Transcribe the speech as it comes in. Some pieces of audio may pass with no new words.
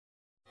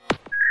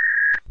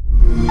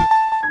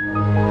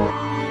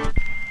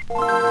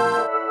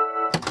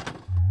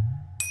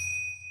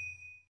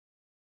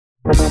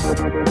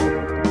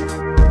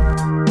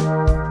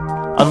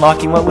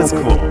Unlocking What Was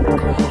Cool.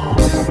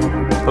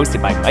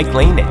 Hosted by Mike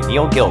Lane and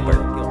Neil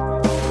Gilbert.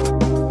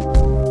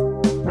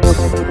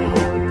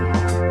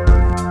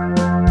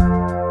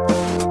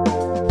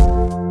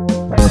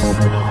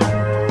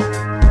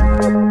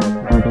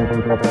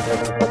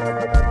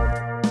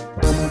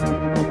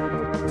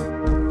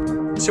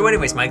 So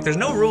anyways, Mike, there's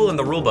no rule in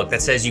the rule book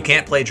that says you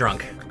can't play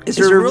drunk. Is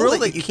there a rule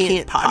that you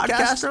can't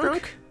podcast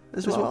drunk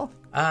as well?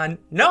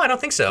 No, I don't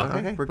think so.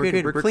 Okay, we're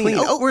good. We're clean.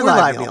 Oh, we're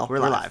live, Neil. We're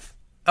live.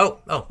 Oh,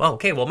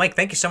 okay. Well, Mike,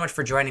 thank you so much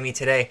for joining me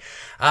today.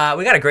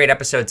 We got a great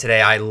episode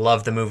today. I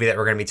love the movie that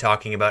we're going to be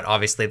talking about.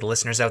 Obviously, the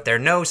listeners out there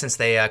know since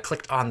they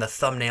clicked on the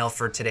thumbnail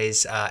for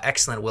today's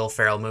excellent Will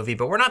Ferrell movie,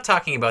 but we're not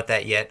talking about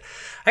that yet.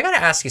 I got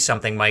to ask you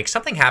something, Mike.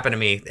 Something happened to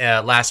me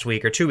last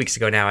week or 2 weeks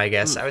ago now, I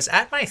guess. I was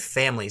at my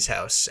family's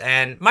house,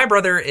 and my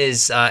brother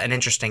is an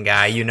interesting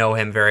guy. You know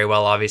him very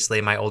well,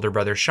 obviously. My older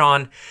brother,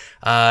 Sean.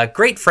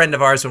 Great friend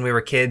of ours when we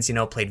were kids,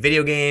 played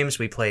video games.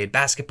 We played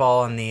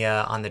basketball on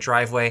the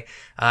driveway.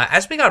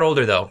 As we got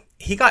older, though,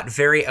 he got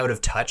very out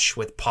of touch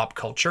with pop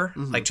culture,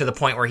 like to the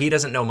point where he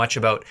doesn't know much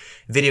about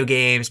video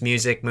games,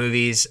 music,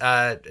 movies.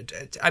 I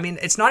mean,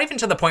 it's not even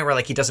to the point where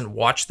like he doesn't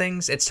watch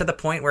things. It's to the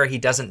point where he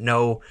doesn't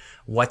know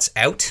what's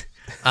out.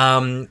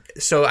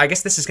 So I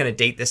guess this is going to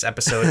date this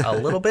episode a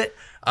little bit.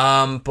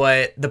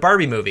 But the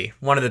Barbie movie,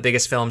 one of the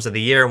biggest films of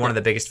the year, one of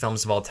the biggest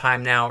films of all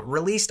time now,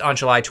 released on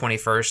July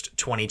 21st,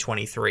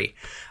 2023.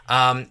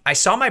 I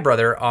saw my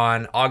brother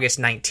on August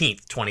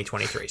 19th,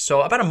 2023.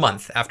 So about a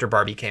month after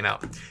Barbie came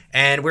out.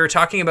 And we were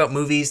talking about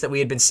movies that we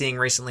had been seeing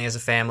recently as a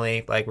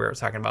family. Like we were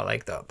talking about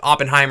like the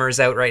Oppenheimer's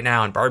out right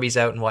now and Barbie's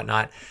out and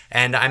whatnot.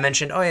 And I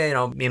mentioned, oh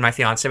yeah, me and my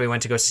fiance, we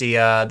went to go see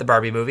the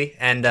Barbie movie.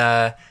 And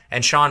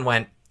Sean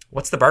went,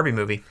 "What's the Barbie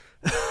movie?"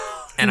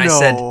 And No. I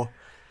said,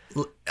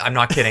 I'm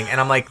not kidding. And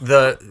I'm like,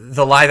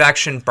 the live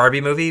action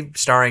Barbie movie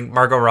starring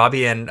Margot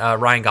Robbie and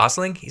Ryan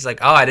Gosling. He's like,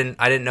 oh, I've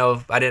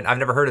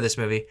never heard of this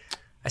movie.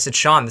 I said,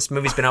 Sean, this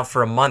movie's been out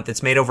for a month.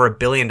 It's made over $1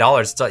 billion.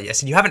 I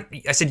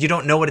said, you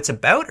don't know what it's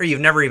about, or you've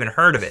never even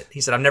heard of it?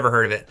 He said, I've never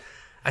heard of it.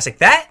 I was like,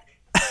 that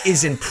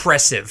is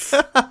impressive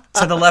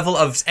to the level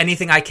of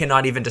anything I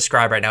cannot even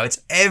describe right now.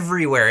 It's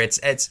everywhere.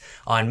 It's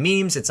on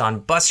memes. It's on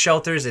bus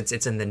shelters.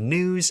 It's in the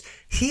news.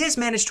 He has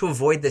managed to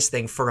avoid this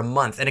thing for a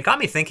month. And it got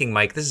me thinking,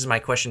 Mike, this is my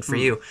question for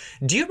you.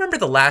 Do you remember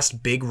the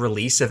last big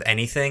release of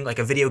anything, like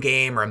a video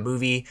game or a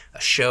movie,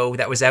 a show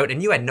that was out,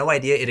 and you had no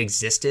idea it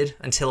existed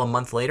until a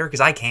month later?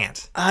 Because I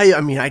can't. I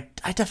mean, I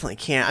definitely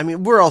can't. I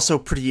mean, we're also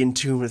pretty in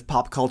tune with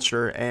pop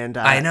culture and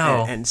I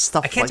know and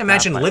stuff. I can't like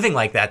imagine that, living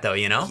like that, though.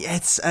 Yeah,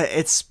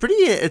 it's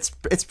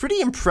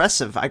pretty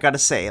impressive. I gotta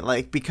say,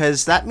 like,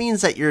 because that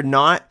means that you're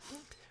not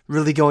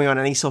really going on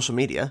any social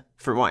media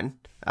for one.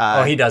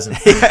 He doesn't.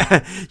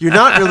 You're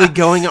not really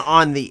going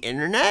on the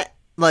internet,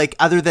 like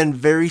other than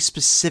very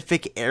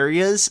specific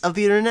areas of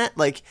the internet.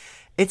 Like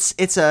it's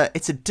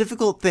a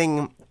difficult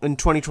thing in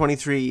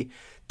 2023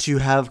 to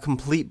have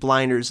complete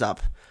blinders up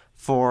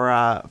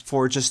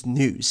for just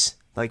news,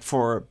 like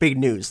for big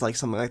news, like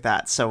something like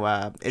that. So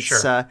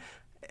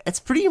it's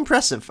pretty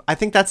impressive. I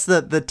think that's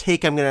the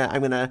take I'm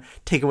gonna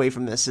take away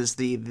from this is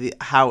the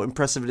how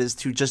impressive it is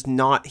to just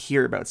not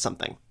hear about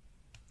something.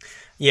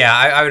 Yeah,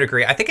 I would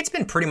agree. I think it's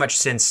been pretty much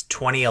since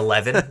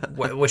 2011,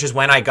 which is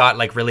when I got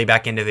like really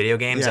back into video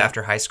games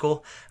after high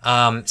school.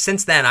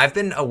 Since then, I've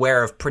been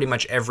aware of pretty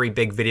much every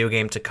big video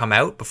game to come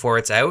out before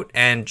it's out.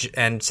 And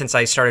since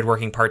I started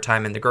working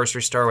part-time in the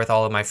grocery store with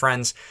all of my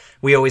friends,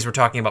 we always were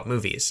talking about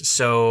movies.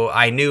 So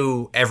I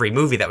knew every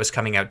movie that was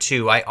coming out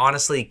too. I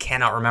honestly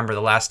cannot remember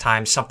the last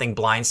time something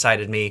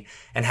blindsided me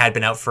and had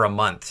been out for a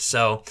month.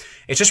 So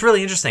it's just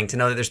really interesting to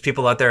know that there's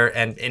people out there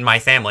and in my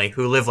family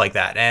who live like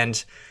that.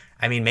 And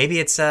I mean, maybe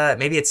it's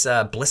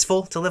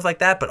blissful to live like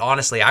that, but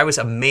honestly, I was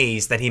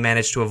amazed that he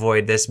managed to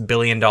avoid this $1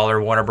 billion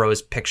Warner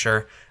Bros.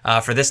 Picture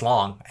for this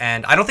long.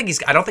 And I don't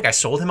think I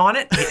sold him on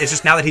it. It's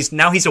just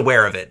now he's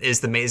aware of it is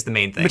the main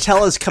thing.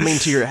 Mattel is coming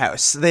to your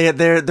house.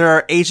 There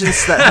are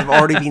agents that have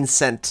already been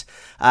sent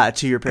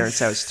to your parents'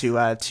 house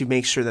to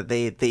make sure that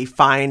they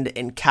find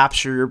and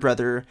capture your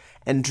brother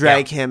and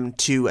drag him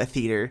to a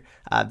theater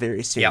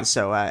very soon. Yep.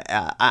 So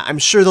I'm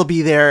sure they'll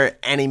be there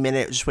any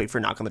minute. Just wait for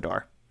a knock on the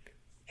door.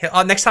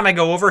 Next time I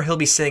go over, he'll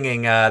be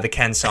singing the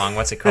Ken song.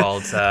 What's it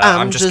called?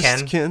 I'm just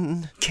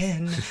Ken.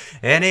 Ken.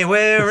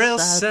 Anywhere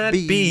else I'd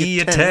be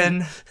a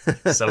 10.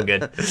 So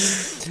good.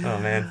 Oh,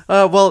 man.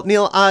 Well,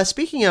 Neil,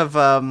 speaking of,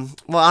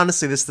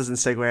 honestly, this doesn't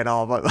segue at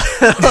all, but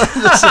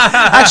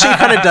actually it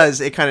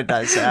kind of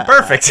does.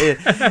 Perfect.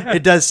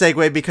 It does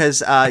segue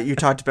because you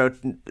talked about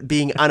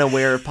being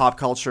unaware of pop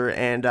culture,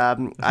 and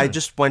I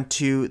just went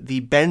to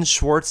the Ben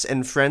Schwartz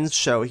and Friends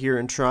show here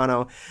in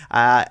Toronto.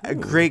 A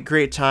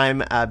great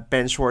time.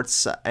 Ben Schwartz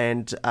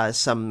and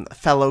some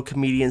fellow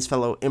comedians,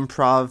 fellow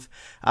improv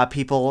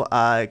people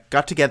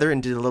got together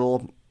and did a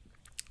little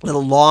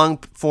little long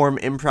form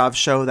improv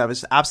show that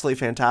was absolutely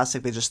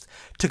fantastic. They just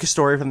took a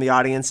story from the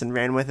audience and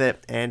ran with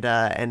it, and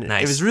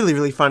Nice. it was really,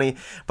 really funny.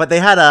 But they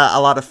had a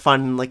lot of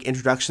fun like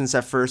introductions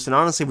at first, and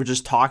honestly were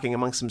just talking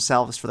amongst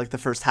themselves for like the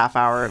first half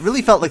hour. It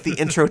really felt like the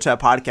intro to a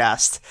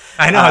podcast.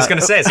 I know. I was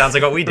gonna say it sounds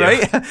like what we do.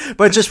 Right?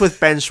 But just with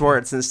Ben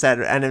Schwartz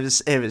instead, and it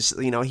was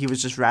he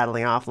was just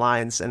rattling off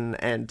lines,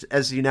 and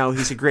as you know,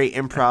 he's a great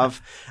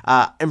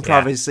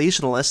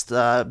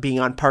improvisationalist. Being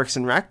on Parks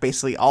and Rec,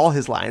 basically all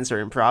his lines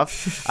are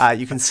improv.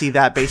 You can see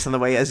that based on the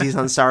way Aziz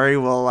Ansari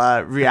will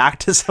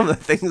react to some of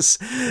the things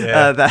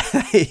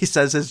that he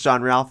says as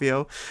John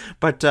Ralphio.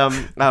 But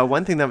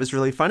one thing that was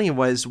really funny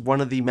was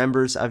one of the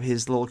members of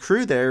his little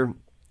crew there,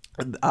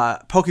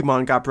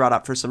 Pokemon got brought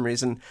up for some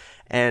reason.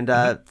 And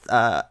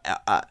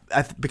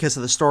because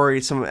of the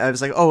story, I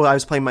was like, oh, I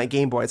was playing my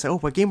Game Boy. It's like, oh,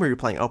 what game were you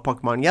playing? Oh,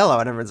 Pokemon Yellow.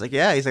 And everyone's like,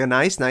 yeah. He's like,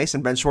 nice.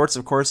 And Ben Schwartz,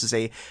 of course, is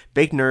a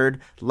big nerd,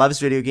 loves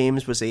video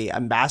games, was a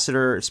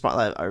ambassador,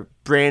 or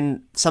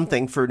brand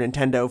something for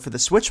Nintendo for the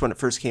Switch when it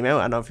first came out.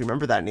 I don't know if you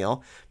remember that,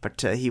 Neil, but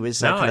he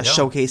was kind of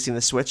showcasing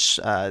the Switch.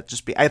 I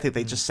think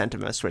they just sent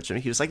him a Switch, and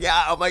he was like,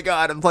 yeah, oh my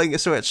god, I'm playing a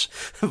Switch.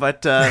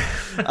 But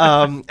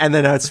and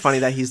then it's funny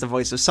that he's the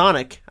voice of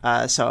Sonic,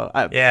 so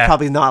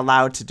probably not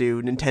allowed to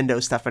do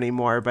Nintendo stuff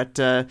anymore. But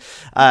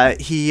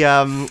he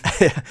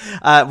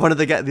one of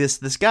the guys,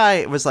 this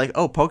guy was like,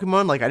 oh,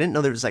 Pokemon, like I didn't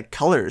know there was like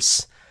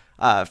colors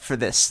for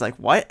this, like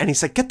what? And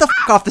he's like, get the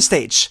fuck off the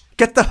stage.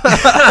 Get the.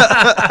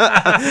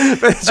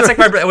 That's like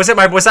my brother. Was that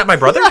my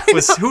brother?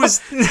 Who was?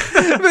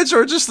 Mitch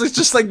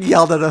just like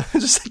yelled at him.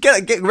 Just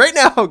like, get right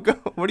now. Go.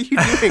 What are you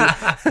doing?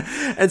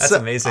 That's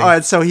amazing.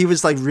 And so he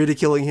was like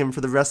ridiculing him for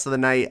the rest of the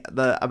night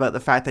about the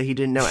fact that he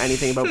didn't know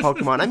anything about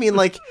Pokemon. I mean,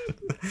 like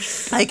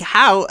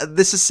how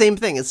this is the same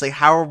thing. It's like,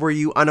 how were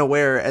you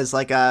unaware as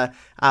like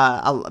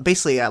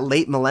basically a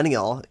late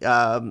millennial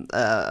of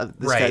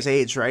this guy's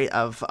age, right?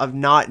 Of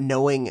not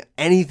knowing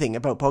anything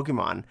about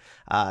Pokemon.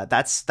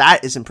 That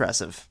is impressive.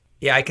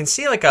 Yeah, I can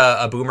see like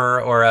a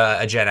boomer or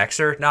a Gen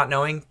Xer not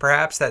knowing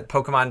perhaps that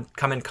Pokemon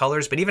come in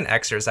colors, but even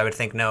Xers I would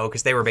think no,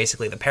 because they were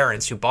basically the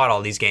parents who bought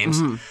all these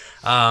games.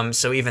 Mm-hmm.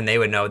 So even they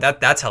would know.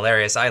 That's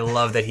hilarious. I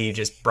love that he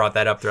just brought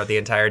that up throughout the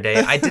entire day.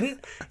 I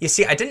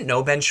didn't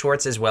know Ben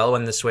Schwartz as well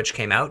when the Switch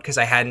came out because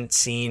I hadn't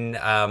seen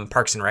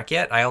Parks and Rec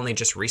yet. I only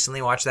just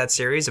recently watched that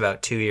series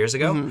about 2 years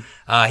ago.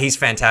 Mm-hmm. He's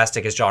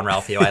fantastic as John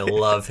Ralphio. I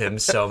love him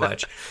so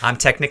much. I'm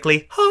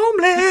technically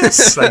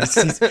homeless. Like,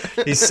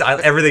 he's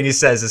everything he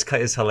says is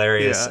hilarious.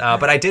 Yeah.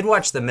 But I did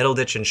watch the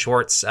Middleditch and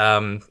Schwartz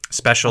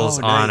specials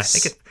on.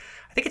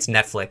 I think it's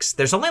Netflix.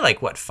 There's only like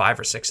 5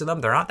 or 6 of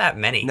them. They're not that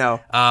many. No.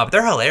 But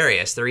they're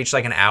hilarious. They're each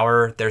like an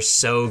hour. They're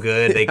so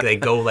good. They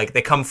go like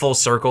they come full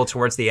circle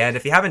towards the end.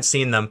 If you haven't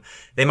seen them,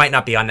 they might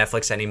not be on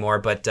Netflix anymore.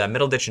 But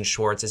Middleditch and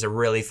Schwartz is a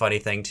really funny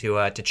thing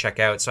to check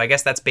out. So I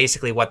guess that's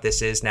basically what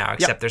this is now,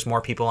 except there's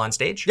more people on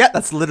stage. Yeah,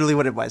 that's literally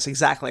what it was.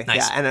 Exactly.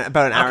 Nice. Yeah, and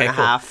about an hour and a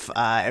half.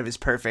 It was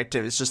perfect.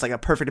 It was just like a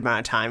perfect amount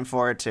of time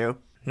for it too.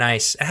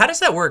 Nice. How does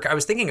that work? I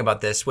was thinking about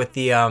this with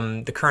the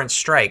current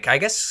strike. I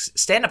guess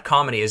stand-up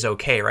comedy is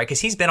okay, right? Because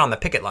he's been on the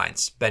picket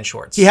lines, Ben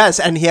Schwartz. He has,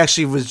 and he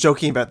actually was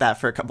joking about that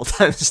for a couple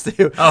times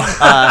too.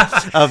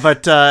 Oh.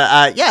 But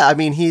I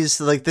mean, he's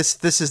like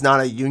this is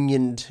not a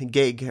unioned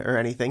gig or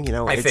anything. You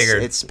know, I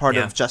figured it's part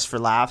of Just for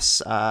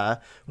Laughs,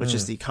 which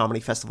is the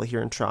comedy festival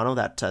here in Toronto.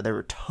 That there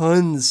were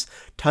tons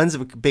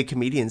of big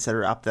comedians that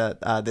are up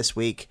this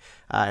week.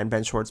 And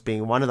Ben Schwartz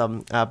being one of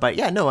them. But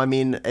yeah, no, I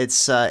mean,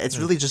 it's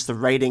really just the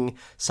writing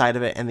side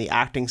of it, and the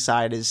acting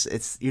side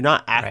is you're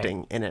not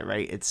acting in it,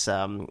 right? It's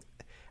a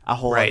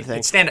whole other thing.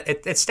 It's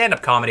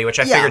stand-up comedy, which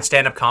I figured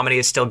stand-up comedy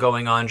is still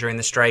going on during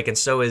the strike, and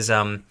so is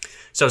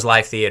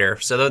live theater.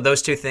 So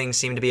those two things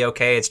seem to be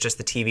okay. It's just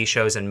the TV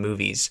shows and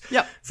movies,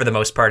 for the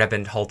most part, have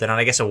been halted on.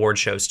 I guess award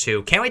shows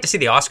too. Can't wait to see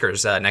the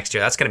Oscars next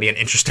year. That's going to be an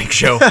interesting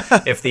show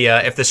if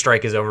the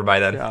strike is over by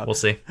then. Yeah. We'll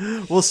see.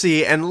 We'll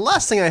see. And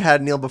last thing I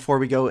had, Neil, before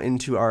we go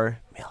into our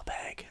mailbag.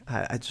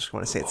 I just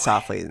want to say it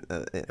softly.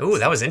 Ooh,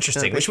 that was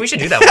interesting. We should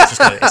do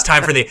that. It's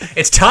time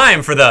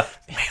for the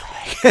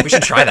mailbag. We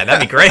should try that.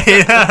 That'd be great.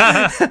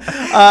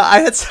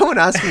 I had someone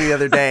ask me the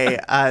other day,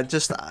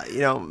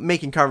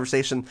 making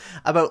conversation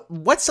about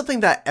what's something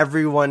that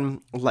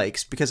everyone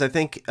likes, because I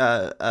think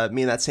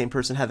me and that same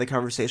person had the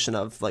conversation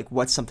of like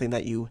what's something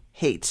that you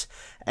hate,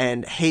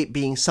 and hate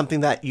being something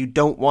that you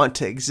don't want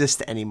to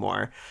exist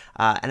anymore.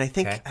 And I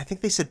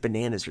think they said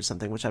bananas or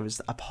something, which I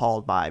was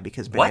appalled by,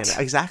 because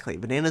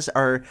bananas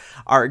are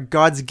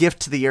God's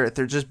gift to the earth.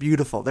 They're just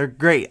beautiful. They're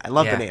great. I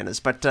love bananas.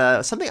 But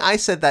something I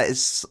said that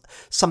is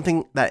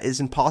something that is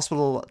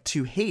impossible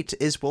to hate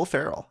is Will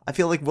Ferrell. I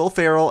feel like Will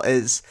Ferrell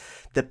is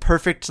the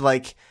perfect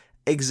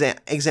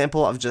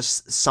example of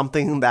just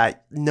something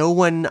that no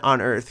one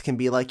on earth can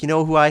be like, you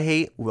know who I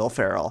hate? Will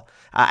Ferrell.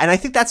 And I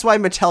think that's why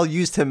Mattel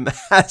used him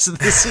as the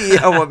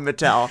CEO of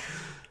Mattel.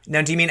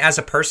 Now, do you mean as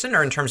a person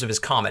or in terms of his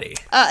comedy?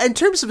 In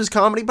terms of his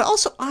comedy, but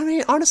also, I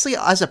mean, honestly,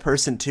 as a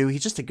person too.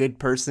 He's just a good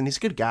person. He's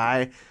a good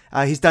guy.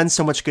 He's done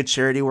so much good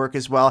charity work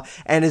as well,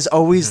 and is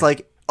always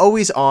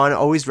always on,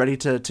 always ready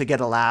to get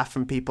a laugh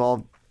from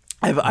people.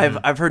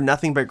 I've heard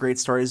nothing but great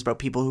stories about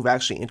people who've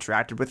actually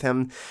interacted with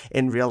him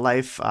in real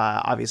life.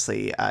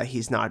 Obviously,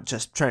 he's not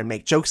just trying to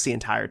make jokes the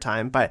entire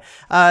time, but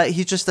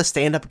he's just a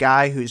stand-up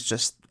guy who's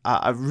just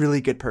a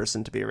really good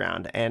person to be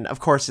around. And of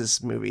course,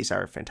 his movies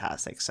are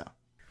fantastic. So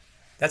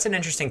that's an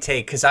interesting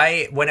take, because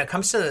when it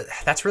comes to,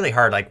 that's really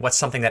hard. Like, what's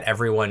something that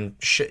everyone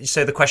should?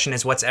 So the question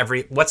is, what's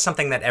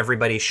something that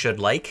everybody should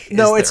like?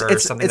 No, it's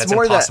something it's that's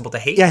more impossible to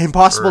hate. Yeah,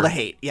 impossible to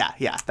hate. Yeah.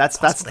 That's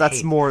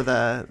hate. more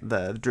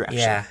the direction.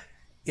 Yeah.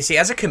 You see,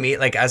 as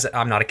a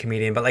I'm not a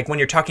comedian, but like when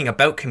you're talking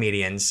about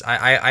comedians,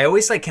 I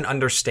always like can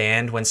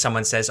understand when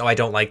someone says, "Oh, I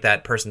don't like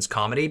that person's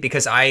comedy,"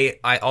 because I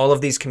all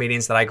of these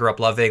comedians that I grew up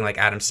loving, like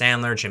Adam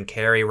Sandler, Jim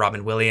Carrey,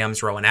 Robin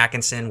Williams, Rowan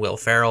Atkinson, Will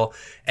Ferrell,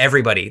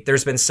 everybody.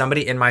 There's been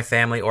somebody in my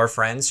family or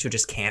friends who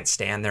just can't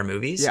stand their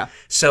movies. Yeah.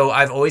 So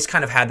I've always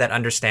kind of had that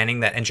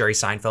understanding that, and Jerry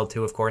Seinfeld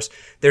too, of course.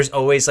 There's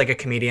always like a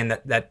comedian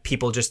that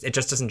people it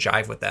just doesn't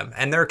jive with them,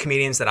 and there are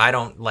comedians that I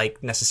don't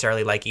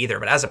necessarily like either.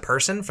 But as a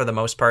person, for the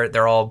most part,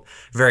 they're all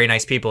very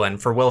nice people.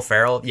 And for Will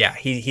Ferrell, yeah,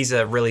 he's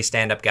a really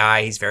stand-up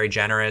guy. He's very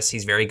generous.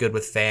 He's very good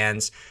with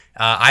fans.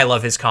 I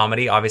love his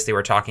comedy. Obviously,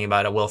 we're talking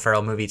about a Will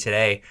Ferrell movie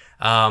today.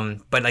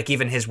 But like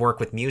even his work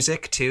with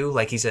music too,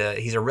 like he's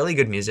a really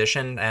good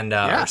musician and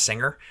or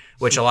singer,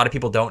 which a lot of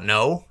people don't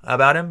know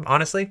about him,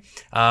 honestly.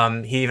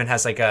 He even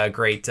has like a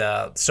great,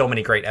 so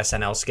many great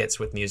SNL skits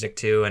with music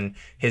too. And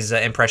his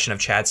impression of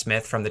Chad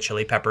Smith from the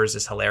Chili Peppers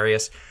is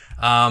hilarious.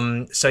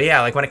 So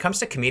yeah, like when it comes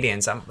to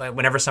comedians,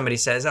 whenever somebody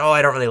says, "Oh,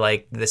 I don't really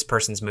like this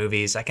person's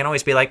movies," I can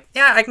always be like,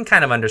 "Yeah, I can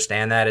kind of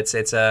understand that. It's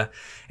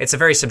a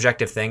very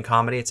subjective thing.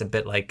 Comedy. It's a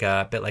bit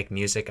like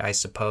music, I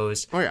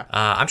suppose." Oh yeah.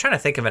 I'm trying to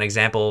think of an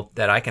example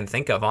that I can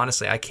think of.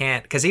 Honestly, I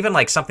can't, because even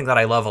like something that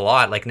I love a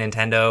lot, like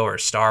Nintendo or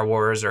Star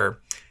Wars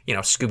or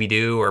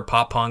Scooby-Doo or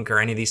pop punk or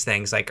any of these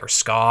things, like, or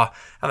ska,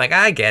 I'm like,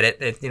 I get it.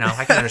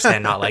 I can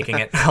understand not liking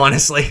it,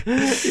 honestly.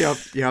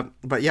 Yep.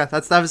 But yeah,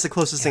 that was the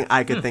closest thing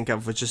I could think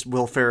of, was just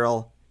Will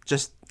Ferrell.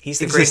 He's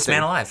the greatest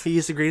man alive. He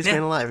is the greatest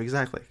man alive.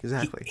 Exactly.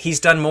 He's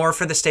done more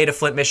for the state of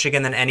Flint,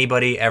 Michigan than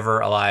anybody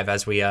ever alive,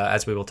 as we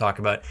will talk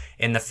about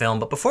in the film.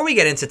 But before we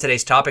get into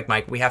today's topic,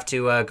 Mike, we have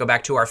to go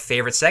back to our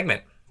favorite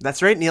segment.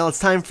 That's right, Neil. It's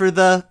time for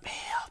the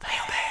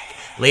mailbag.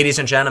 Ladies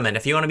and gentlemen,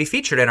 if you want to be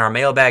featured in our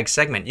mailbag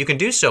segment, you can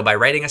do so by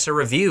writing us a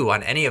review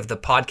on any of the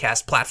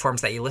podcast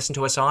platforms that you listen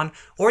to us on,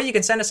 or you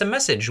can send us a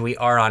message. We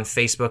are on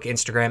Facebook,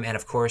 Instagram, and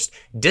of course,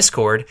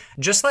 Discord.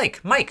 Just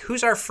like Mike,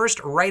 who's our first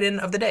write-in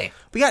of the day?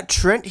 We got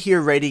Trent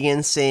here writing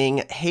in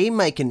saying, "Hey,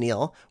 Mike and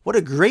Neil, what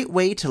a great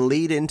way to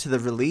lead into the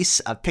release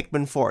of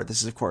Pikmin 4.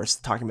 This is, of course,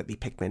 talking about the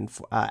Pikmin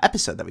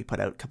episode that we put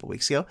out a couple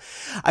weeks ago.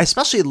 I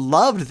especially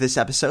loved this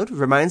episode.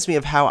 Reminds me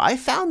of how I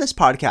found this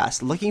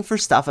podcast, looking for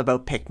stuff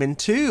about Pikmin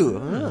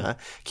 2.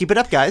 Keep it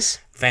up, guys."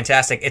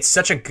 Fantastic. It's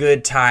such a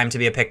good time to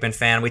be a Pikmin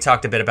fan. We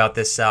talked a bit about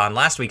this on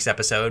last week's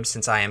episode,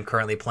 since I am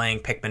currently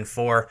playing Pikmin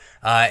 4.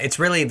 It's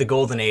really the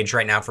golden age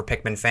right now for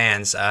Pikmin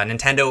fans.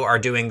 Nintendo are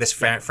doing this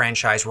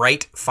franchise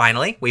right,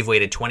 finally. We've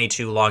waited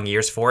 22 long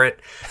years for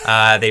it.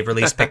 They've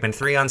released Pikmin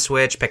 3 on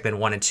Switch. Pikmin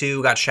 1 and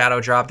 2 got shadow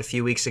dropped a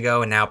few weeks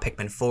ago, and now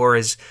Pikmin 4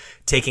 is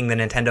taking the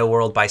Nintendo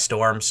world by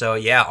storm. So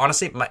yeah,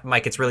 honestly,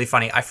 Mike, it's really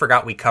funny. I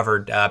forgot we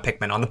covered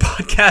Pikmin on the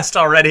podcast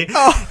already.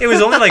 Oh. It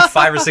was only like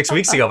 5 or 6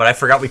 weeks ago, but I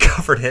forgot we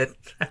covered it.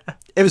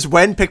 It was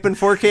when Pikmin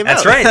 4 came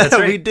out. That's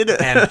right. We did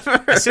it. And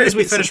as soon as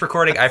we finish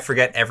recording, I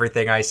forget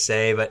everything I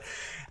say. But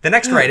the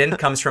next write-in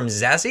comes from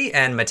Zazie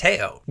and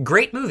Mateo.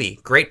 Great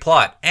movie, great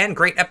plot, and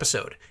great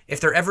episode.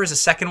 If there ever is a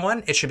second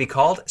one, it should be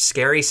called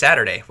Scary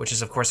Saturday, which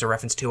is, of course, a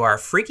reference to our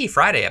Freaky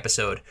Friday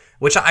episode,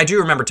 which I do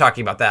remember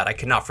talking about that. I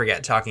could not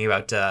forget talking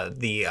about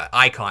the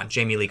icon,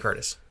 Jamie Lee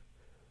Curtis.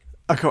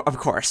 Of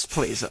course,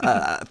 please.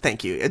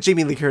 Thank you,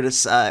 Jamie Lee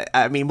Curtis.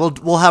 I mean,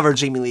 we'll have our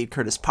Jamie Lee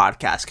Curtis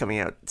podcast coming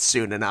out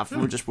soon enough.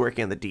 We're just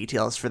working on the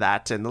details for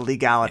that and the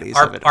legalities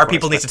of it. Our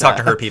people need to talk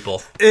to her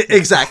people.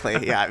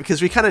 Exactly, yeah,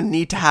 because we kind of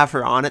need to have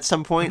her on at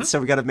some point, so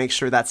we got to make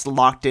sure that's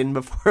locked in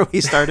before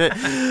we start it.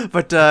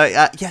 But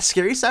yeah,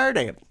 Scary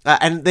Saturday,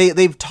 and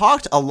they've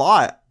talked a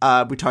lot.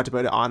 We talked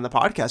about it on the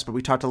podcast, but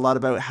we talked a lot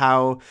about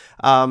how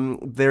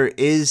there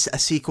is a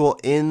sequel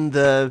in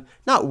the,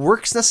 not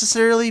works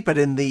necessarily, but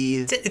in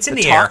the it's in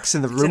the talks air.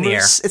 and the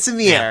rumors. It's in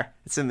the air.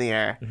 It's in the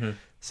air. Mm-hmm.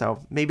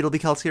 So maybe it'll be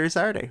called Scary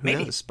Saturday. Who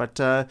maybe. knows? But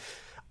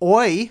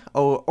OI,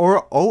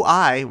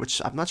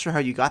 which I'm not sure how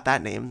you got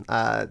that name.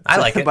 I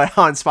like it. But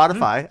on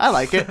Spotify, I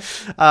like it.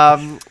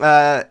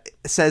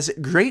 Says,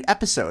 great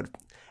episode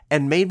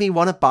and made me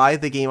want to buy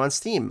the game on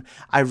Steam.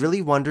 I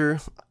really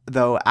wonder,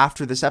 though,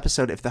 after this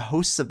episode, if the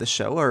hosts of the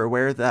show are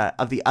aware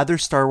of the other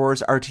Star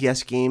Wars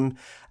RTS game,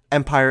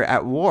 Empire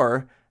at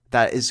War,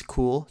 that is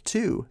cool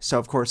too. So,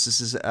 of course, this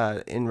is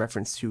in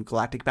reference to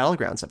Galactic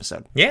Battlegrounds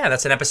episode. Yeah,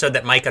 that's an episode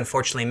that Mike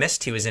unfortunately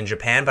missed. He was in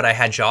Japan, but I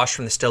had Josh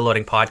from the Still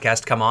Loading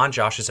podcast come on.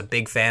 Josh is a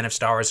big fan of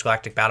Star Wars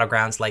Galactic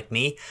Battlegrounds like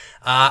me.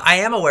 I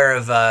am aware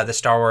of the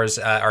Star Wars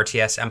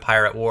RTS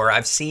Empire at War.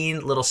 I've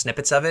seen little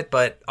snippets of it,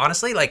 but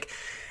honestly, like,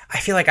 I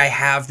feel like I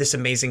have this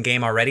amazing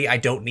game already. I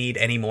don't need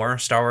any more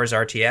Star Wars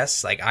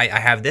RTS. Like I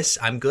have this,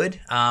 I'm good.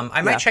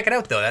 I might check it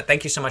out though.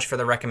 Thank you so much for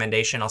the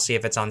recommendation. I'll see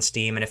if it's on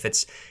Steam and if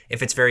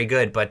it's very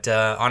good. But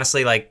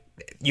honestly, like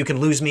you can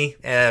lose me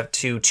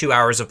to 2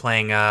 hours of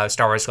playing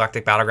Star Wars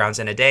Galactic Battlegrounds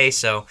in a day.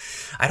 So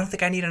I don't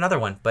think I need another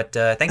one. But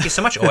thank you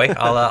so much, Oi.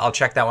 I'll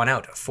check that one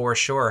out for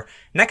sure.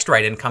 Next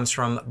write-in comes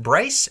from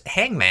Bryce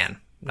Hangman.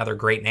 Another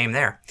great name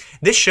there.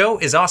 This show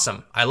is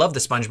awesome. I love the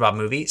SpongeBob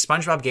movie,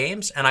 SpongeBob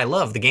games, and I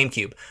love the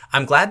GameCube.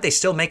 I'm glad they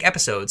still make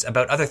episodes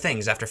about other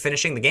things after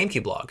finishing the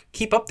GameCube log.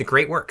 Keep up the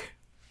great work.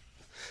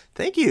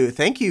 Thank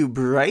you,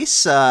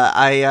 Bryce.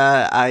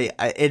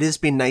 It has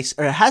been nice,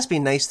 or it has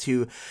been nice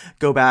to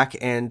go back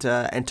and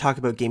talk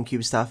about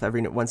GameCube stuff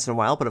every once in a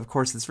while. But of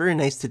course, it's very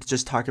nice to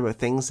just talk about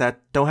things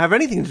that don't have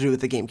anything to do with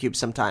the GameCube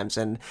sometimes,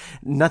 and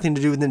nothing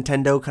to do with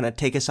Nintendo. Kind of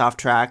take us off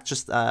track.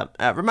 Just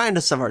remind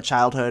us of our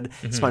childhood.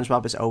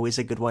 SpongeBob is always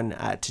a good one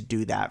to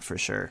do that for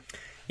sure.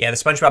 Yeah, the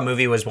SpongeBob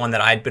movie was one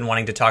that I'd been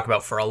wanting to talk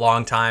about for a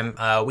long time.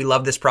 We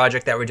love this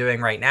project that we're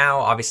doing right now.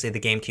 Obviously, the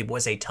GameCube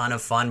was a ton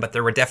of fun, but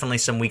there were definitely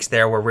some weeks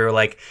there where we were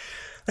like,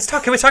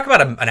 can we talk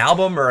about an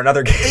album or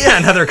another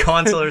another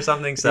console or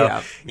something?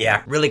 So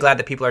yeah, really glad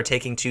that people are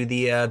taking to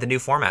the new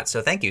format.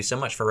 So thank you so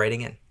much for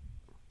writing in.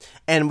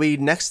 And we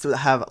next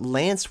have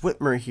Lance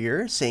Whitmer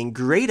here saying,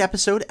 great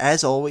episode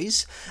as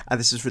always.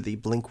 This is for the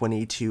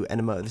Blink-182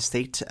 Enema of the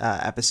State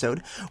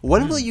episode.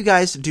 When will you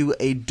guys do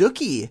a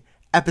Dookie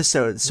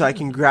episode so I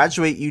can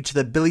graduate you to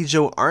the Billy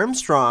Joe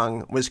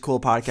Armstrong Was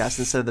Cool podcast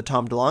instead of the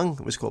Tom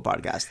DeLonge Was Cool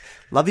podcast?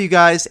 Love you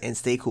guys and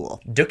stay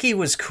cool. Dookie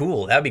was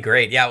cool. That'd be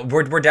great. Yeah,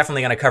 we're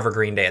definitely going to cover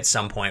Green Day at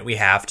some point. We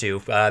have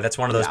to. That's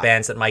one of those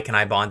bands that Mike and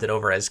I bonded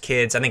over as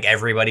kids. I think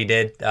everybody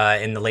did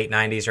in the late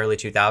 90s, early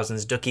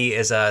 2000s. Dookie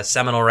is a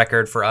seminal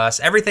record for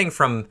us. Everything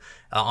from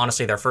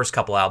honestly their first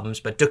couple albums,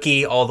 but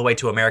Dookie all the way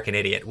to American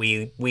Idiot.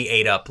 We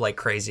ate up like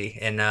crazy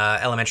in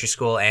elementary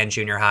school and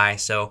junior high.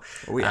 So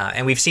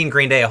and we've seen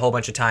Green Day a whole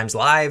bunch of times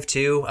live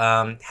too.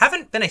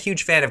 Haven't been a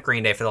huge fan of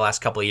Green Day for the last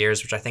couple of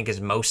years, which I think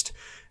is most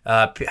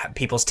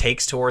people's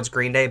takes towards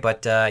Green Day,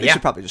 but they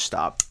should probably just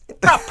stop.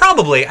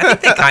 Probably. I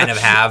think they kind of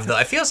have, though.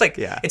 It feels like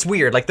it's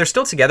weird. Like they're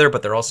still together,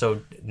 but they're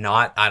also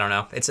not. I don't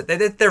know.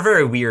 They're a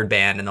very weird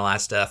band in the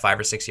last 5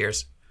 or 6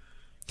 years.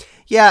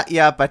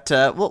 Yeah, but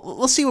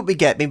we'll see what we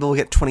get. Maybe we'll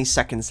get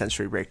 22nd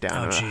Century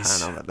Breakdown. Oh, jeez.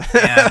 I don't know about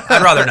that. Yeah,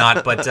 I'd rather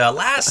not. But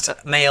last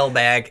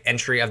mailbag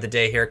entry of the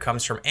day here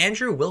comes from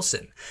Andrew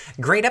Wilson.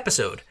 Great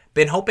episode.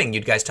 Been hoping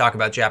you'd guys talk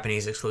about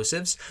Japanese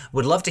exclusives.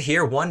 Would love to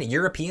hear one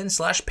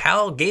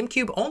European/PAL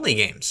GameCube only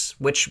games,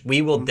 which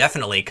we will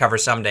definitely cover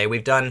someday.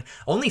 We've done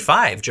only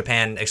 5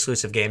 Japan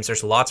exclusive games.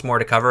 There's lots more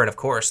to cover, and of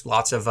course,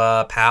 lots of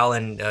PAL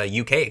and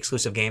UK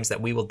exclusive games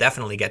that we will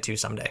definitely get to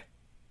someday.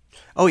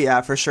 Oh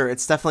yeah, for sure.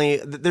 It's definitely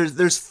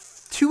there's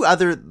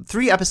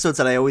 3 episodes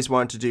that I always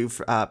wanted to do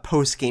for,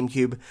 post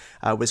GameCube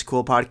Was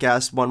Cool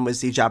podcast. One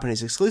was the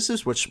Japanese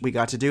exclusives, which we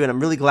got to do, and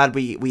I'm really glad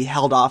we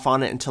held off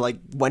on it until I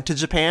went to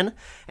Japan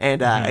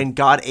and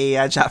got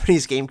a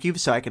Japanese GameCube,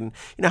 so I can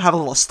have a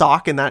little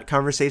stock in that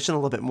conversation, a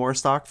little bit more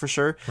stock for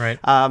sure. Right.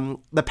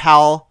 The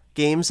PAL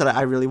games that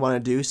I really want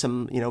to do,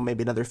 some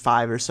maybe another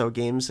 5 or so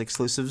games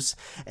exclusives,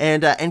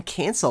 and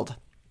canceled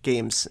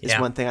games is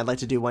one thing I'd like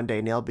to do one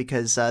day, Neil,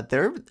 because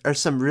there are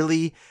some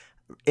really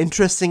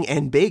interesting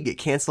and big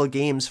canceled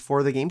games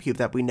for the GameCube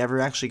that we never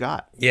actually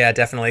got. Yeah,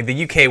 definitely.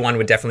 The UK one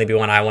would definitely be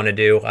one I want to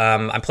do.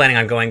 I'm planning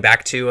on going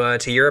back to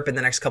Europe in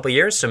the next couple of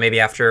years. So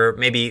maybe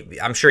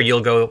I'm sure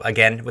you'll go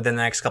again within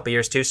the next couple of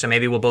years too. So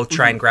maybe we'll both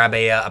try and grab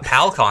a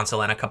PAL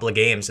console and a couple of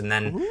games, and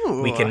then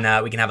we can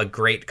have a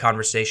great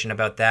conversation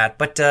about that.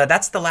 But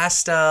that's the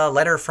last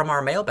letter from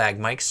our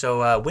mailbag, Mike.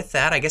 So with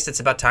that, I guess it's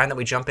about time that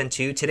we jump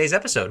into today's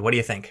episode. What do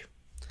you think?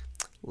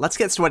 Let's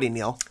get sweaty,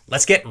 Neil.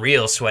 Let's get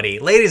real sweaty.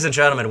 Ladies and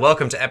gentlemen,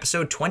 welcome to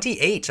episode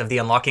 28 of the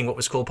Unlocking What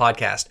Was Cool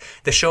podcast,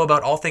 the show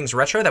about all things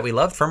retro that we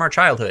loved from our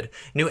childhood.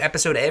 New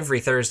episode every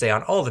Thursday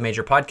on all the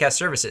major podcast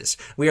services.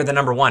 We are the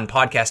 #1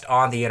 podcast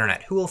on the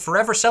internet who will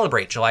forever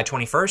celebrate July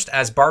 21st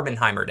as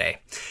Barbenheimer Day.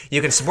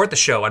 You can support the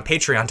show on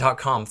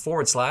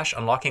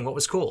patreon.com/Unlocking What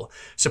Was Cool.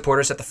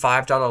 Supporters at the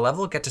 $5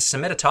 level get to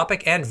submit a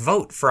topic and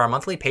vote for our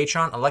monthly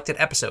Patreon elected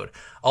episode.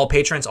 All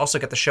patrons also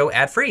get the show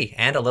ad-free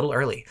and a little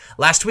early.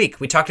 Last week,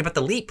 we talked about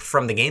the leap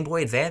from the Game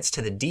Boy Advance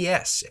to the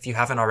DS. If you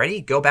haven't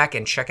already, go back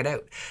and check it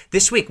out.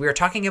 This week, we are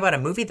talking about a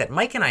movie that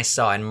Mike and I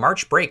saw in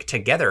March break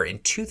together in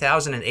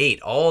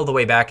 2008, all the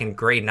way back in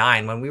grade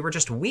 9 when we were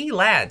just wee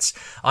lads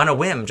on a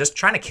whim, just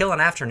trying to kill an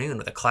afternoon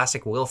with a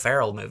classic Will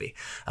Ferrell movie.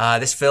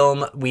 This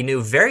film we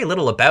knew very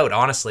little about,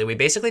 honestly. We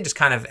basically just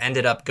kind of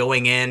ended up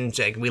going in.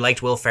 We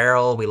liked Will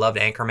Ferrell, we loved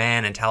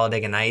Anchorman and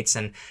Talledega Nights,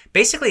 and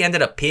basically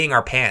ended up peeing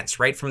our pants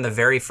right from the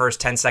very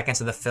first 10 seconds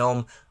of the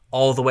film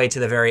all the way to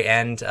the very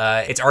end.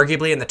 It's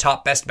arguably in the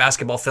top best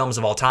basketball films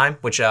of all time,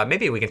 which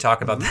maybe we can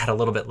talk about that a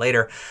little bit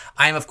later.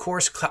 I am, of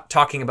course,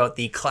 talking about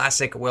the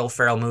classic Will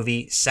Ferrell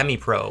movie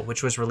Semi-Pro,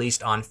 which was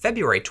released on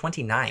February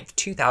 29th,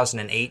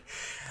 2008,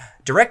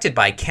 directed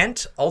by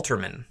Kent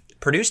Alterman.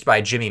 produced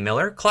by Jimmy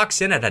Miller,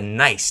 clocks in at a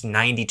nice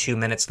 92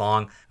 minutes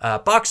long.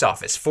 Box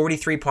office,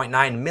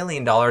 $43.9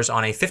 million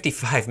on a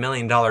 $55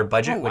 million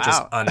budget, which is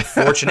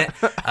unfortunate.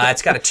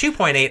 It's got a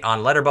 2.8 on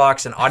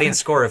Letterboxd, an audience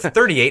score of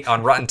 38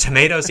 on Rotten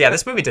Tomatoes. Yeah,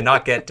 this movie did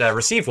not get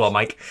received well,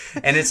 Mike.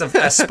 And it's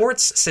a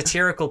sports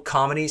satirical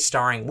comedy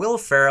starring Will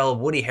Ferrell,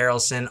 Woody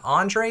Harrelson,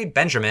 Andre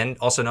Benjamin,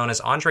 also known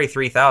as Andre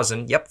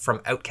 3000, from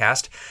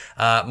Outkast,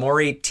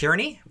 Maury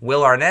Tierney,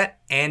 Will Arnett,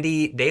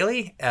 Andy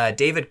Daly,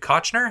 David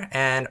Kochner,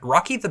 and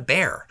Rocky the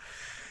Bear.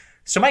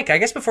 So, Mike, I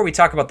guess before we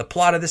talk about the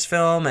plot of this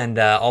film and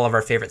all of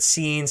our favorite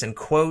scenes and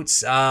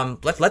quotes,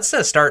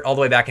 let's start all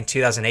the way back in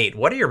 2008.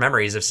 What are your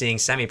memories of seeing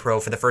Semi-Pro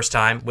for the first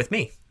time with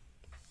me?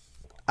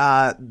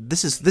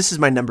 This is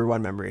my number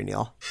one memory,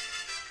 Neil.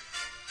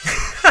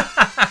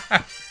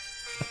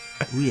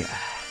 Yeah.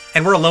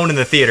 And we're alone in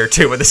the theater,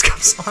 too, when this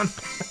comes on.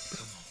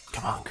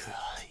 Come on, girl.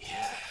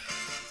 Yeah.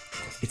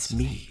 It's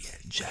me,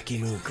 Jackie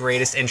Moon.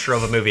 Greatest intro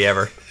of a movie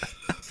ever.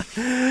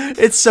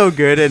 It's so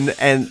good,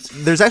 and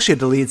there's actually a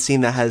deleted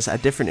scene that has a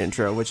different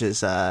intro, which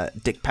is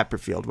Dick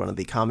Pepperfield, one of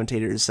the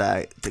commentators,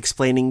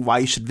 explaining why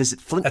you should visit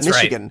Flint,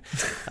 Michigan,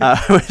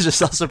 which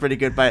is also pretty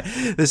good. But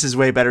this is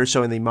way better,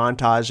 showing the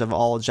montage of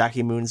all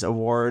Jackie Moon's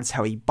awards,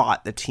 how he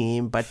bought the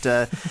team.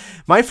 But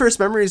my first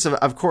memories,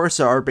 of course,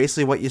 are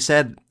basically what you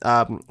said,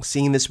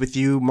 seeing this with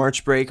you,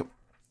 March break,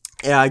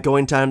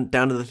 going down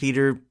to the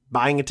theater,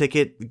 buying a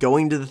ticket,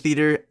 going to the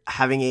theater,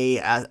 having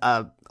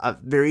a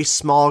very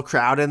small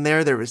crowd in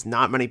there. There was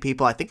not many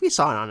people. I think we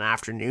saw it on an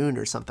afternoon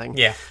or something.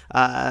 Yeah.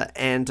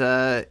 And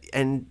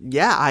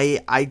yeah,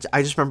 I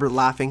just remember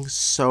laughing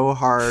so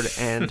hard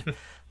and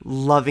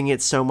loving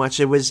it so much.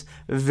 It was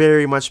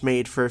very much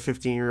made for a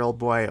 15-year-old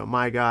boy. Oh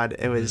my God.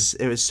 It was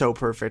so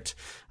perfect.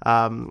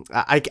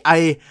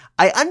 I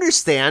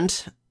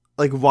understand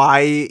like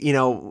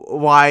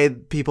why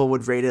people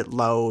would rate it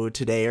low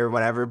today or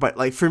whatever, but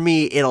like for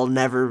me,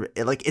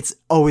 it's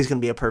always going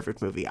to be a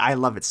perfect movie. I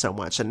love it so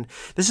much. And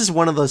this is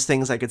one of those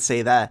things I could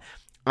say that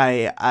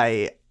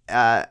I'm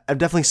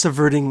definitely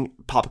subverting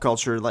pop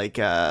culture, like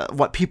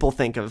what people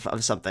think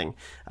of something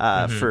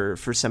for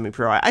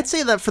Semi-Pro. I'd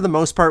say that for the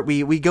most part,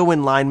 we go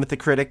in line with the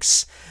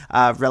critics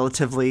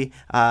relatively.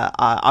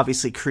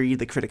 Obviously, Creed,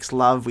 the critics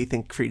love. We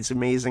think Creed's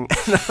amazing.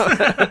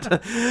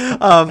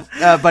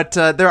 But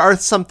there are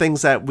some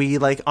things that we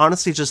like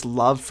honestly just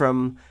love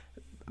from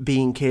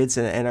being kids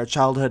and our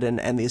childhood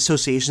and the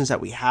associations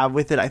that we have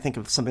with it. I think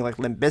of something like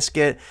Limp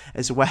Bizkit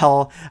as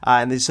well,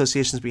 and the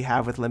associations we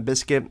have with Limp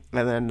Bizkit,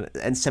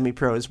 and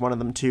Semi-Pro is one of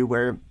them too,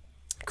 where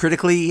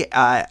critically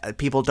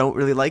people don't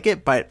really like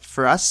it, but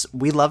for us,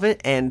 we love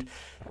it, and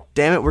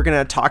damn it, we're going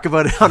to talk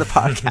about it on a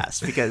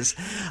podcast because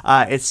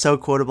it's so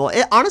quotable.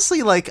 It,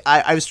 honestly, like,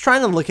 I was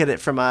trying to look at it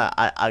from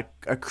a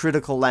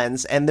critical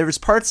lens, and there was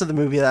parts of the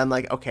movie that I'm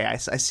like, okay, I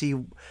see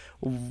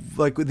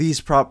like these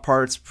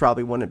parts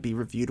probably wouldn't be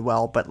reviewed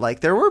well, but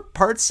like there were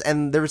parts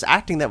and there was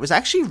acting that was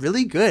actually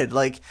really good.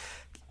 Like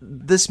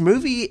this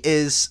movie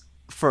is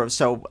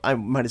so I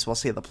might as well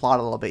say the plot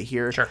a little bit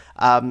here. Sure.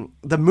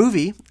 The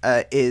movie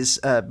is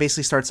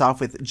basically starts off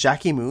with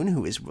Jackie Moon,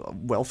 who is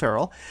Will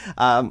Ferrell.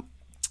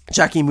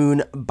 Jackie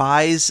Moon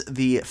buys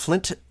the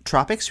Flint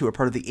Tropics, who are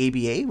part of the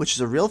ABA, which is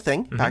a real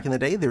thing. Back in the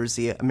day, there was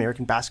the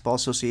American Basketball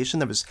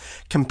Association that was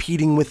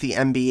competing with the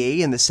NBA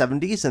in the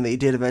 70s, and they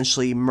did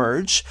eventually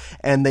merge,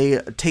 and they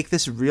take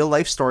this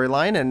real-life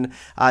storyline, and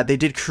they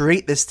did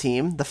create this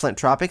team, the Flint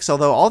Tropics,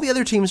 although all the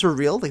other teams were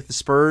real, like the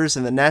Spurs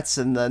and the Nets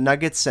and the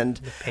Nuggets and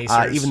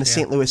even the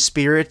St. Louis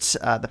Spirit,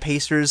 the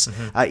Pacers,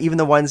 even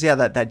the ones,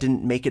 that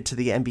didn't make it to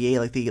the NBA,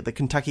 like the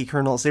Kentucky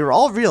Colonels. They were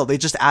all real. They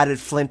just added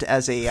Flint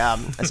as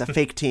a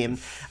fake team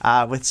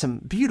with some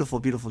beautiful,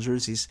 beautiful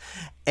jerseys.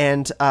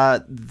 And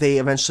they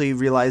eventually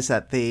realize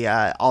that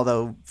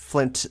although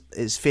Flint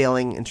is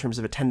failing in terms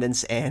of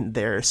attendance and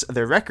their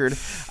record,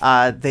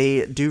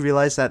 they do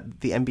realize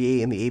that the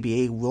NBA and the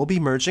ABA will be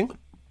merging.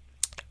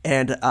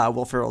 And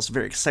Will Ferrell's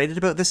very excited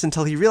about this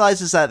until he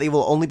realizes that they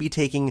will only be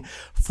taking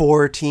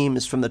 4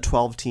 teams from the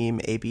 12-team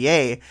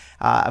ABA.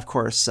 Of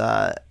course,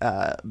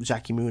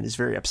 Jackie Moon is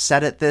very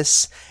upset at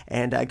this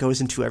and goes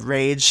into a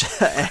rage.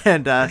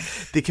 And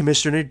the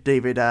commissioner,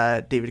 David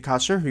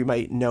Kochner, who you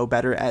might know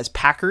better as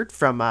Packard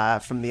from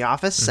The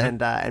Office and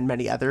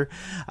many other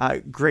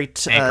great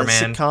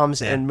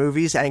sitcoms and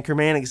movies,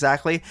 Anchorman,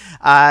 exactly.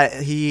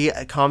 He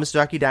calms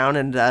Jackie down,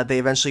 and they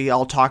eventually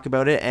all talk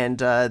about it, and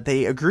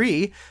they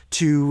agree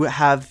to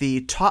have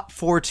the top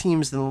 4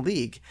 teams in the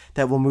league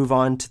that will move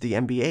on to the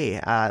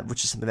NBA,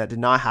 which is something that did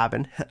not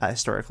happen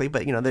historically.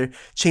 But they're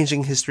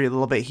changing history a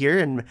little bit here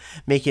and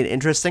making it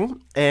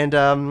interesting. And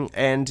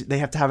they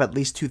have to have at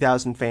least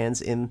 2,000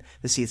 fans in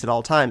the seats at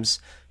all times.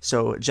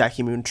 So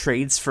Jackie Moon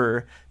trades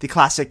for the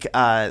classic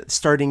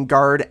starting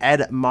guard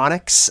Ed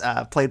Monix,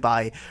 played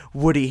by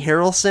Woody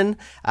Harrelson,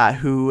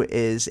 who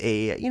is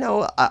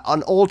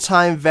an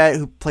old-time vet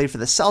who played for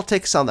the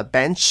Celtics on the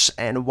bench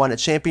and won a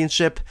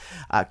championship.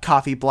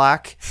 Coffee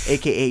Black,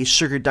 a.k.a.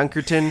 Sugar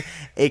Dunkerton,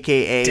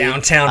 a.k.a.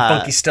 Downtown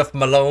Funky Stuff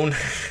Malone.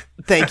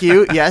 Thank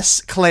you.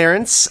 Yes,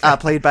 Clarence,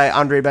 played by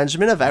Andre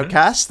Benjamin of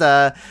Outkast,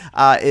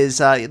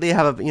 they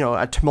have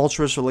a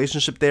tumultuous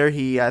relationship there.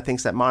 He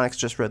thinks that Monix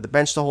just rode the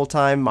bench the whole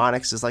time.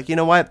 Monix is like, you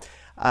know what,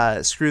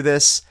 screw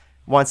this.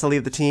 Wants to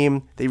leave the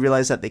team. They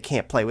realize that they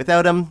can't play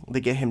without him. They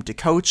get him to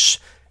coach.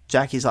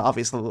 Jackie's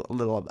obviously a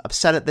little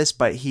upset at this,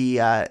 but he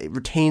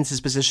retains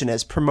his position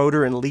as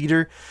promoter and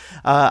leader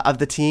of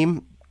the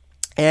team.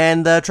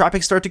 And the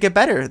Tropics start to get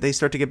better. They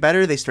start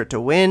to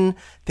win.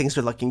 Things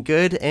are looking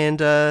good. And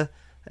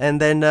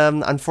then,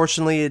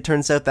 unfortunately, it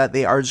turns out that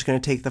they are just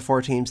going to take the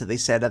 4 teams that they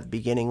said at the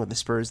beginning with the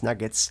Spurs,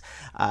 Nuggets,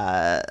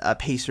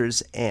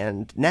 Pacers,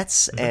 and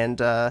Nets.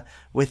 And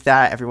with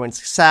that,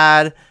 everyone's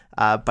sad.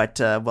 But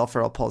Will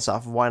Ferrell pulls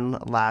off one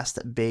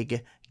last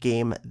big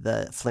game,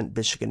 the Flint,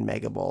 Michigan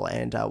Mega Bowl,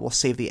 and we'll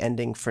save the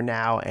ending for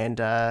now. And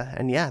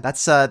yeah,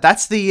 that's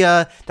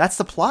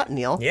the plot,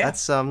 Neil. Yeah.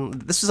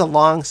 This is a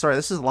long story.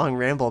 This is a long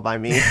ramble by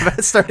me. I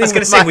was going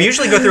to say, we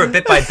usually go through it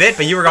bit by bit,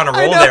 but you were on a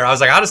roll there. I was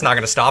like, I'm just not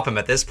going to stop him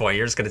at this point.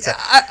 You're just going to say,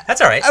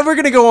 that's all right. We're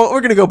gonna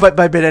go bit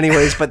by bit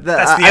anyways. But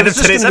that's the end of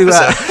today's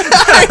episode.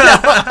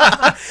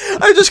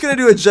 I'm just gonna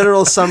do a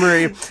general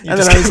summary, and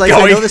then I was like,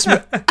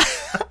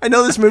 I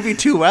know this movie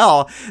too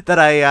well that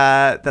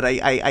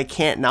I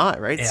can't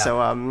not, right? Yeah.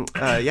 So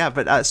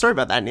but sorry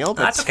about that, Neil.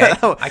 But, that's okay.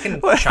 I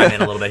can chime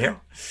in a little bit here.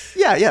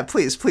 Yeah,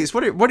 please.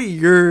 What are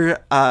your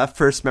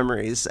first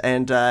memories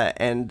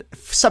and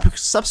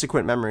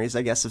subsequent memories,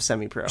 I guess, of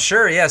semi-pro?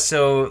 Sure, yeah.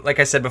 So, like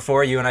I said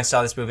before, you and I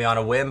saw this movie on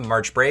a whim,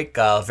 March break.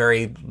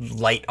 Very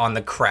light on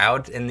the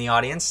crowd in the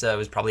audience. It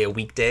was probably a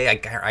weekday.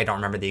 I don't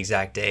remember the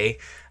exact day.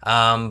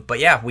 But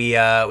yeah,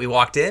 we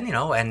walked in,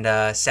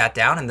 and sat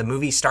down, and the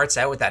movie starts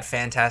out with that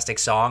fantastic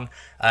song,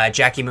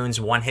 Jackie Moon's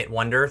One Hit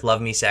Wonder,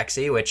 Love Me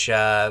Sexy, which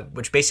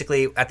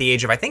basically at the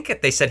age of, I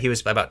think they said he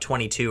was about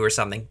 22 or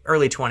something,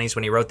 early 20s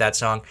when he wrote that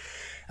song.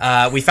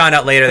 We found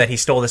out later that he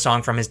stole the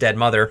song from his dead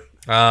mother.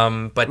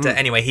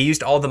 Anyway, he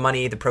used all the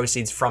money, the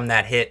proceeds from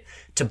that hit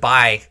to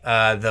buy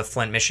the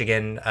Flint,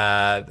 Michigan,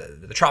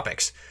 the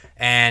Tropics.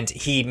 And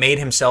he made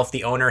himself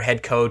the owner,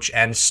 head coach,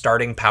 and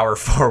starting power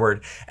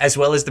forward, as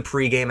well as the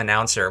pregame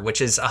announcer,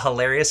 which is a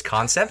hilarious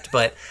concept.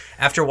 But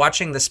after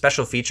watching the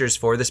special features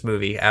for this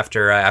movie,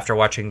 after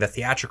watching the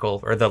theatrical,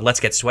 or the Let's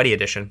Get Sweaty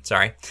edition,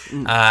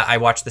 I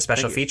watched the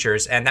special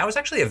features, and that was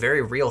actually a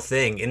very real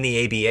thing in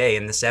the ABA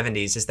in the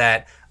 70s, is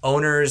that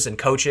owners and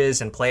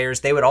coaches and players,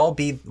 they would all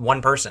be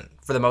one person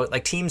for the most.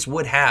 Like, teams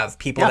would have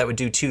people that would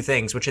do two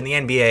things, which in the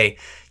NBA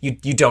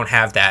you don't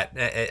have that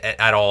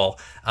at all.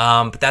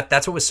 But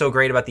that's what was so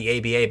great about the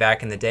ABA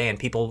back in the day, and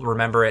people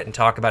remember it and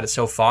talk about it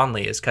so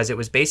fondly, is because it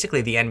was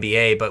basically the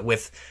NBA but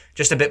with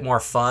just a bit more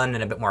fun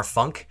and a bit more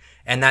funk.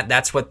 And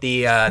that's what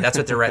the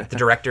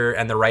director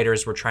and the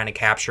writers were trying to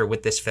capture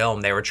with this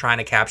film. They were trying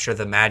to capture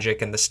the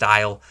magic and the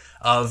style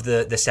of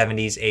the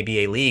 70s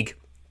ABA league.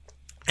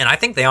 And I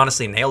think they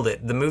honestly nailed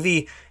it. The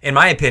movie, in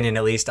my opinion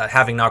at least,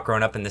 having not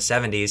grown up in the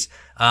 70s,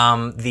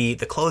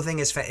 the clothing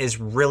is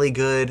really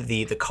good.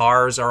 The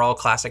cars are all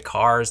classic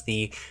cars.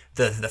 The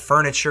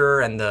furniture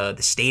and the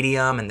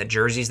stadium and the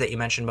jerseys that you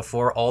mentioned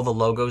before, all the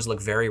logos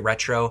look very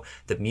retro.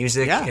 The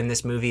music in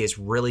this movie is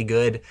really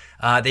good.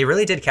 They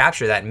really did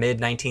capture that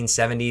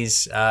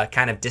mid-1970s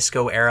kind of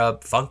disco era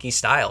funky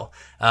style.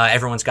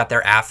 Everyone's got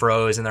their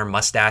afros and their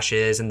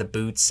mustaches and the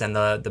boots and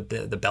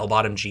the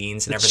bell-bottom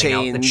jeans and everything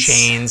else. The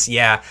chains,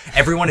 yeah.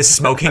 Everyone is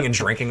smoking and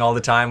drinking all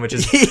the time, which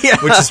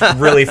is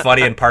really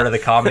funny and part of the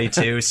comedy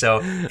too.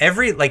 So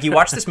you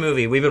watch this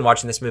movie, we've been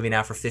watching this movie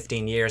now for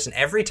 15 years, and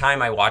every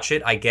time I watch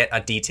it, I get a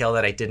detail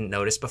that I didn't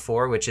notice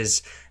before, which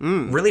is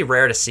really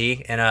rare to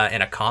see in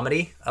a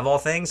comedy of all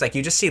things. Like,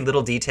 you just see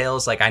little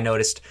details. Like, I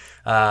noticed,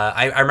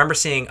 I remember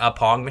seeing a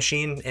Pong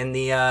machine in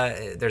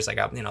there's like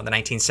the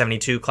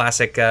 1972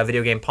 classic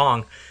video game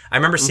Pong. I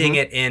remember seeing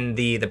it in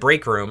the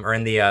break room, or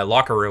in the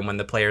locker room, when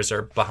the players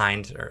are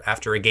behind or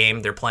after a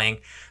game, they're playing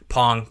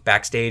Pong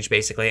backstage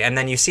basically. And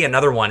then you see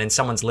another one in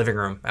someone's living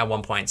room at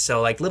one point.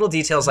 So like little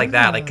details like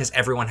that, like, because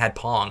everyone had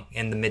Pong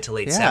in the mid to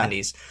late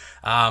 70s,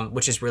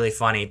 which is really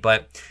funny.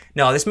 But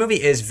no, this movie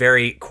is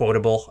very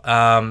quotable,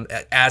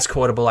 as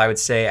quotable, I would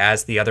say,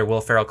 as the other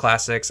Will Ferrell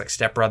classics like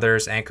Step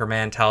Brothers,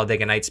 Anchorman,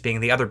 Talledega Nights being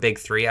the other big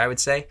three, I would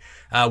say.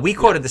 We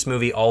quoted this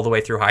movie all the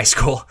way through high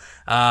school.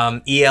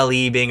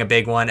 ELE being a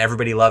big one.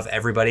 Everybody love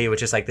everybody,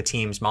 which is like the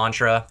team's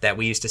mantra that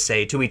we used to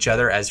say to each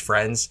other as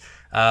friends,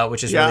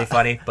 which is really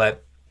funny.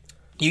 But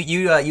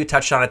you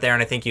touched on it there,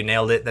 and I think you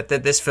nailed it,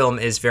 that this film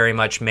is very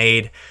much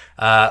made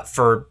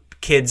for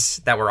kids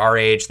that were our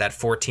age, that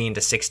 14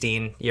 to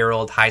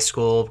 16-year-old high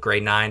school,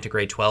 grade 9 to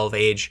grade 12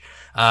 age.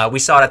 We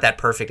saw it at that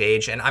perfect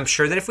age, and I'm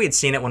sure that if we had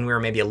seen it when we were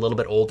maybe a little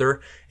bit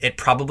older, it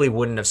probably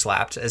wouldn't have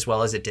slapped as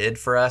well as it did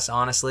for us,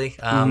 honestly.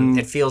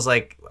 It feels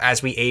like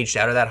as we aged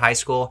out of that high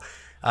school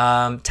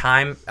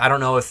time, I don't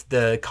know if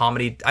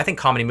I think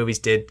comedy movies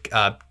did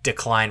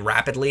decline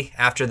rapidly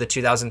after the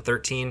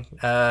 2013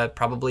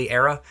 probably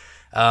era.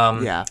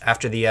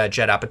 After the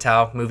Judd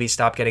Apatow movie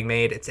stopped getting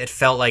made, it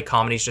felt like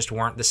comedies just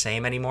weren't the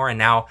same anymore. And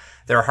now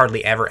there are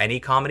hardly ever any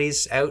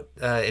comedies out.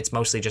 It's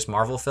mostly just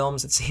Marvel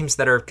films, it seems,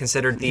 that are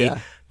considered the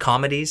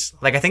comedies.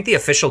 Like, I think the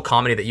official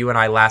comedy that you and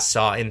I last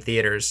saw in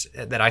theaters,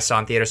 that I saw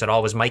in theaters at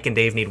all, was Mike and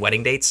Dave Need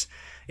Wedding Dates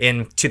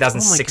in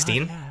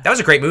 2016. That was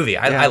a great movie.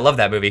 I love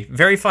that movie.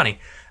 Very funny.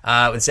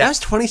 That was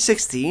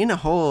 2016.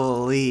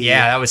 Holy,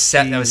 that was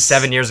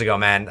 7 years ago,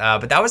 man.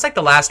 But that was like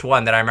the last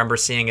one that I remember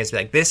seeing as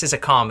like, this is a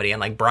comedy, and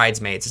like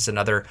Bridesmaids is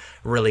another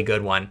really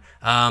good one.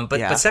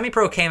 But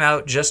Semi-Pro came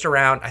out just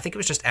around, I think it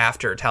was just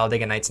after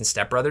Talledega Nights and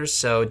Step Brothers.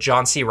 So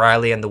John C.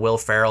 Reilly and the Will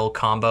Ferrell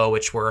combo,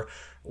 which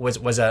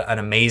was an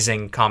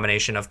amazing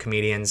combination of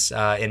comedians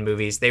in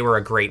movies. They were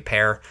a great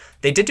pair.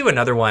 They did do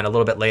another one a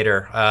little bit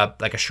later,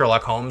 like a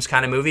Sherlock Holmes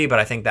kind of movie, but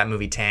I think that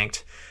movie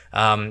tanked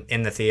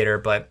in the theater.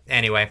 But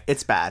anyway,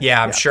 it's bad.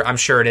 Yeah, I'm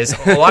sure it is.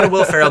 A lot of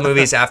Will Ferrell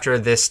movies after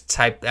this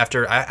type,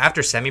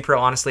 after Semi-Pro,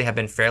 honestly, have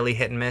been fairly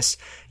hit and miss.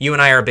 You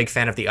and I are a big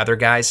fan of The Other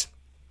Guys,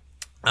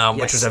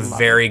 which was a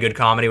very good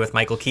comedy with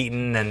Michael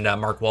Keaton and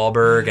Mark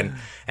Wahlberg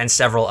and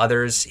several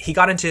others. He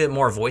got into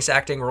more voice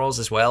acting roles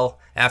as well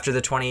after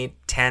the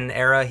 2010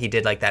 era. He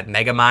did like that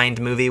Megamind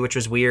movie, which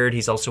was weird.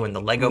 He's also in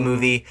the Lego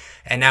movie,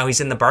 and now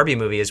he's in the Barbie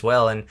movie as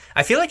well. And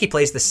I feel like he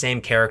plays the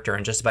same character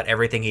in just about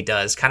everything he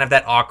does. Kind of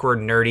that awkward,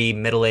 nerdy,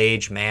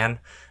 middle-aged man.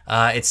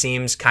 It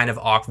seems kind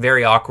of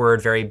very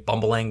awkward, very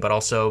bumbling, but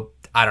also,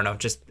 I don't know,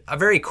 just a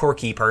very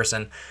quirky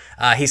person.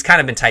 He's kind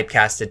of been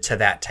typecasted to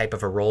that type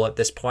of a role at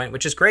this point,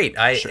 which is great.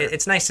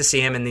 It's nice to see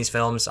him in these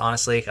films,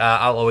 honestly.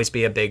 I'll always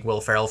be a big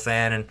Will Ferrell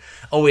fan and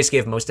always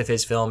give most of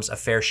his films a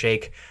fair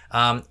shake.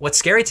 What's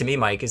scary to me,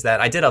 Mike, is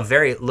that I did a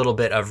very little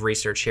bit of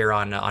research here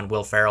on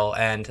Will Ferrell,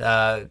 and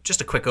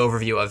just a quick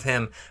overview of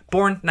him.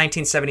 Born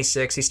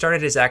 1976, he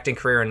started his acting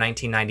career in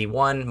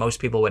 1991. Most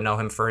people would know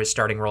him for his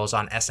starting roles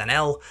on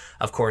SNL.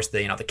 Of course,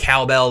 the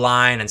Cowbell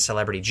line and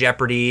Celebrity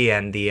Jeopardy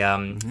and the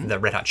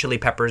Red Hot Chili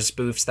Peppers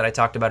spoofs that I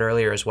talked about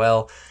earlier as well.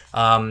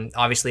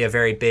 Obviously a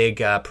very big,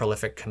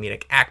 prolific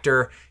comedic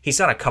actor. He's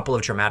done a couple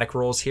of dramatic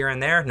roles here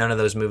and there. None of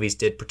those movies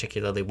did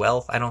particularly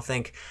well, I don't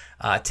think.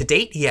 To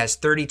date, he has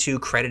 32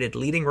 credited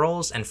leading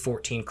roles and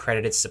 14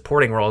 credited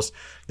supporting roles.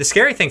 The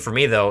scary thing for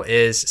me, though,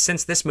 is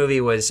since this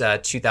movie was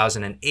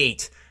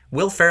 2008,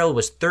 Will Ferrell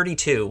was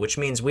 32, which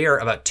means we are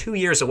about 2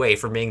 years away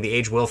from being the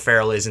age Will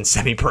Ferrell is in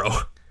Semi-Pro.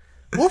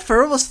 Will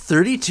Ferrell was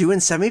 32 in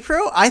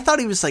Semi-Pro? I thought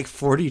he was like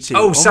 42.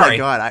 Oh, sorry. My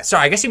God.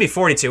 Sorry, I guess he'd be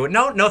 42.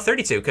 No,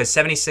 32, because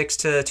 76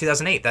 to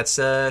 2008, that's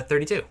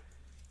 32.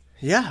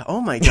 Yeah,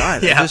 oh my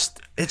God. Yeah.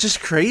 It's just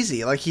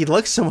crazy. Like, he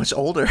looks so much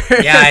older.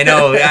 Yeah, I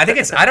know. I think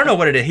I don't know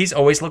what it is. He's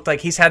always looked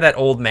like he's had that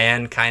old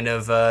man kind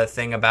of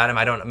thing about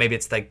him. Maybe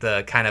it's like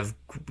the kind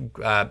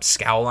of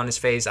scowl on his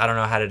face. I don't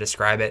know how to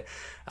describe it.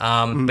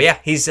 But yeah,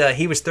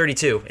 he was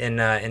 32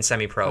 in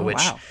Semi-Pro, which...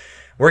 Wow.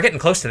 We're getting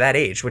close to that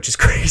age, which is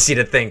crazy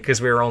to think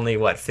because we were only,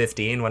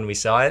 15 when we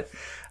saw it.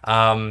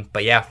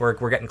 But yeah,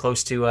 we're getting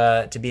close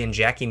to being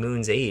Jackie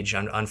Moon's age,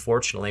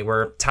 unfortunately,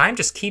 where time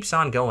just keeps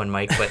on going,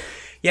 Mike. But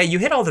yeah, you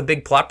hit all the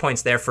big plot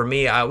points there for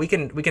me. We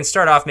can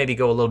start off, maybe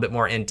go a little bit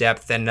more in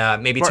depth and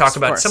maybe talk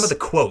about some of the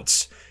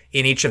quotes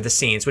in each of the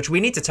scenes, which we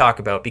need to talk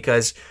about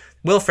because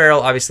Will Ferrell,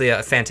 obviously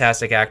a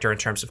fantastic actor in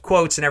terms of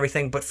quotes and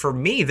everything. But for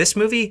me, this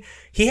movie,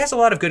 he has a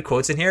lot of good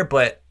quotes in here,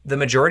 but the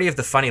majority of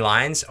the funny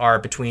lines are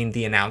between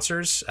the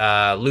announcers,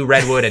 Lou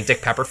Redwood and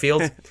Dick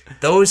Pepperfield.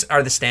 Those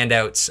are the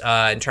standouts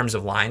in terms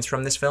of lines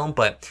from this film.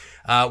 But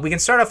we can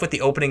start off with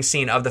the opening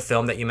scene of the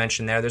film that you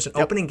mentioned there. There's an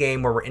opening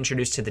game where we're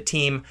introduced to the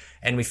team,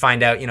 and we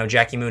find out,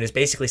 Jackie Moon is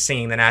basically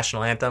singing the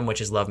national anthem,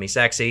 which is Love Me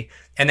Sexy.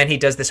 And then he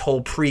does this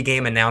whole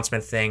pre-game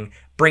announcement thing,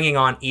 bringing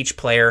on each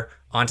player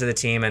onto the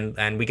team,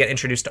 and we get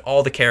introduced to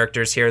all the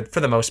characters here for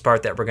the most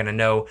part that we're going to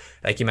know.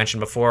 Like you mentioned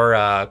before,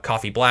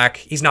 Coffee Black,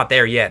 he's not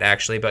there yet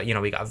actually, but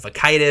we got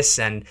Vakitis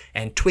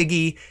and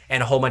Twiggy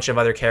and a whole bunch of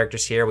other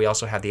characters here. We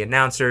also have the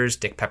announcers,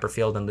 Dick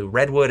Pepperfield and Lou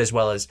Redwood, as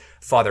well as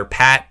Father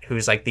Pat,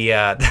 who's like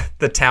the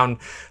town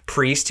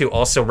priest who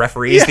also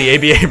referees the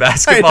ABA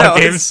basketball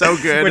games. It's so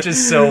good, which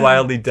is so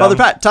wildly dumb. Father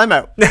Pat,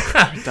 timeout.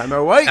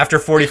 Timeout, white. After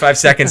 45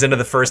 seconds into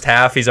the first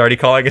half, he's already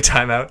calling a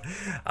timeout.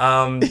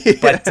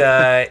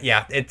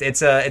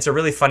 It's a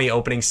really funny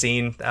opening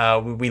scene.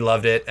 We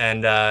loved it,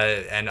 and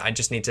I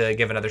just need to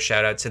give another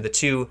shout out to the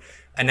two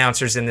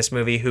announcers in this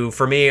movie who,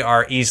 for me,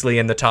 are easily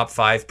in the top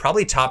 5,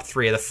 probably top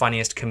 3 of the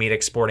funniest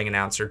comedic sporting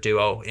announcer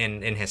duo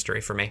in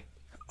history for me.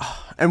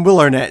 And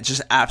Will Arnett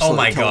just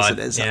absolutely kills it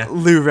as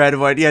Lou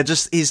Redwood. Yeah,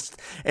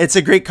 it's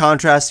a great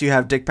contrast. You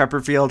have Dick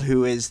Pepperfield,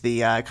 who is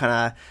the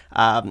kind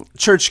of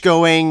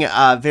church-going,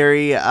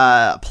 very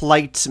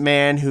polite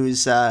man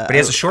who's... but he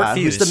has a short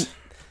fuse.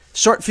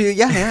 Short few,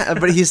 yeah,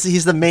 but he's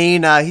the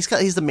main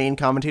he's the main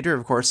commentator.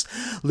 Of course,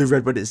 Lou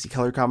Redwood is the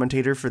color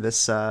commentator for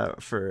this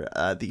for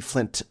the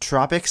Flint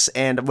Tropics,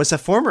 and was a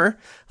former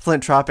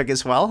Flint Tropic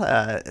as well.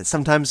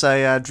 Sometimes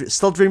I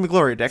still dream of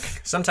glory, Dick.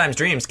 Sometimes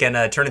dreams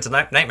can turn into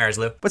nightmares,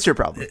 Lou. What's your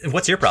problem?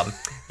 What's your problem?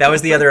 That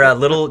was the other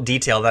little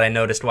detail that I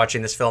noticed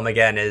watching this film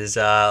again is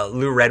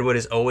Lou Redwood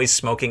is always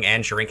smoking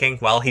and drinking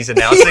while he's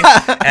announcing.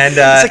 Yeah. And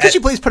it's like, could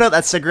you please put out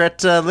that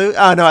cigarette, Lou?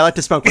 Oh no, I like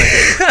to smoke when I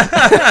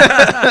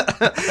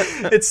drink.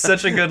 It's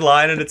such a good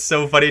line, and it's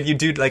so funny. You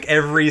do like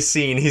every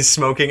scene he's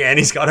smoking, and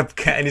he's got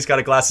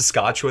a glass of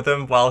scotch with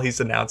him while he's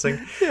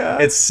announcing. Yeah,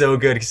 it's so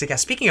good. He's like, yeah.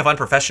 Speaking of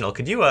unprofessional,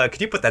 could you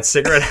put that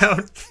cigarette out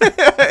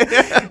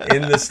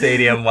in the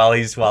stadium while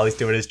he's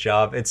doing his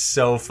job? It's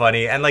so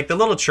funny, and like the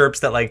little chirps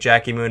that like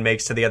Jackie Moon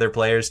makes to the other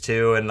players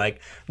too, and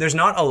like there's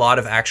not a lot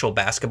of actual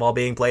basketball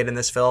being played in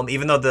this film,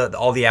 even though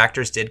all the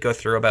actors did go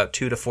through about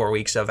 2 to 4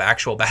 weeks of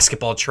actual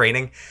basketball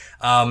training.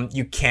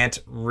 You can't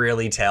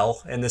really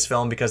tell in this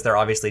film because they're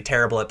obviously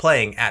terrible at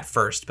playing at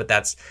first, but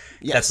that's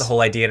the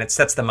whole idea, and it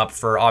sets them up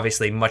for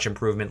obviously much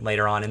improvement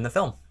later on in the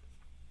film.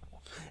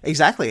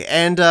 Exactly,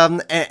 and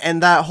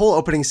that whole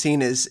opening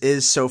scene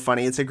is so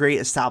funny. It's a great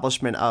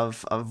establishment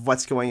of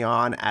what's going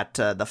on at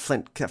the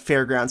Flint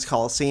Fairgrounds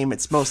Coliseum.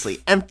 It's mostly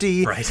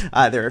empty. Right.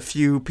 There are a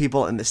few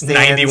people in the stands.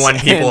 91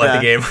 people at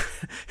the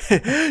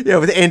game. Yeah,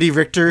 with Andy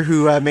Richter,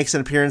 who makes an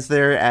appearance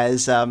there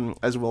as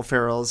Will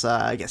Ferrell's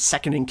I guess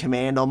second in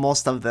command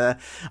almost of the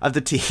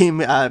team,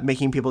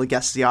 making people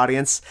guess the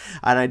audience.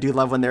 And I do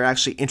love when they're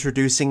actually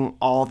introducing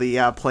all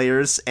the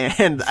players,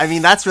 and I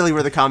mean that's really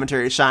where the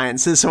commentary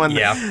shines. Is when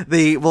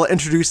they will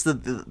introduce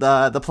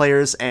the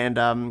players, and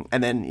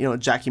then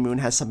Jackie Moon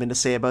has something to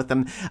say about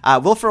them.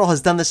 Will Ferrell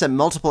has done this at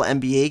multiple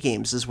NBA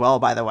games as well,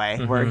 by the way,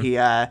 where he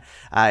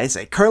is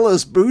a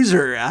Carlos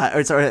Boozer,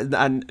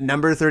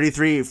 number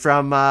 33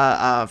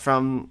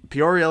 from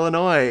Peoria,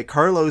 Illinois.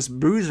 Carlos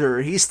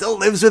Boozer, he still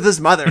lives with his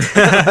mother.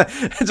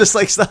 Just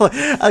like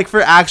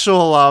for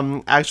actual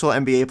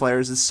NBA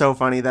players, it's so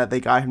funny that they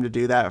got him to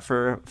do that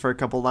for a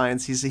couple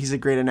lines. He's a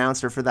great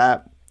announcer for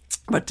that.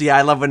 But yeah,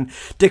 I love when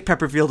Dick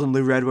Pepperfield and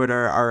Lou Redwood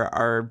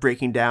are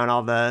breaking down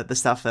all the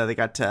stuff that they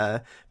got.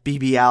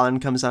 BB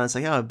Allen comes on. It's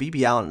like, oh,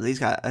 BB Allen,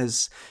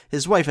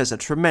 his wife has a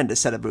tremendous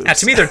set of boobs. Yeah,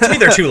 to me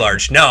they're too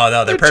large.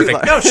 No, they're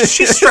perfect. No,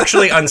 she's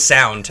structurally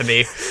unsound to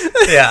me.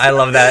 Yeah, I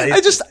love that.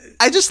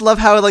 I just love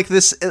how like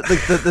this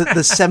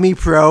the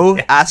semi-pro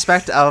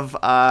aspect of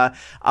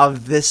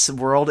this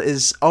world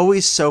is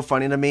always so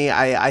funny to me.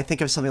 I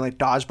think of something like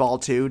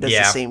Dodgeball 2 does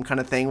the same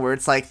kind of thing, where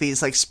it's like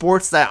these like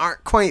sports that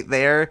aren't quite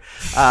there,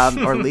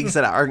 or leagues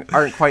that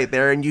aren't quite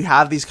there, and you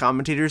have these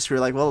commentators who are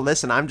like, well,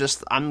 listen,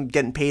 I'm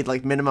getting paid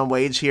like minimum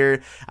wage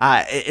here.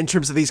 In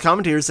terms of these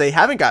commentators, they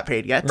haven't got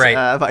paid yet,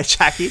 right. By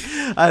Jackie,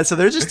 so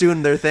they're just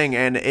doing their thing,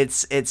 and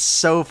it's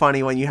so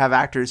funny when you have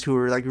actors who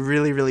are like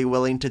really, really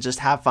willing to just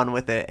have fun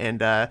with it,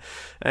 and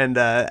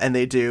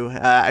they do.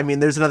 I mean,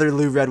 there's another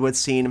Lou Redwood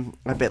scene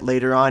a bit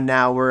later on.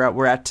 Now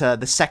we're at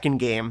the second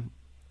game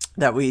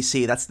that we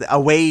see. That's the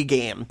away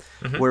game,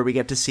 where we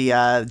get to see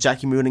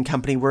Jackie Moon and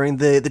company wearing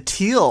the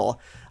teal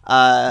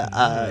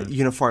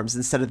uniforms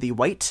instead of the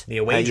white. The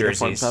away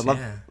jerseys. I love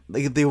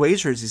the away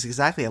jerseys,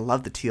 exactly. I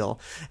love the teal,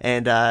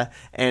 and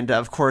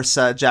of course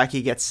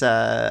Jackie gets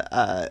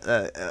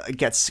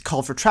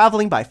called for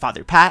traveling by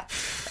Father Pat,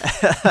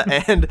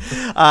 and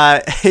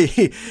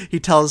he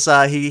tells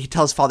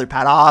Father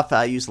Pat off.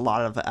 Used a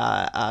lot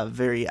of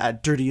very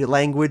dirty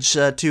language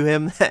to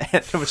him,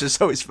 which is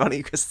always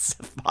funny because it's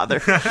a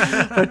father.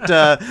 But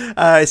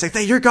he's like,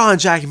 "Hey, you're gone,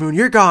 Jackie Moon.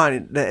 You're gone."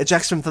 And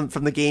ejects him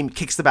from the game,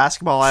 kicks the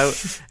basketball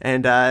out,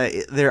 and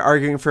they're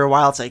arguing for a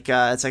while. It's like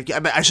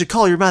I should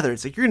call your mother.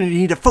 It's like, you're gonna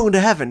need a phone to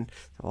heaven.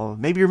 Well,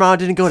 maybe your mom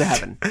didn't go to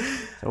heaven.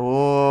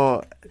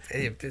 So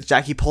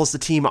Jackie pulls the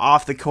team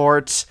off the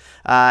court,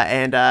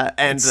 and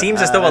it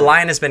seems as though a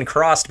line has been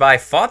crossed by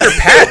Father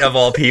Pat of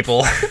all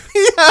people.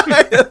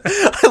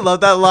 I love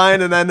that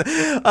line. And then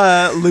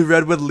Lou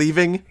Redwood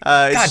leaving.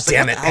 God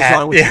damn it,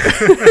 Pat!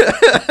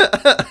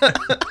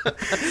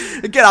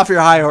 Get off your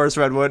high horse,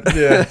 Redwood.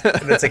 Yeah,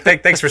 and it's like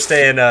thanks for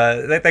staying.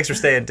 Thanks for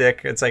staying,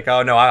 Dick. It's like,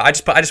 oh no, I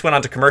just went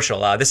on to commercial.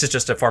 This is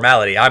just a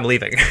formality. I'm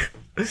leaving.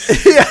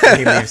 Yeah.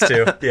 He leaves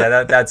too.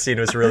 Yeah, that scene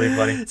was really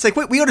funny. It's like,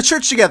 we go to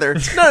church together.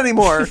 Not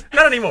anymore.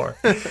 Not anymore.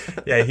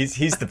 Yeah,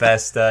 he's the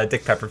best.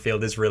 Dick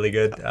Pepperfield is really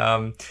good.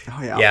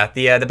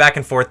 The back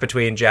and forth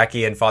between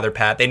Jackie and Father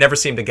Pat, they never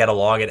seem to get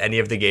along at any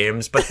of the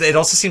games, but it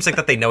also seems like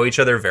that they know each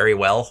other very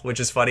well, which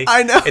is funny.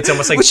 I know. It's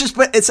almost like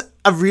but it's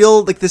a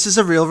real, like, this is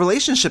a real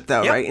relationship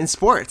though, right? In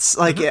sports,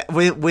 like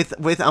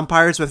with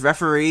umpires, with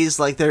referees,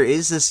 like there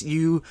is this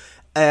you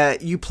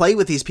play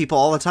with these people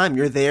all the time.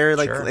 You're there,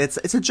 like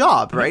it's a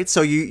job, right?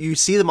 So you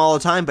see them all the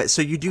time, but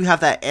so you do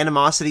have that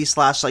animosity /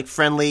 like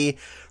friendly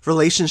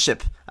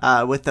relationship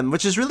with them,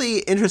 which is really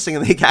interesting,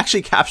 and they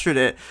actually captured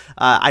it,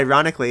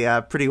 ironically,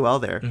 pretty well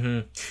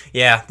there.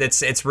 Yeah,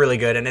 it's really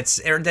good, and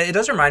it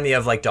does remind me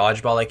of like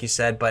Dodgeball, like you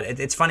said, but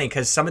it's funny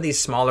because some of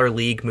these smaller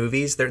league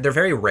movies, they're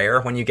very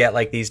rare when you get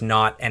like these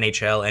not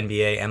NHL,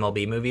 NBA,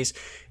 MLB movies,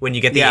 when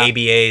you get the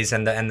ABAs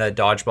and the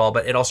Dodgeball,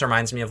 but it also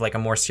reminds me of like a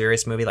more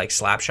serious movie like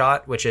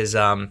Slapshot, which is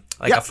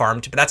like a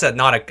farm, but that's I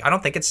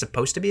don't think it's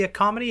supposed to be a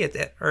comedy,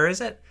 or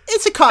is it?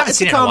 It's a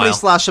comedy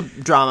slash a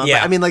drama. Yeah.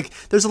 But, I mean, like,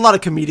 there's a lot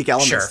of comedic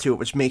elements to it,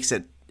 which makes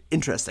it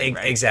interesting,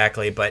 right?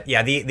 Exactly. But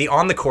yeah, the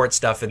on the court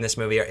stuff in this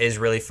movie is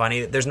really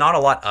funny. There's not a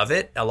lot of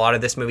it. A lot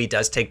of this movie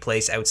does take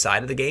place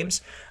outside of the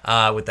games,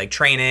 with like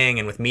training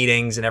and with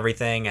meetings and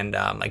everything, and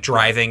like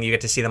driving. You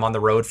get to see them on the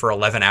road for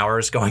 11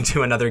 hours going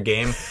to another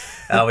game,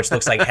 which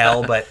looks like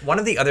hell. But one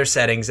of the other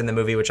settings in the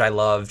movie which I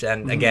loved,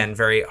 and again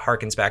very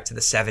harkens back to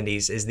the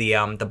 70s, is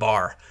the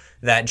bar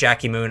that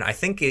Jackie Moon, I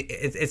think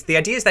it's the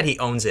idea is that he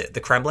owns it. The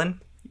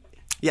Kremlin.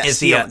 Yes,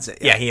 he owns it.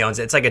 Yeah, he owns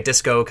it. It's like a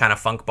disco kind of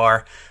funk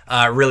bar.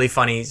 Really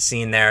funny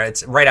scene there.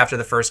 It's right after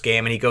the first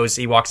game, and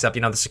he walks up,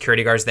 the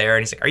security guard's there,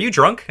 and he's like, "Are you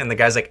drunk?" And the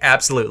guy's like,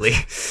 "Absolutely."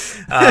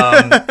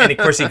 And of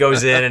course he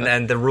goes in,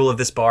 and the rule of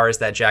this bar is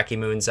that Jackie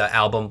Moon's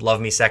album,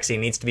 Love Me Sexy,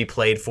 needs to be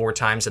played 4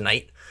 times a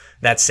night.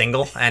 That's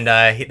single, and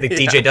the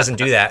DJ doesn't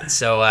do that,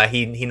 so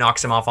he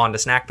knocks him off onto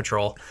Snack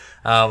Patrol,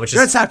 which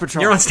You're on Snack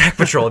Patrol. You're on Snack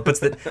Patrol. It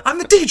puts I'm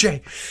the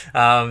DJ.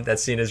 That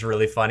scene is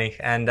really funny,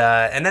 and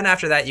then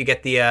after that you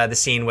get the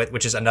scene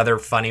which is another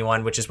funny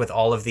one, which is with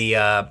all of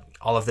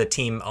the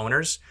team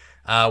owners.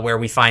 Where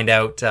we find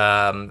out,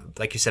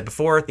 like you said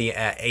before, the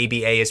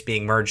ABA is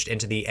being merged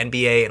into the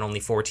NBA, and only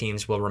 4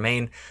 teams will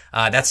remain.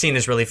 That scene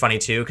is really funny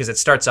too, because it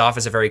starts off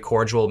as a very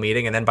cordial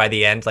meeting, and then by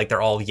the end, like,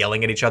 they're all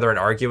yelling at each other and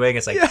arguing.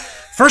 It's like,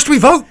 first we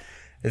vote,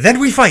 then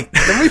we fight.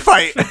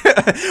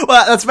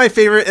 Well, that's my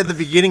favorite at the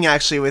beginning,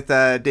 actually, with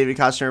David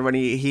Costner, when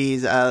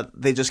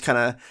they just kind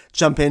of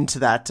jump into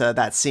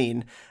that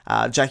scene.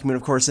 Jackie Moon,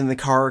 of course, in the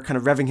car, kind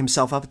of revving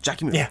himself up.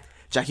 Jackie Moon. Yeah.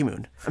 Jackie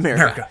Moon,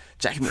 America.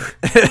 Jackie Moon.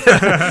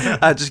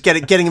 Just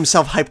getting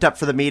himself hyped up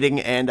for the meeting,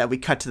 and we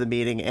cut to the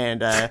meeting,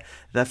 and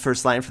the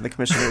first line from the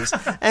commissioners,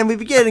 and we've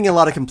been getting a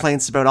lot of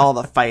complaints about all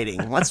the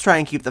fighting. Let's try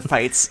and keep the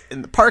fights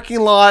in the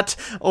parking lot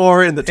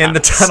or in the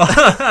tunnels.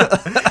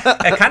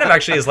 It kind of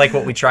actually is like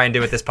what we try and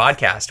do with this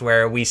podcast,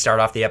 where we start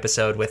off the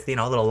episode with a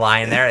little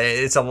line there.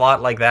 It's a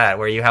lot like that,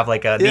 where you have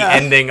like the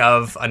ending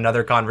of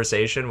another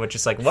conversation, which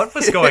is like, what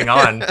was going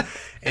on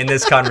in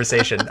this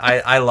conversation?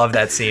 I love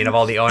that scene of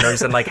all the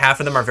owners, and like half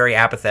of them are very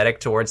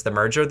apathetic towards the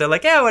merger. They're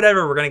like, yeah,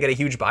 whatever, we're gonna get a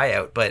huge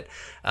buyout. But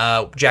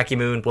Jackie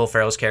Moon, Will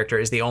Ferrell's character,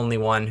 is the only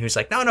one who's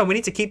like, no, we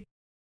need to keep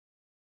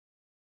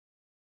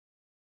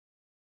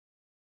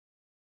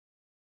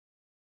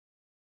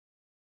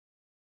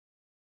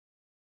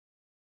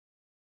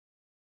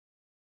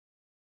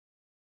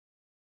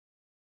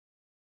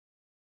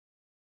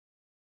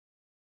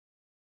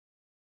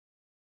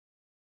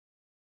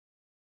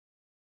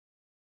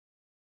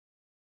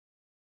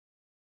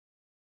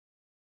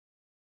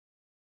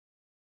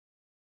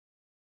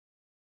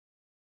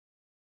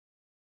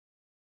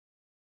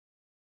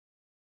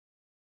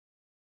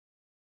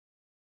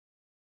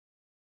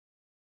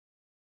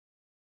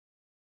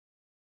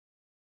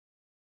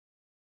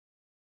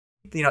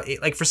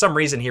like, for some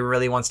reason he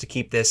really wants to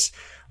keep this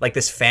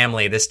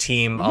family, this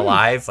team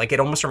alive. Like, it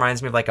almost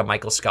reminds me of like a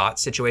Michael Scott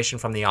situation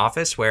from The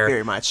Office, where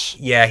very much,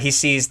 he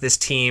sees this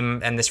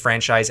team and this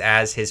franchise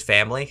as his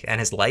family and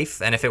his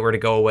life, and if it were to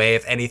go away,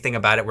 if anything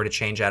about it were to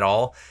change at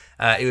all,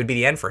 it would be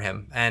the end for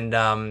him. And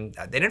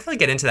they didn't really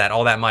get into that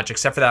all that much,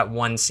 except for that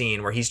one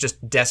scene where he's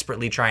just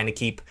desperately trying to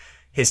keep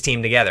his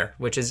team together,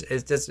 which is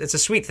it's a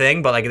sweet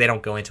thing, but like, they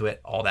don't go into it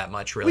all that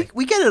much, really.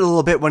 We get it a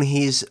little bit when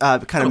he's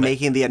kind of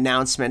making the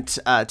announcement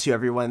to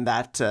everyone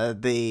that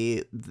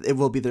it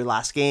will be their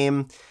last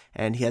game,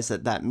 and he has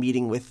that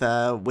meeting with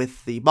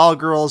the ball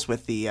girls,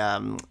 with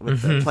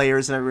the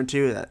players and everyone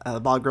too, the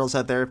ball girls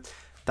out there,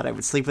 that I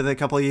would sleep with a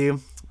couple of you.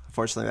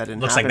 Unfortunately, that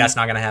didn't Looks happen. like that's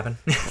not going to happen.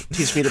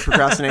 Teach me to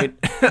procrocrinate.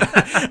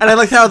 And I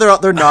like how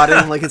they're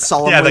nodding, like it's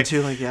solemnly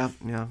too, like, yeah.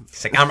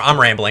 It's like, I'm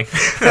rambling.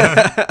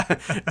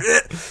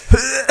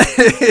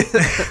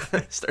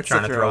 Starts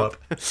trying to throw up.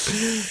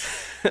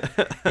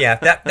 Yeah,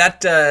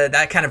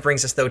 that kind of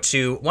brings us, though,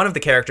 to one of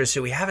the characters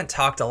who we haven't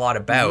talked a lot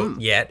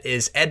about yet,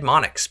 is Ed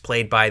Monix,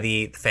 played by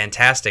the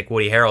fantastic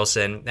Woody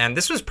Harrelson. And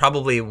this was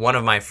probably one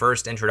of my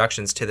first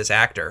introductions to this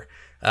actor,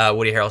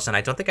 Woody Harrelson.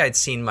 I don't think I'd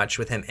seen much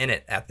with him in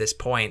it at this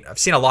point. I've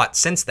seen a lot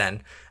since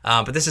then,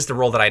 but this is the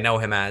role that I know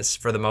him as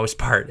for the most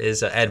part,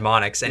 is Ed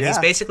Monix. And he's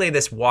basically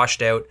this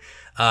washed out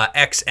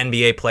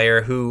ex-NBA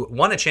player who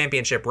won a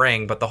championship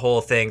ring, but the whole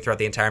thing throughout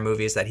the entire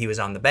movie is that he was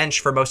on the bench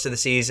for most of the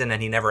season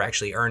and he never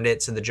actually earned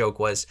it. So the joke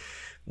was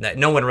that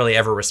no one really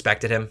ever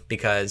respected him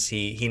because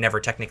he never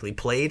technically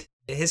played.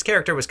 His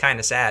character was kind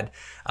of sad,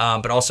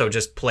 but also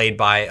just played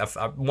by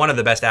one of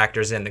the best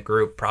actors in the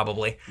group,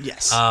 probably.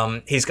 Yes.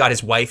 He's got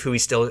his wife, who he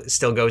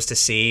still goes to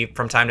see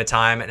from time to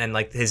time, and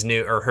like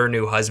her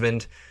new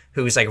husband,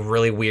 who's like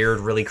really weird,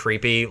 really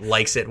creepy,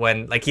 likes it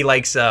when like he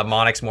likes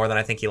Monix more than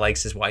I think he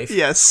likes his wife.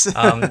 Yes.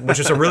 Which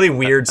was a really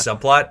weird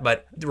subplot,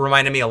 but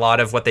reminded me a lot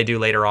of what they do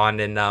later on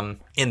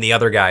in The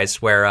Other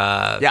Guys, where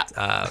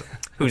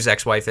whose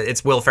ex-wife?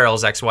 It's Will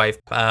Ferrell's ex-wife.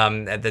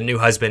 The new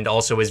husband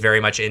also is very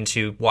much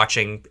into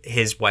watching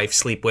his wife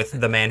sleep with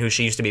the man who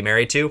she used to be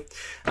married to.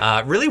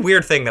 Really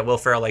weird thing that Will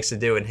Ferrell likes to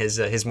do in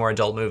his more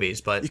adult movies.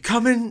 But you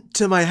come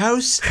into my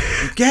house,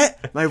 you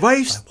get my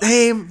wife's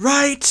name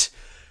right.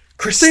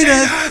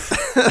 Christina!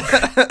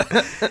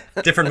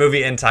 Different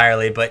movie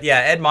entirely. But yeah,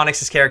 Ed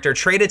Monix's character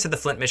traded to the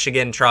Flint,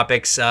 Michigan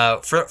tropics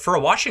for a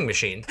washing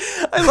machine.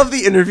 I love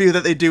the interview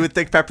that they do with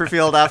Dick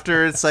Pepperfield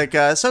after. It's like,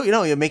 so,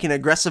 you're making an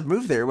aggressive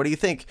move there. What do you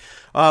think?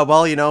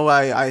 Well,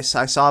 I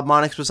saw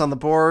Monix was on the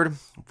board.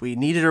 We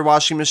needed our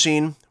washing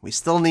machine. We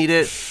still need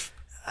it.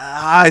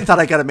 I thought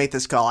I got to make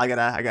this call. I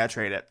gotta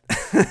trade it.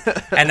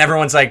 And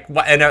everyone's like,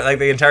 and like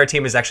the entire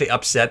team is actually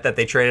upset that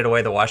they traded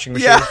away the washing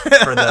machine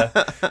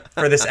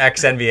for this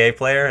ex NBA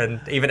player.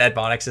 And even Ed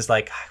Monix is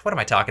like, what am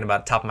I talking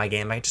about? Top of my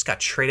game. I just got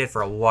traded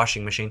for a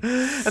washing machine.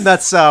 And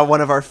that's one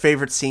of our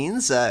favorite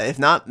scenes, if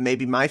not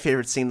maybe my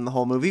favorite scene in the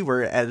whole movie,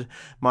 where Ed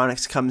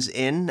Monix comes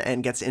in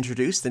and gets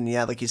introduced. And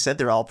yeah, like you said,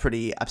 they're all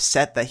pretty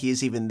upset that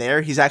he's even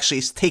there. He's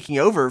actually taking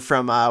over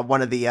from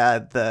one of the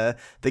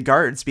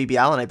guards, BB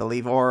Allen, I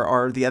believe,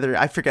 or the other,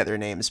 I forget their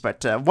names,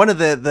 but one of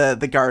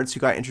the guards who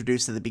got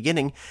introduced at the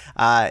beginning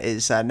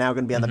is now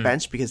going to be on the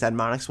bench because Ed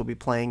Monix will be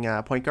playing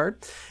point guard.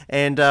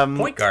 And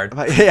point guard.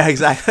 Yeah,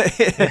 exactly.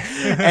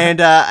 and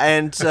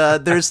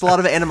there's a lot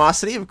of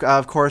animosity.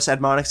 Of course, Ed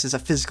Monix is a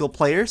physical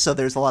player, so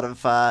there's a lot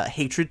of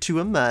hatred to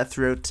him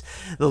throughout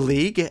the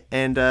league.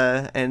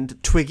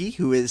 And Twiggy,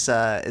 who is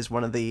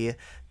one of the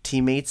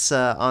teammates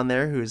on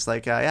there, who's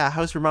like,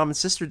 how's your mom and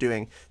sister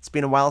doing? It's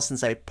been a while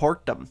since I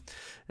porked them.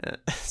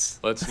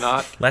 Let's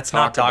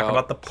not talk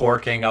about the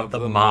porking of the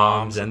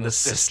moms and the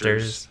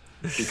sisters.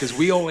 Because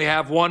we only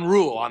have one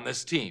rule on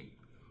this team.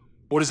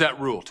 What is that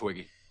rule,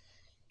 Twiggy?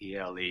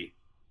 ELE.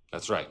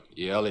 That's right,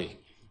 ELE.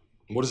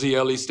 What does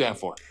ELE stand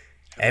for?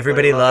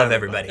 Everybody love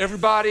everybody.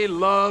 Everybody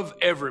love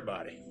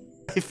everybody.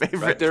 My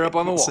favorite. Right there up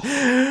on the wall.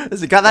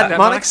 Has it got that,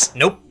 Monix?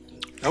 Nope.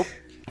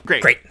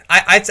 Great.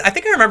 I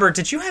think I remember,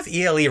 did you have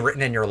ELE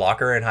written in your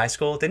locker in high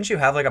school? Didn't you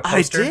have like a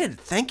poster? I did.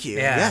 Thank you.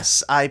 Yeah.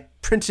 Yes. I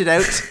printed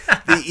out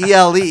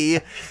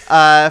the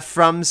ELE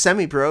from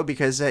Semi-Pro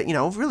because,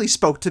 really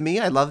spoke to me.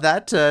 I love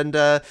that. And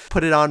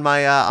put it on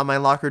my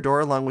locker door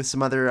along with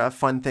some other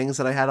fun things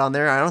that I had on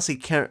there. I honestly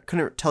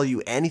couldn't tell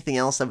you anything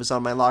else that was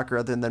on my locker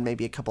other than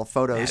maybe a couple of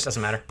photos. Yeah, it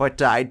doesn't matter.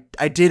 But I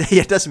did.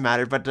 Yeah, it doesn't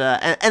matter. But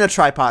and a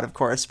tripod, of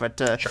course. But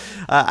sure.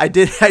 I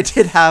did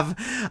have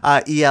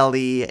ELE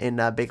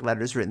in big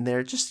letters written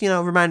there. Just,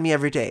 remind me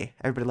every day.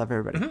 Everybody love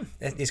everybody.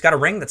 Mm-hmm. He's got a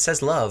ring that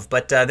says love.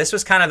 But this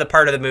was kind of the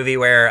part of the movie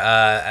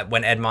where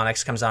when Ed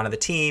Monix comes onto the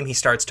team, he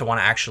starts to want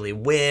to actually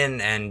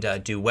win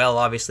and do well,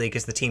 obviously,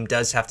 because the team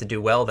does have to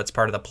do well. That's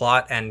part of the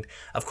plot. And,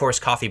 of course,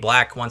 Coffee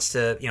Black wants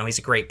to, he's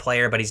a great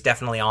player, but he's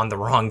definitely on the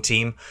wrong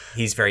team.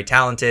 He's very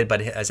talented,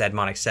 but as Ed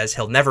Monix says,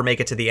 he'll never make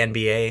it to the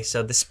NBA.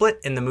 So the split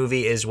in the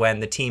movie is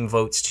when the team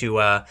votes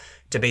to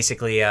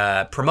basically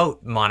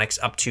promote Monix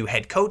up to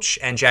head coach,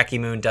 and Jackie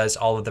Moon does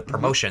all of the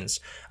promotions,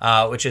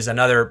 which is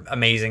another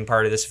amazing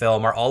part of this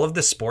film, are all of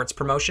the sports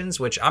promotions,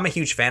 which I'm a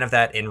huge fan of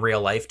that in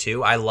real life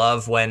too. I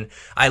love when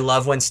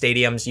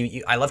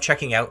stadiums, I love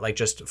checking out like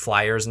just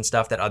flyers and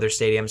stuff that other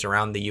stadiums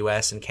around the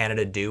US and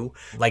Canada do.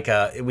 Like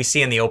we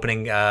see in the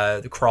opening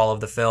crawl of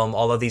the film,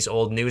 all of these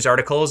old news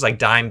articles, like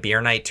Dime Beer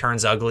Night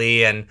turns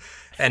ugly and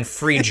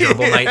Free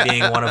Gerbil Night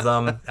being one of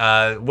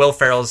them. Will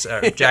Ferrell's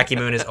Jackie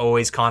Moon is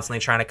always constantly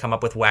trying to come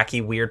up with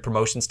wacky, weird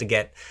promotions to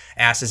get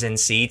asses in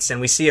seats,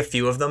 and we see a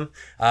few of them.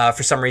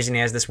 For some reason,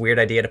 he has this weird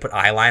idea to put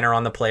eyeliner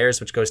on the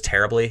players, which goes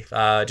terribly,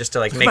 just to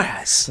like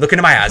look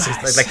into my eyes,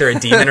 like they're a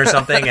demon or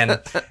something, and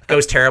it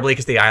goes terribly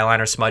because the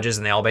eyeliner smudges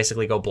and they all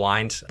basically go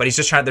blind. But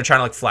they're trying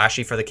to look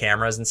flashy for the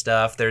cameras and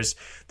stuff. There's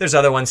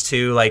other ones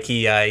too, like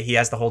he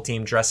has the whole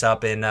team dress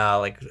up in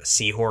like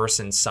seahorse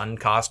and sun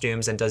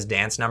costumes and does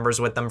dance numbers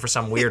with them for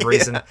some weird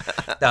reason.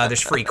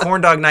 There's free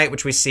corn dog night,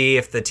 which we see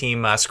if the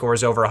team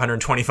scores over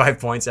 125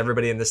 points,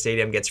 everybody in the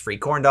stadium gets free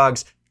corn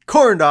dogs.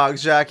 Corn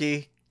dogs,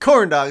 Jackie.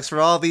 Corn dogs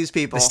for all these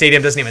people. The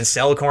stadium doesn't even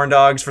sell corn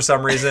dogs for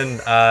some reason.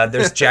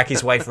 There's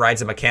Jackie's wife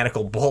rides a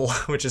mechanical bull,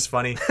 which is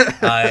funny.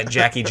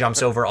 Jackie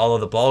jumps over all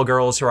of the ball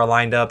girls who are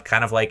lined up,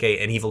 kind of like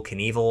an Evel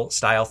Knievel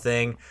style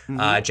thing.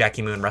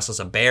 Jackie Moon wrestles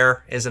a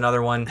bear is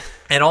another one.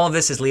 And all of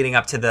this is leading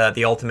up to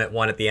the ultimate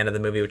one at the end of the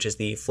movie, which is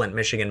the Flint,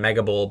 Michigan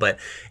Mega Bowl. But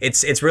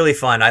it's really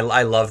fun.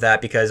 I love that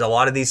because a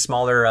lot of these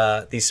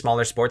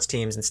smaller sports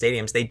teams and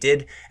stadiums, they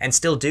did and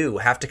still do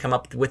have to come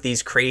up with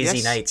these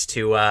crazy nights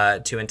to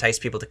entice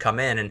people to come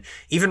in. And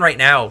even right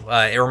now,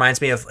 it reminds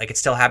me of, like, it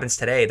still happens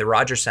today, the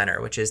Rogers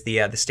Center, which is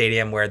the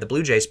stadium where the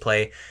Blue Jays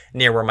play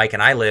near where Mike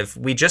and I live.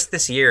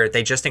 This year,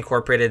 they just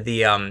incorporated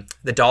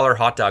the dollar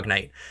hot dog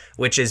night,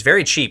 which is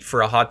very cheap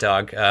for a hot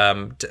dog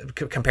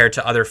compared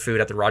to other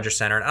food at the Rogers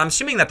Center. And I'm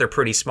assuming that they're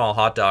pretty small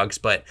hot dogs,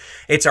 but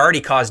it's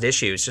already caused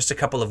issues. Just a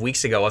couple of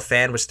weeks ago, a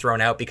fan was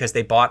thrown out because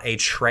they bought a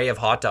tray of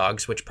hot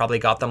dogs, which probably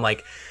got them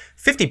like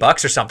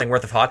 $50 or something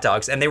worth of hot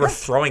dogs, and they were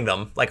throwing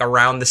them like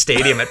around the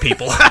stadium at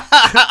people.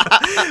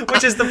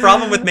 Which is the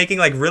problem with making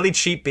like really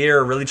cheap beer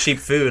or really cheap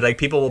food. Like,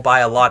 people will buy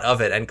a lot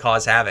of it and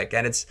cause havoc.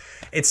 And it's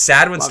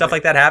sad when stuff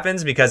like that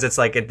happens, because it's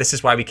like, this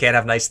is why we can't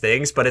have nice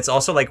things. But it's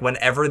also like,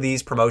 whenever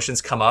these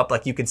promotions come up,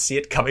 like, you can see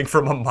it coming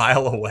from a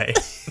mile away.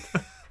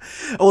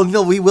 Well,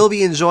 no, we will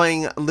be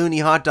enjoying loony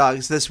hot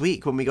dogs this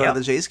week when we go to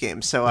the Jays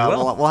game. So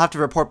we'll have to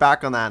report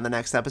back on that in the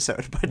next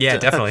episode. But, yeah,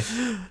 definitely.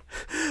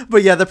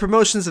 But yeah, the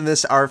promotions in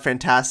this are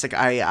fantastic.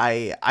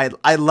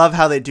 I love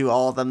how they do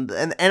all of them.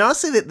 And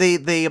honestly,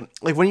 they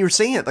like, when you were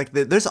saying it, like,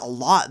 there's a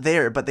lot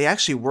there, but they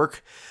actually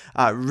work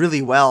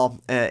really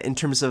well in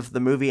terms of the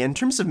movie, in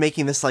terms of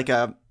making this like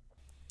a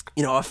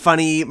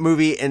funny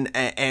movie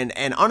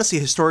and honestly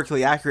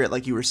historically accurate,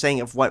 like you were saying,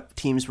 of what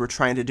teams were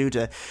trying to do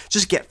to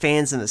just get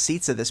fans in the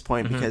seats at this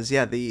point, because the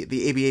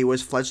ABA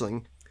was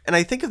fledgling. And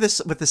I think of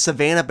this with the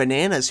Savannah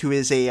Bananas, who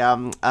is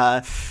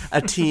a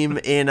team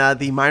in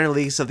the minor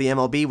leagues of the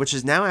MLB, which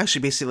is now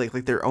actually basically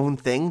like their own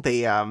thing.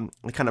 They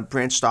kind of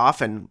branched off,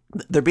 and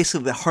they're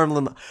basically the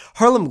Harlem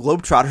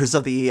Globetrotters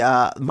of the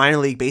minor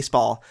league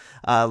baseball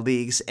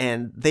leagues,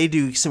 and they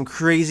do some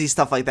crazy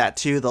stuff like that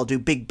too. They'll do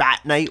Big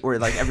Bat Night, where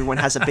like everyone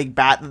has a big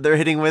bat that they're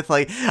hitting with.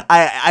 Like,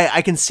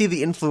 I can see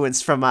the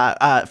influence from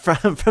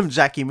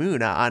Jackie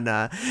Moon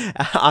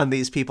on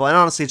these people, and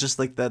honestly just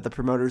like the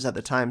promoters at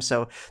the time.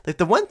 So like,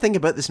 the one thing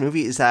about this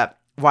movie is that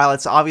while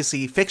it's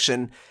obviously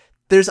fiction,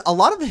 there's a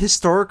lot of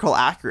historical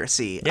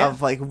accuracy of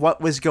like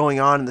what was going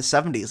on in the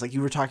 70s. Like,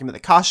 you were talking about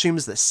the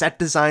costumes, the set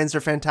designs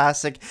are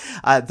fantastic.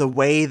 The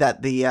way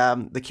that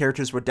the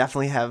characters would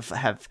definitely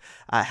have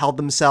held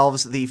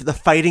themselves. The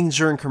fighting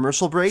during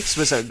commercial breaks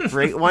was a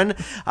great one.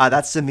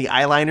 That's in the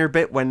eyeliner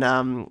bit when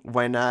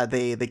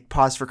they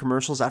pause for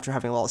commercials after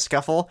having a little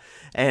scuffle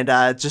and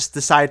just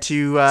decide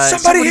to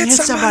somebody hit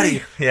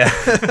somebody. Yeah,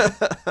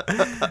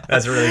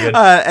 that's really good.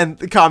 And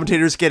the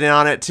commentators get in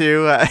on it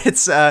too.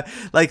 It's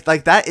like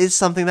that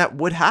is something that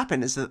would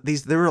happen, is that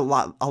there were a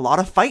lot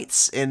of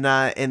fights in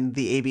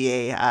the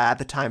ABA at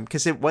the time,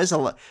 because it was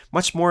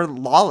much more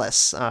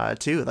lawless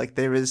too. Like,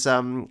 there was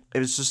it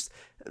was just,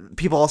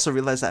 people also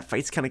realized that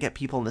fights kind of get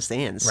people in the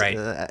stands, right,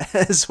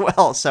 as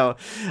well. So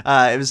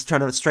it was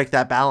trying to strike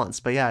that balance.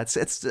 But yeah,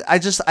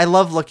 I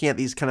love looking at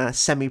these kind of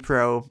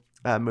semi-pro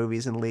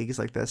movies and leagues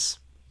like this.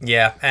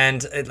 Yeah,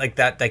 and like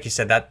that, like you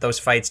said, that those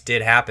fights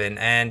did happen,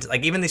 and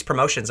like even these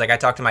promotions, like I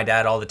talk to my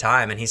dad all the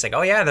time, and he's like,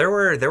 "Oh yeah, there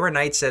were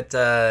nights at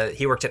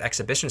he worked at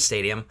Exhibition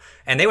Stadium,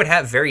 and they would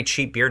have very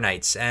cheap beer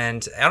nights,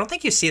 and I don't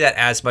think you see that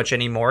as much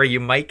anymore. You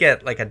might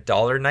get like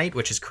 $1 night,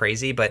 which is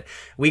crazy, but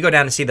we go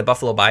down to see the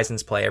Buffalo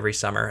Bisons play every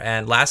summer,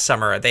 and last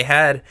summer they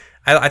had."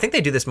 I think they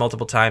do this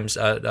multiple times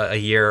a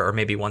year, or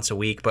maybe once a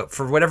week. But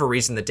for whatever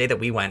reason, the day that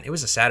we went, it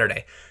was a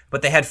Saturday.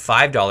 But they had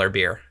 $5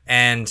 beer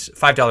and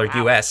 $5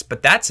 US.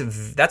 But that's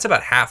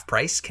about half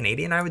price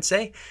Canadian, I would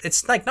say.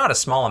 It's like not a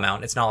small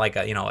amount. It's not like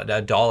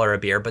a dollar a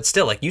beer. But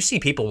still, like, you see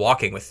people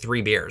walking with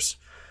 3 beers.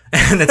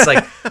 And it's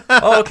like,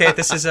 oh, okay,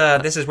 this is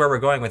where we're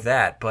going with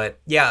that. But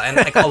yeah, and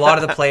like a lot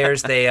of the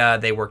players,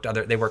 they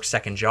worked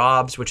second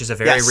jobs, which is a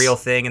very real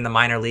thing in the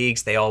minor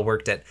leagues. They all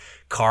worked at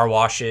car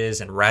washes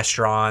and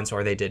restaurants,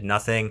 or they did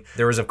nothing.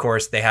 There was, of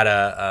course, they had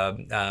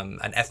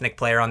an ethnic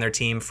player on their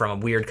team from a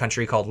weird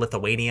country called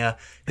Lithuania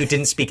who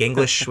didn't speak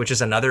English, which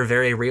is another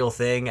very real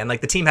thing. And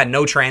like, the team had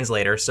no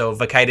translator, so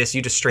Vakaitis,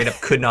 you just straight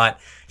up couldn't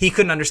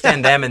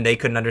understand them, and they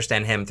couldn't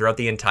understand him throughout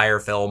the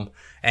entire film.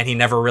 And he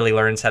never really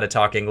learns how to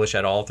talk English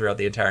at all throughout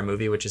the entire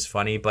movie, which is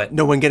funny. But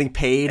no one getting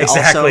paid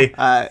exactly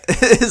also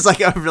is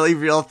like a really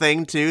real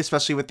thing too,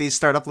 especially with these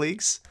startup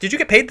leagues. Did you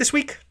get paid this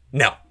week?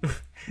 No.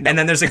 And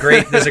then there's a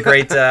great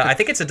I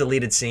think it's a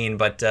deleted scene,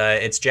 but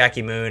it's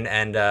Jackie Moon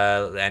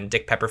and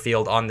Dick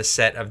Pepperfield on the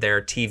set of their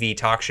TV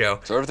talk show.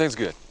 So everything's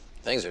good.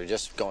 Things are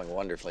just going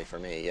wonderfully for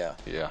me, yeah.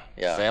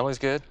 Yeah. Family's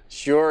good?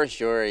 Sure,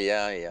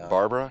 yeah.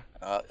 Barbara?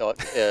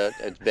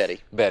 It's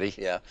Betty. Betty?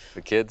 Yeah.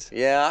 The kids?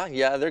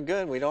 Yeah, they're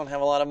good. We don't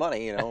have a lot of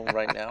money,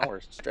 right now.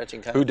 We're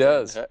stretching kind of. Who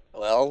does?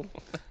 Well,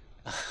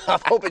 I'm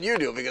hoping you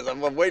do, because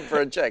I'm waiting for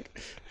a check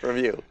from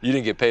you. You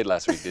didn't get paid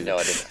last week, did you? No,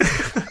 I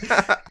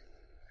didn't.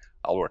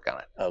 I'll work on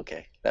it.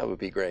 Okay, that would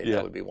be great. Yeah.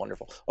 That would be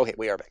wonderful. Okay,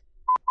 we are back.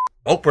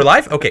 Oh, we're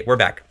live? Okay, we're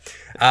back.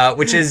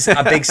 Which is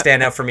a big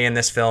standout for me in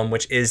this film,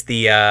 which is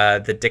the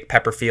Dick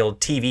Pepperfield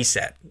TV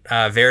set.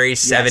 Very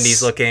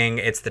 70s looking.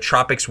 It's the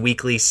Tropics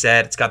Weekly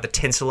set. It's got the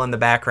tinsel in the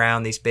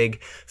background, these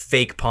big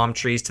fake palm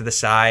trees to the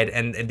side.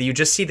 And you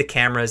just see the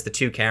cameras, the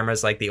 2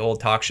 cameras like the old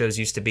talk shows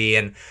used to be,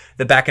 and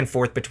the back and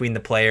forth between the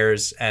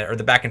players, or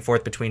the back and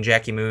forth between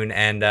Jackie Moon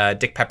and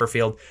Dick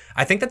Pepperfield.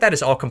 I think that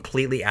is all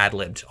completely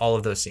ad-libbed, all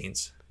of those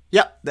scenes.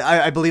 Yep,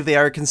 I believe they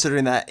are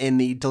considering that in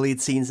the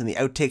deleted scenes and the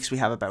outtakes. We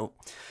have about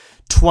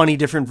 20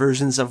 different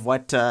versions of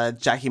what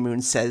Jackie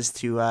Moon says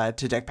to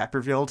Dick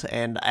Pepperfield,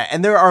 and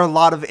there are a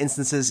lot of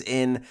instances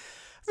in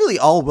really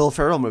all Will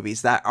Ferrell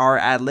movies that are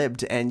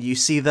ad-libbed, and you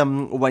see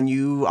them when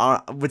you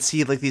would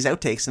see like these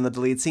outtakes in the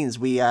deleted scenes.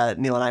 We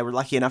Neil and I were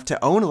lucky enough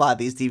to own a lot of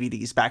these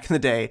DVDs back in the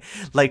day,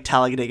 like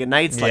Talledega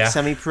Nights, like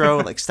Semi-Pro,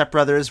 like Step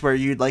Brothers, where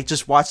you'd like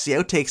just watch the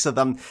outtakes of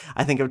them.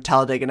 I think of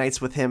Talledega Nights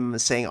with him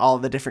saying all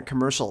the different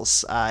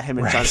commercials, him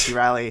and John C.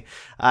 Reilly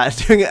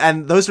doing it,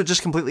 and those were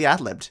just completely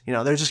ad-libbed. You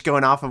know, they're just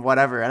going off of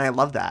whatever, and I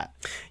love that.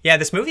 Yeah,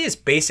 this movie is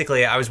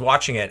basically, I was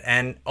watching it,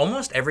 and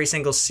almost every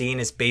single scene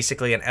is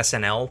basically an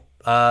SNL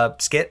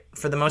skit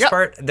for the most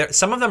part.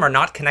 Some of them are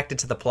not connected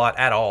to the plot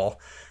at all.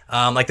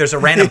 Like there's a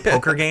random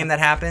poker game that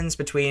happens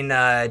between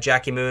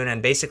Jackie Moon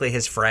and basically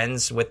his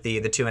friends with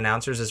the two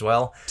announcers as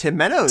well. Tim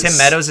Meadows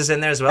is in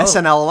there as well.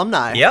 SNL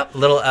alumni. Yep,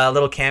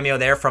 little cameo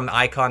there from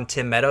icon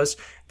Tim Meadows.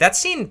 That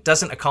scene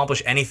doesn't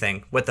accomplish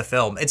anything with the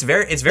film. It's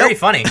very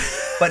funny,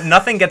 but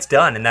nothing gets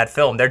done in that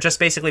film. They're just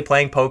basically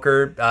playing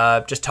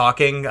poker, just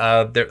talking.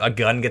 A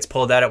gun gets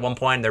pulled out at one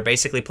point. They're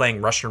basically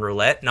playing Russian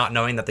roulette, not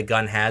knowing that the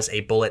gun has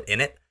a bullet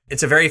in it.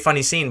 It's a very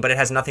funny scene, but it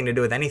has nothing to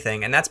do with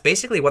anything. And that's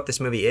basically what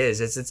this movie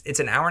is. It's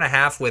an hour and a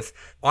half with,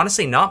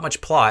 honestly, not much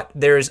plot.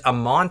 There's a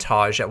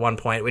montage at one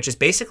point, which is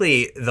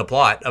basically the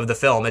plot of the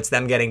film. It's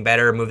them getting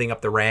better, moving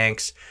up the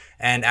ranks,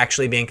 and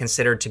actually being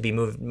considered to be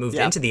moved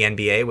into the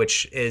NBA,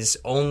 which is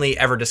only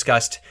ever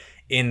discussed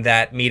in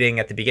that meeting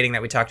at the beginning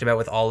that we talked about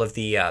with all of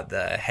the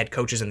head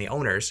coaches and the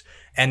owners.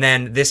 And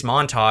then this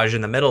montage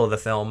in the middle of the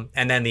film,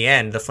 and then the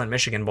end, the Flint,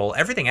 Michigan Bowl.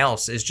 Everything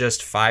else is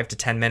just 5 to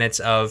 10 minutes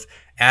of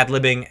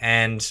ad-libbing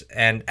and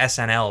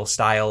SNL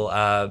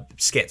style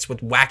skits with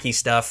wacky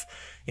stuff.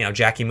 You know,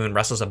 Jackie Moon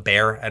wrestles a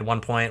bear at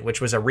one point,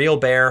 which was a real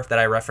bear that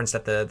I referenced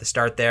at the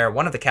start there.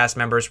 One of the cast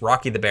members,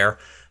 Rocky the Bear.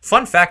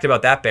 Fun fact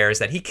about that bear is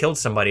that he killed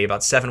somebody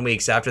about 7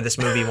 weeks after this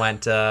movie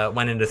went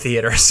into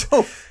theaters.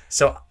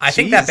 So I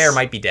think that bear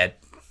might be dead.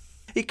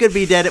 He could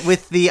be dead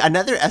with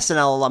another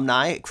SNL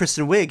alumni,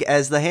 Kristen Wiig,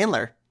 as the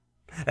handler.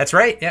 That's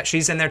right. Yeah,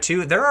 she's in there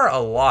too. There are a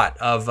lot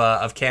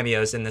of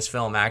cameos in this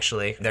film,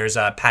 actually. There's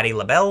Patti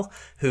LaBelle,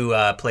 who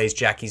plays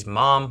Jackie's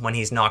mom. When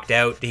he's knocked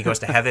out, he goes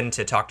to heaven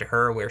to talk to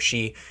her, where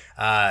she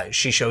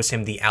shows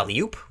him the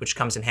alley-oop, which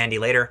comes in handy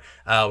later.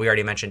 We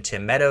already mentioned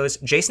Tim Meadows.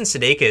 Jason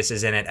Sudeikis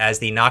is in it as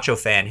the nacho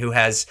fan who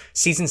has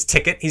season's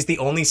ticket. He's the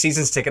only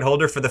season's ticket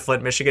holder for the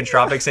Flint, Michigan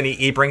Tropics, and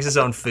he brings his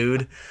own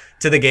food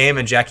to the game,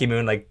 and Jackie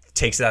Moon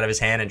takes it out of his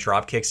hand and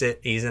drop kicks it.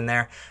 He's in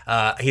there.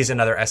 He's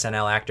another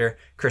SNL actor.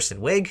 Kristen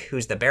Wiig,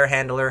 who's the bear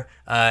handler.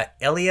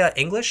 Elia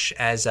English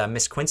as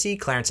Miss Quincy,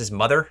 Clarence's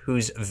mother,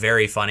 who's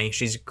very funny.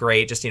 She's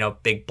great. Just,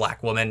 big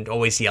black woman,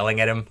 always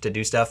yelling at him to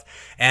do stuff.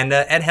 And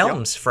Ed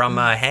Helms from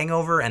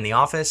Hangover and The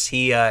Office.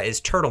 He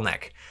is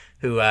Turtleneck,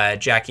 who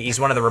he's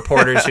one of the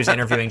reporters who's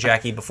interviewing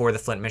Jackie before the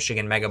Flint,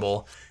 Michigan Mega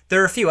Bowl.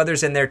 There are a few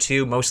others in there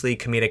too, mostly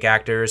comedic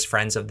actors,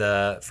 friends of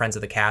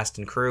the cast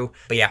and crew.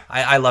 But yeah,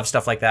 I love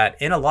stuff like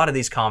that. In a lot of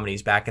these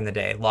comedies back in the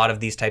day, a lot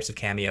of these types of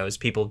cameos,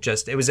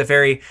 it was a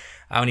very,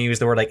 I want to use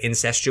the word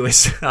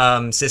incestuous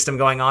system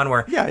going on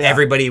where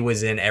everybody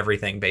was in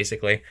everything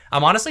basically.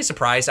 I'm honestly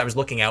surprised. I was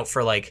looking out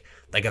for like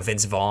a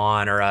Vince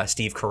Vaughn or a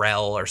Steve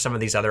Carell or some of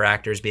these other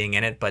actors being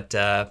in it, but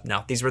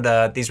no, these were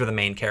the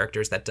main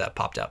characters that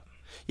popped up.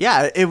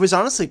 Yeah, it was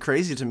honestly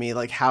crazy to me,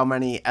 how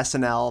many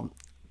SNL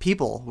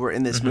people were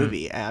in this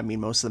movie. I mean,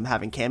 most of them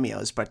having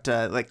cameos, but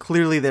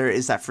clearly there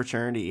is that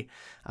fraternity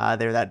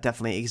there that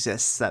definitely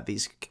exists, that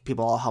these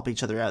people all help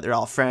each other out. They're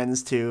all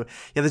friends too.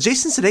 Yeah, the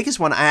Jason Sudeikis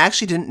one, I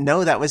actually didn't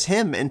know that was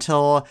him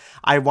until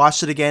I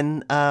watched it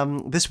again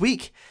this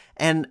week.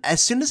 And as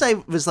soon as I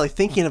was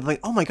thinking of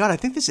oh my god, I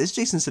think this is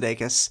Jason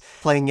Sudeikis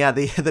playing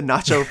the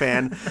nacho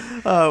fan,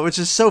 which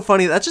is so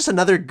funny. That's just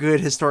another good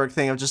historic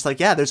thing of just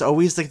there's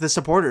always the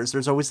supporters,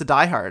 there's always the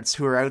diehards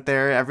who are out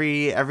there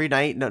every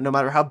night, no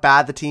matter how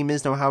bad the team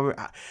is, no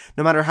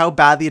matter how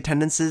bad the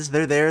attendance is,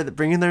 they're there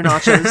bringing their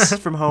nachos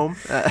from home,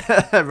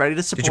 ready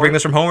to support. Did you bring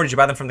this from home or did you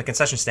buy them from the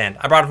concession stand?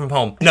 I brought them from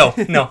home. No.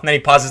 And then he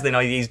pauses.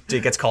 He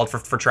gets called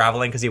for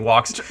traveling because he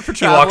walks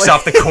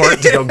off the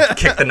court to go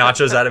kick the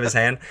nachos out of his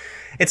hand.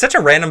 It's such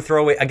a random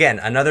throwaway. Again,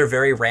 another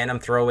very random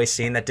throwaway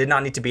scene that did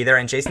not need to be there.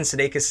 And Jason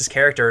Sudeikis'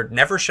 character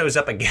never shows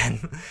up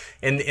again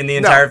in the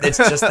entire. No. It's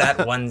just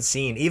that one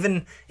scene.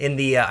 Even in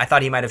the, I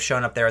thought he might have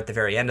shown up there at the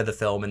very end of the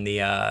film in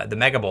the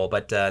Mega Bowl,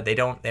 but they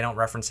don't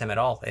reference him at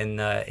all in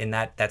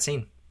that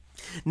scene.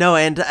 No,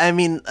 and I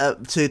mean,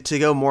 to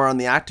go more on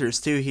the actors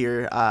too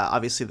here,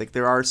 obviously,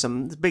 there are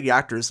some big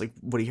actors, like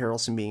Woody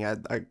Harrelson being a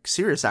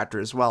serious actor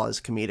as well as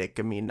comedic.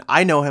 I mean,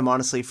 I know him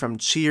honestly from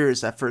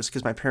Cheers at first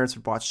because my parents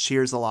would watch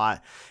Cheers a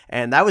lot,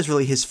 and that was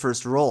really his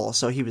first role.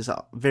 So he was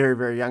very,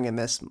 very young in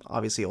this,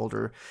 obviously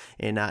older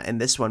in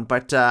this one.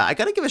 But I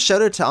got to give a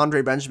shout out to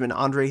Andre Benjamin,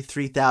 Andre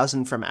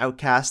 3000 from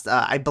Outkast.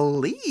 I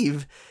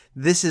believe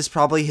this is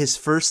probably his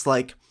first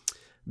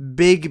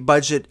big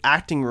budget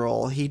acting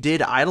role. He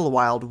did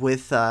Idlewild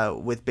with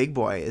Big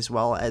Boy as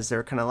well, as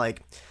they're kind of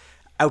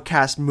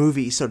Outkast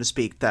movie, so to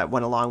speak, that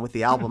went along with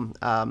the album.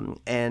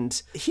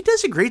 And he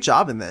does a great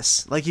job in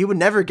this. Like, you would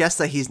never guess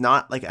that he's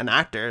not like an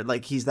actor.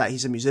 Like, he's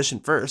a musician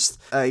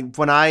first.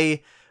 When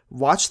I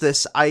watched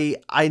this,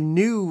 I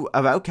knew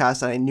of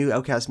Outkast and I knew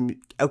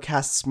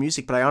Outkast's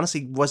music, but I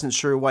honestly wasn't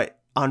sure what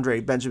Andre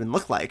Benjamin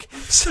looked like.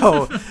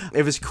 So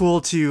it was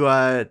cool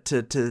to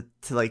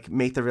like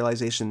make the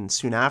realization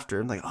soon after.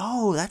 I'm like,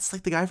 oh, that's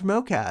like the guy from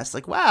Outkast.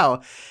 Like,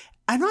 wow.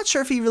 I'm not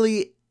sure if he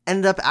really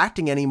ended up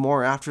acting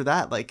anymore after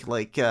that.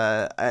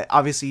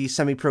 Obviously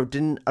Semi-Pro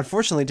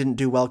unfortunately didn't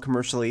do well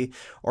commercially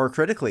or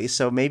critically,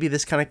 so maybe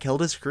this kind of killed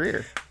his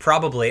career.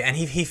 Probably, and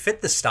he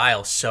fit the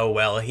style so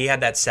well. He had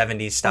that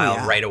 70s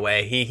style right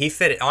away. He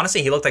fit it.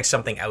 Honestly, he looked like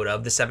something out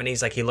of the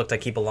 70s. Like, he looked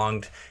like he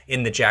belonged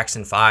in the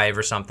Jackson 5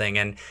 or something.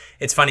 And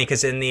it's funny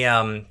because in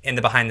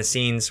the behind the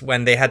scenes,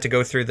 when they had to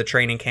go through the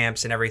training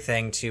camps and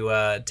everything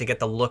to get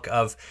the look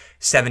of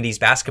 70s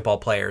basketball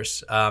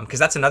players, because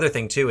that's another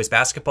thing too, is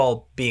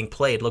basketball being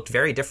played looked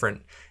very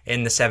different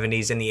in the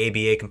 70s in the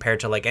ABA compared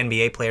to like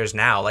NBA players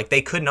now. Like,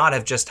 they could not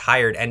have just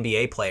hired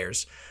NBA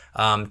players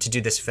to do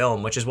this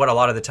film, which is what a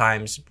lot of the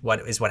times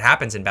what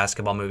happens in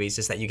basketball movies,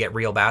 is that you get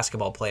real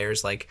basketball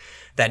players, like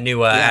that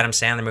new Adam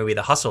Sandler movie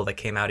The Hustle that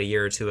came out a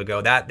year or two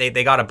ago. That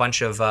they got a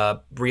bunch of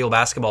real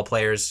basketball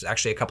players,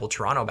 actually a couple of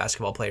Toronto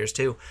basketball players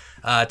too,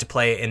 to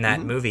play in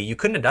that movie. You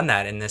couldn't have done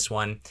that in this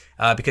one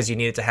because you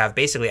needed to have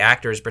basically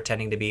actors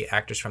pretending to be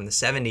actors from the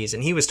 70s,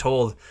 and he was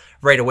told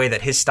right away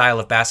that his style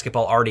of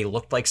basketball already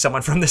looked like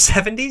someone from the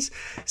 70s,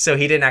 so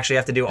he didn't actually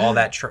have to do all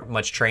that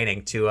much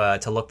training to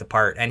look the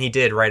part, and he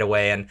did right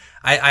away. And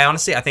I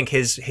honestly, I think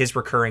his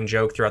recurring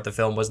joke throughout the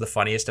film was the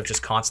funniest, of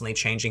just constantly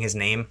changing his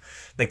name,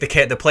 like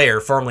the player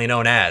formerly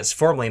known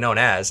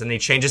as, and he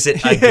changes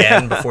it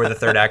again before the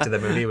third act of the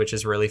movie, which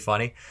is really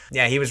funny.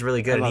 Yeah, he was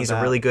really good, and he's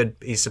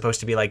supposed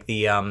to be like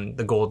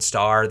the gold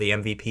star, the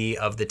MVP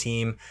of the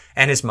team,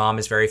 and his mom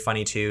is very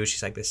funny too.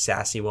 She's like this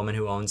sassy woman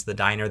who owns the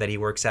diner that he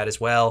works at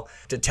as well,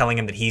 telling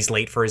him that he's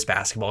late for his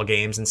basketball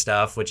games and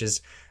stuff, which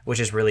is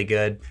really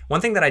good.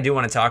 One thing that I do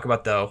want to talk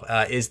about, though,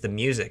 is the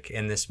music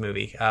in this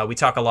movie. We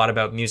talk a lot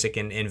about music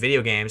in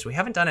video games. We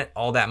haven't done it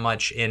all that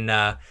much in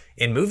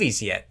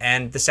movies yet.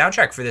 And the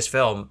soundtrack for this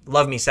film,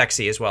 Love Me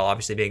Sexy as well,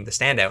 obviously being the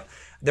standout.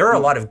 There are a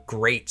lot of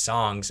great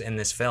songs in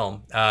this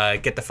film.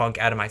 Get the Funk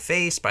Out of My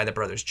Face by the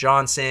Brothers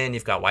Johnson.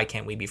 You've got Why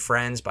Can't We Be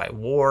Friends by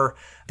War.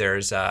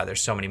 There's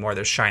so many more.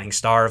 There's Shining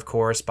Star, of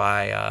course,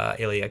 by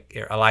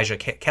Elijah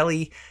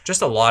Kelly.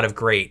 Just a lot of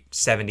great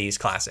 70s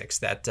classics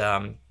that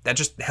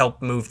just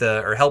help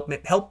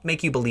help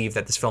make you believe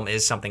that this film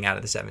is something out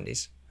of the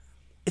 70s.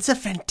 It's a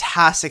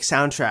fantastic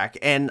soundtrack,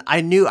 and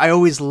I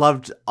always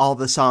loved all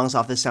the songs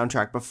off this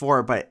soundtrack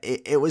before, but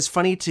it was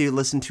funny to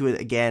listen to it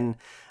again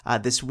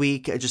this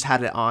week. I just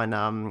had it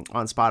on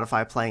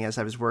Spotify playing as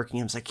I was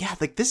working. I was like, yeah,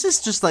 like this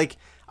is just like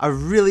a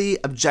really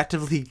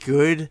objectively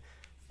good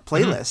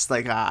playlist.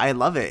 Like I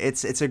love it.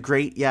 It's a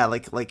great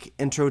like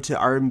intro to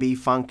R&B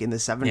funk in the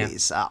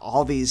 70s.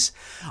 All these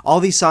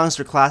songs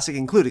are classic,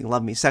 including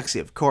Love Me Sexy,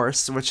 of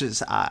course, which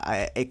is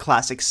a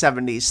classic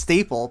 70s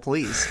staple,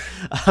 please.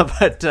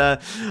 I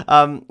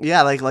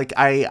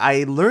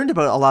learned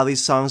about a lot of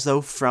these songs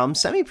though from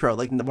Semi-Pro.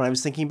 Like when I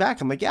was thinking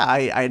back, I'm like, yeah,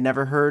 I had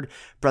never heard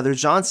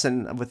Brothers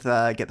Johnson with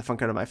Get the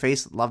Funk Out of My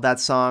Face. Love that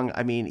song.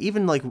 I mean,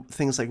 even like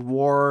things like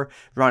War,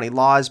 Ronnie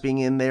Laws being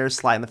in there,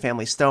 Sly and the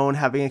Family Stone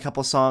having a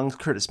couple songs,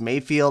 Curtis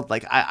Mayfield.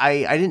 Like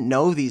I didn't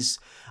know these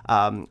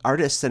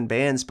artists and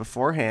bands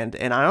beforehand,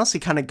 and I honestly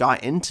kind of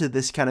got into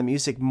this kind of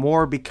music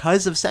more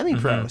because of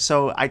Semi-Pro.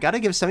 So I gotta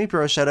give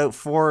Semi-Pro a shout out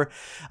for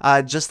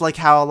just like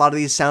how a lot of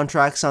these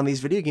soundtracks on these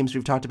video games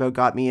we've talked about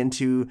got me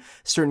into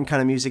certain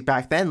kind of music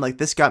back then. Like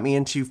this got me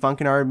into funk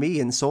and R&B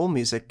and soul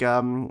music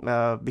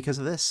because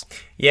of this.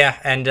 Yeah,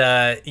 and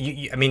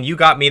you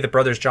got me the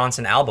Brothers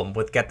Johnson album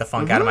with Get the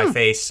Funk Out of My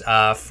Face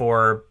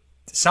for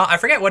I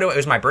forget what it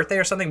was, my birthday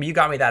or something, but you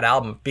got me that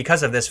album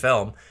because of this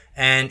film.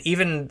 And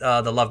even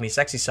the Love Me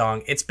Sexy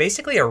song, it's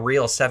basically a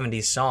real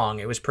 70s song.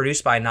 It was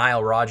produced by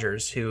Nile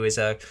Rodgers, who is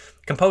a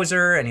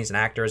composer and he's an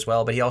actor as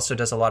well, but he also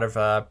does a lot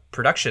of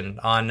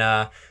production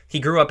on he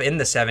grew up in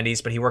the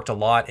 70s, but he worked a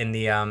lot in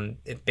the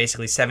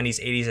basically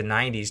 70s, 80s, and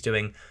 90s,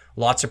 doing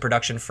lots of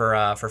production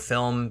for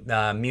film,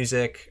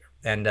 music,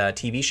 and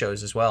TV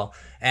shows as well.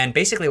 And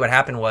basically what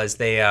happened was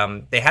they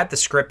had the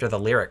script or the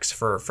lyrics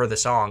for the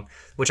song,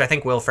 which I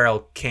think Will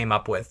Ferrell came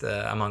up with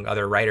among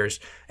other writers,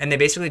 and they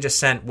basically just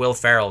sent Will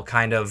Ferrell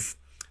kind of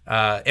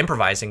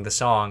improvising the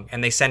song,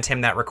 and they sent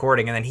him that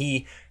recording, and then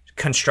he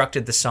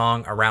constructed the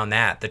song around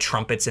that. The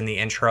trumpets in the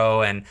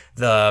intro and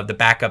the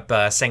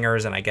backup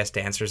singers and I guess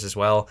dancers as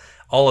well.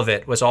 All of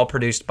it was all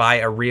produced by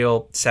a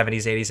real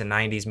 70s, 80s, and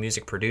 90s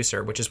music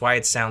producer, which is why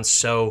it sounds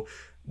so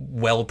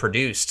well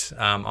produced,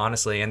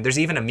 honestly. And there's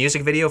even a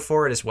music video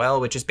for it as well,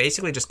 which is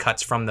basically just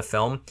cuts from the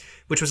film,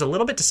 which was a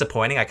little bit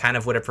disappointing. I kind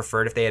of would have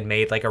preferred if they had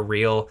made like a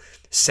real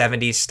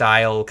 70s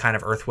style kind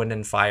of Earth, Wind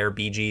and Fire,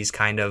 Bee Gees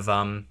kind of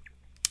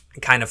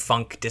kind of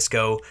funk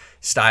disco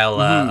style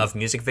of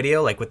music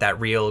video, like with that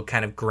real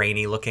kind of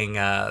grainy looking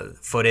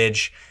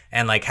footage,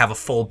 and like have a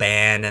full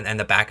band and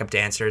the backup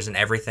dancers and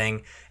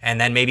everything,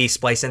 and then maybe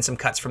splice in some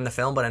cuts from the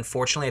film. But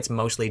unfortunately, it's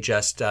mostly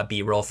just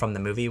B-roll from the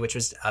movie, which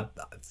was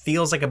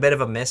feels like a bit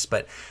of a miss.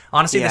 But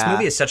honestly, this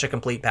movie is such a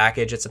complete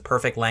package. It's a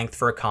perfect length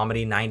for a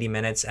comedy, 90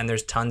 minutes, and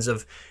there's tons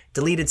of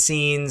deleted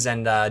scenes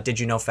and did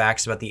you know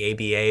facts about the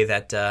ABA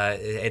that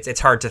it's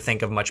hard to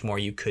think of much more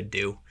you could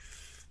do.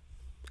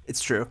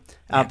 It's true.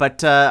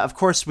 But of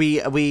course,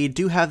 we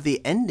do have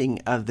the ending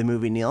of the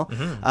movie, Neil.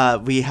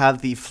 We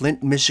have the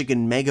Flint,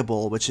 Michigan Mega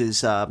Bowl, which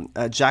is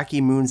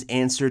Jackie Moon's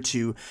answer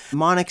to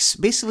Monix,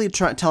 basically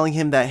telling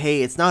him that,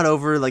 hey, it's not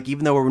over. Like,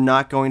 even though we're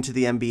not going to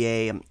the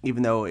NBA,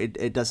 even though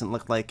it doesn't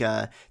look like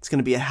it's going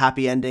to be a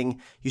happy ending,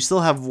 you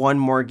still have one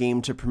more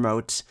game to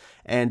promote.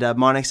 And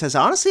Monix has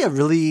honestly a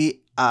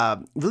really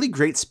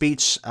great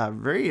speech,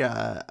 very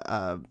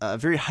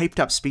hyped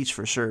up speech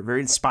for sure, very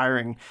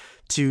inspiring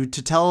to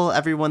tell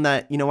everyone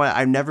that, you know what,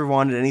 I've never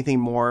wanted anything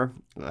more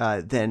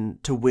than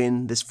to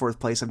win this fourth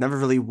place. I've never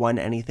really won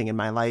anything in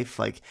my life.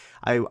 Like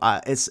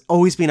it's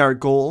always been our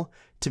goal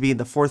to be in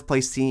the fourth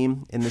place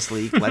team in this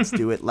league. Let's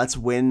do it. Let's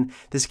win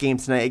this game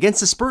tonight against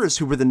the Spurs,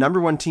 who were the number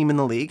one team in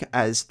the league,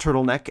 as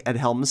Turtleneck at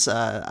Helms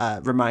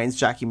reminds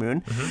Jackie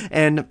Moon.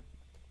 And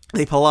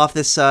they pull off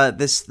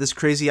this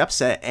crazy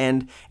upset,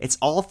 and it's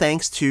all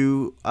thanks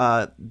to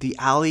the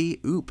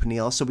alley-oop,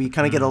 Neil. So we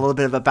kind of get a little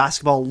bit of a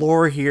basketball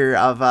lore here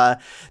of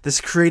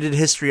this created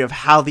history of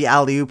how the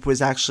alley-oop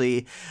was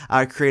actually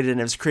created,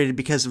 and it was created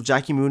because of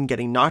Jackie Moon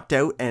getting knocked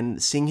out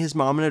and seeing his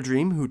mom in a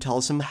dream, who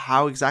tells him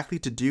how exactly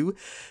to do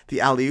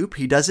the alley-oop.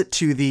 He does it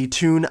to the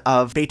tune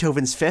of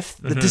Beethoven's Fifth,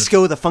 the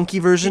disco, the funky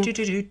version.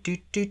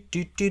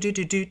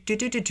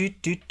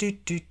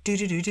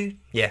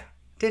 Yeah.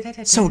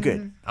 So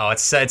good. Oh,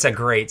 it's a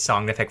great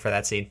song to pick for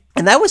that scene.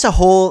 And that was a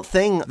whole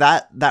thing.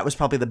 That was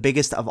probably the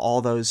biggest of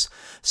all those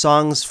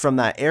songs from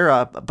that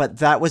era. But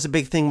that was a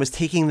big thing, was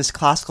taking this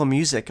classical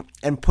music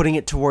and putting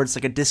it towards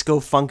like a disco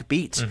funk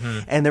beat.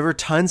 And there were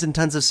tons and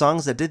tons of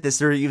songs that did this.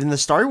 There were even the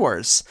Star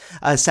Wars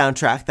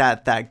soundtrack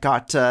that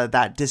got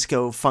that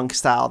disco funk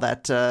style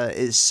that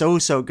is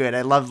so good.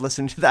 I love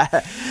listening to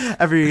that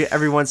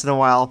every once in a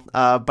while.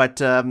 I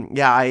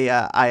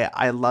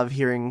love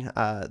hearing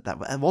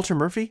that. Walter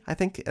Murphy, I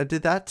think,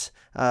 did that.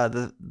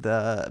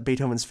 The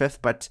Beethoven's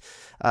Fifth, but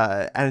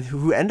and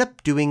who end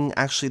up doing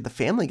actually the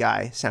Family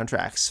Guy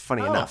soundtracks,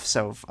 funny enough.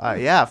 So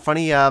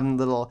funny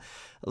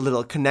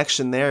little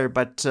connection there.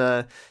 But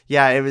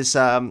it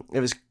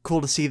was cool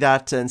to see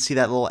that and see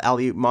that little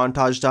alley-oop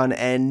montage done,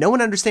 and no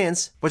one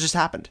understands what just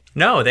happened.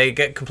 No, they're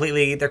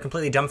completely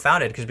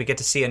dumbfounded, because we get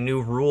to see a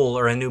new rule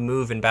or a new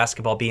move in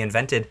basketball be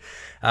invented,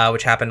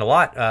 which happened a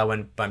lot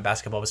when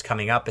basketball was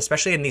coming up,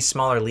 especially in these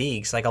smaller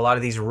leagues. Like, a lot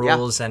of these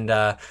rules and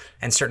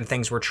certain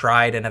things were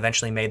tried and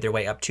eventually made their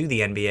way up to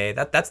the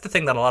NBA. That's the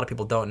thing that a lot of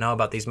people don't know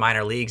about these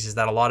minor leagues, is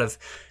that a lot of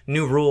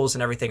new rules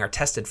and everything are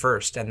tested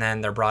first and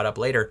then they're brought up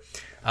later.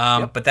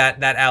 But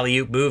that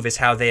alley-oop move is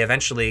how they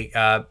eventually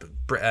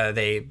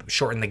they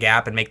shorten the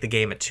gap and make the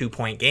game a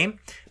 2-point game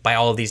by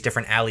all of these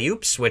different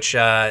alley-oops, which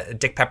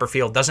Dick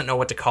Pepperfield doesn't know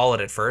what to call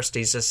it at first.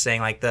 He's just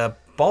saying, like, the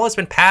ball has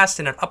been passed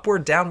in an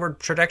upward downward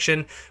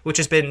trajectory, which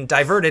has been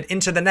diverted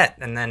into the net.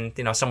 And then,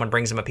 someone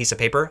brings him a piece of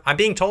paper. I'm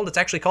being told it's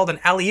actually called an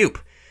alley-oop.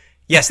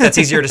 Yes, that's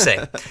easier to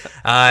say.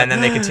 And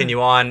then they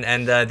continue on,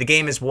 and the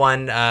game is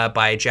won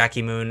by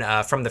Jackie Moon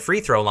from the free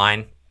throw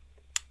line.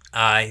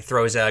 He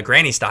throws a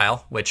granny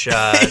style, which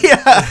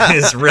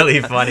is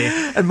really funny.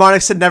 And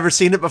Monix had never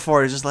seen it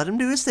before. Just let him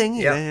do his thing.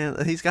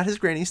 Yep. He's got his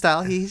granny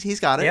style. He's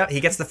got it. Yeah,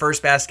 he gets the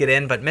first basket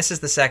in, but misses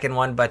the second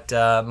one. But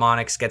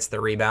Monix gets the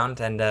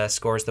rebound and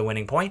scores the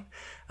winning point.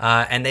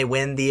 And they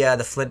win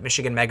the Flint,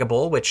 Michigan Mega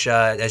Bowl, which,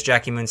 as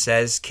Jackie Moon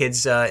says,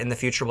 kids in the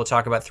future will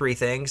talk about three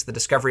things: the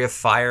discovery of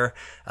fire,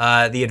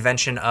 the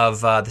invention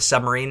of the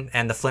submarine,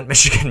 and the Flint,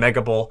 Michigan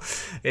Mega Bowl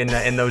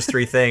in those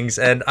three things.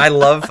 And I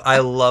love.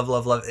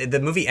 The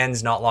movie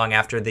ends not long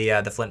after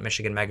the Flint,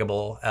 Michigan Mega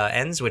Bowl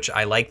ends, which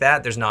I like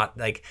that. There's not,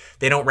 like,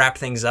 they don't wrap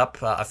things up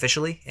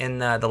officially in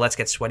the Let's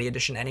Get Sweaty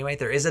edition anyway.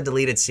 There is a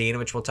deleted scene,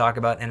 which we'll talk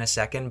about in a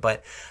second,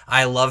 but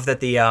I love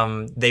that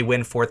they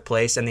win fourth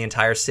place and the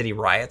entire city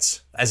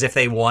riots as if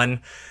they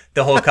won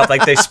the whole cup.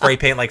 Like, they spray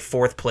paint like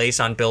fourth place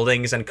on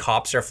buildings, and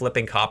cops are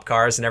flipping cop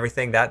cars and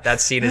everything.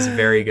 That scene is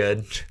very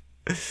good.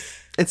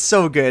 It's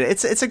so good.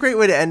 It's a great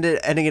way to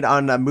ending it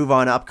on Move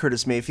On Up,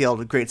 Curtis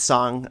Mayfield. A great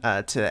song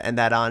to end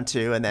that on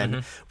to. And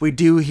then we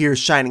do hear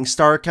Shining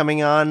Star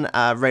coming on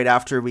right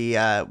after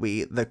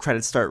the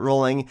credits start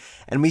rolling,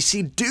 and we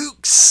see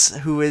Dukes,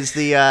 who is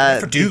the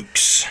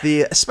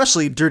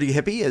especially dirty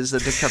hippie, as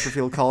Dick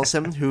Pepperfield calls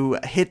him, who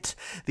hit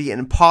the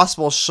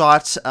impossible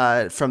shot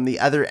from the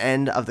other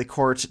end of the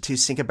court to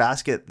sink a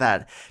basket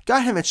that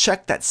got him a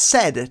check that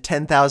said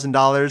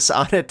 $10,000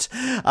 on it.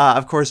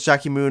 Of course,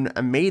 Jackie Moon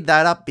made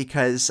that up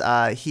because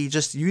because he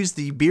just used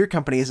the beer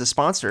company as a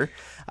sponsor,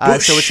 so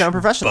it's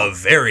unprofessional.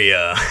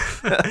 Bavaria.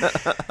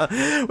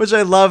 Which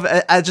I love.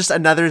 Just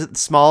another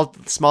small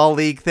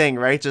league thing,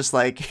 right? Just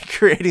like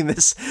creating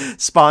this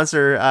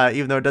sponsor,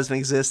 even though it doesn't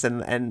exist,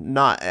 and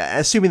not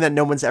assuming that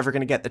no one's ever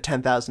going to get the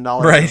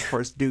 $10,000. Right. Of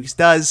course, Dukes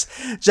does.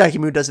 Jackie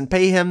Moon doesn't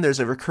pay him. There's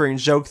a recurring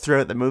joke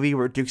throughout the movie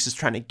where Dukes is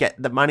trying to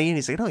get the money, and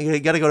he's like, "No, you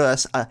got to go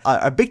to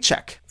a big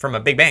check From a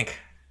big bank.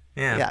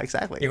 Yeah,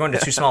 exactly. You're going to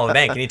too small of a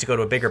bank. You need to go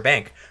to a bigger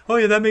bank. Oh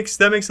yeah, that makes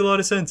a lot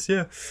of sense.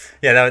 Yeah,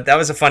 that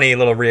was a funny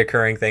little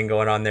reoccurring thing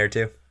going on there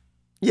too.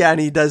 Yeah, and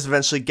he does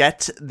eventually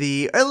get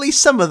at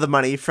least some of the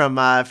money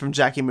from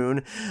Jackie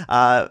Moon,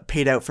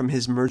 paid out from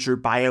his merger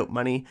buyout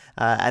money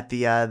at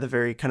the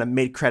very kind of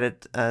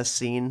mid-credit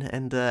scene,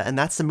 and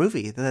that's the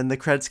movie. Then the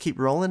credits keep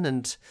rolling,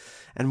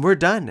 and we're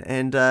done.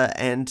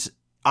 And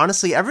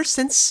honestly, ever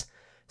since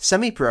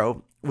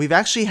Semi-Pro, we've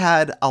actually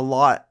had a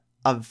lot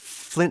of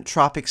Flint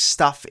Tropic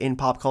stuff in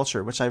pop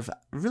culture, which I've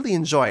really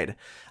enjoyed.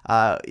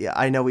 Yeah,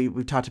 I know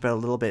we've talked about it a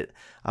little bit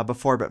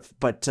before,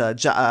 but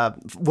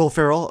Will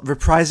Ferrell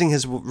reprising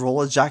his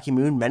role as Jackie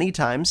Moon many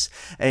times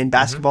in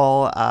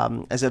basketball,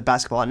 as a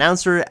basketball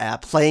announcer,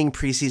 playing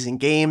preseason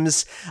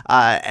games.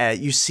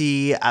 You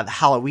see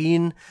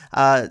Halloween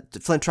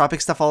Flint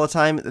Tropic stuff all the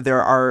time.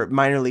 There are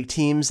minor league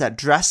teams that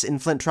dress in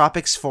Flint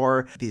Tropics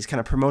for these kind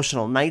of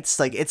promotional nights.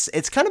 Like it's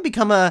kind of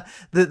become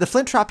the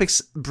Flint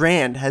Tropics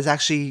brand has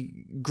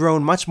actually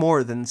grown much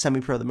more than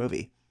Semi-Pro the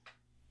movie.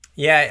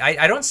 Yeah,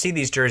 I don't see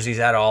these jerseys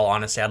at all,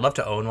 honestly. I'd love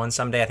to own one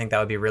someday. I think that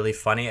would be really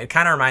funny. It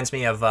kind of reminds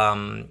me of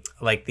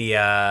like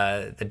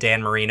the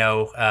Dan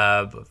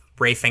Marino,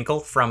 Ray Finkel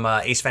from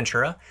Ace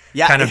Ventura.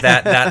 Yeah. Kind of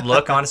that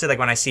look, honestly. Like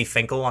when I see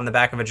Finkel on the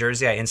back of a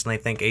jersey, I instantly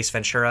think Ace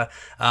Ventura.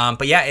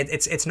 But yeah,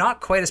 it's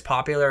not quite as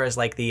popular as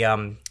like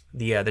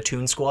the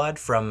Toon Squad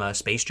from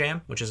Space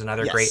Jam, which is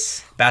another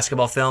great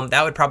basketball film.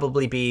 That would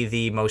probably be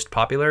the most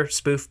popular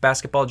spoof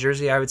basketball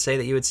jersey, I would say,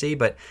 that you would see.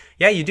 But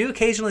yeah, you do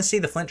occasionally see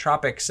the Flint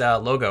Tropics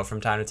logo from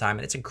time to time,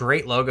 and it's a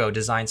great logo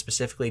designed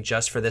specifically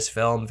just for this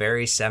film.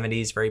 Very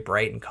 70s, very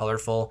bright and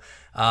colorful.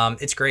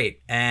 It's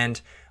great.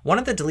 And one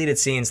of the deleted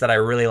scenes that I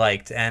really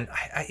liked, and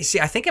I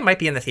think it might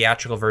be in the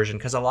theatrical version,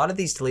 because a lot of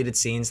these deleted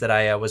scenes that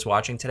I was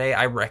watching today,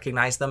 I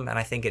recognize them, and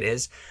I think it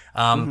is.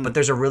 But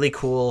there's a really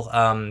cool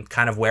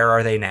kind of where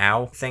are they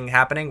now thing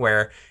happening,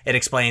 where it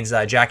explains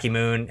Jackie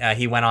Moon,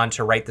 he went on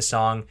to write the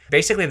song,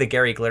 basically the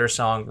Gary Glitter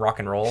song Rock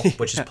and Roll,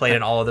 which is played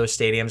in all of those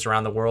stadiums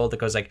around the world. It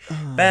goes like,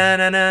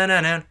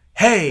 ba-na-na-na-na.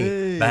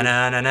 Hey,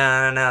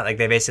 ba-na-na-na-na. Like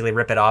they basically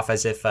rip it off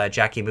as if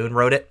Jackie Moon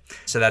wrote it.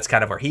 So that's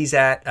kind of where he's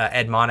at.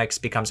 Ed Monix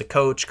becomes a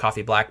coach.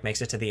 Coffee Black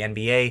makes it to the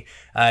NBA.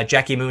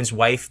 Jackie Moon's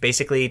wife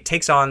basically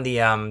takes on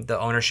the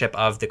ownership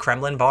of the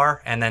Kremlin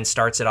bar and then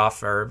starts it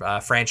off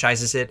or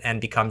franchises it and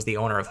becomes the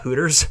owner of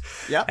Hooters.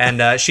 Yeah.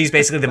 And she's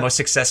basically the most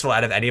successful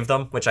out of any of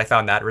them, which I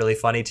found that really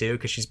funny too,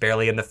 because she's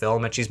barely in the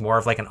film and she's more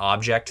of like an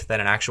object than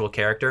an actual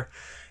character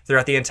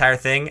throughout the entire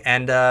thing.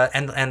 And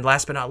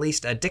last but not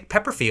least, Dick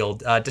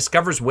Pepperfield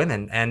discovers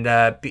women and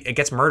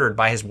gets murdered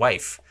by his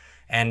wife.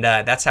 And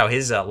that's how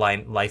his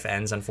life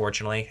ends,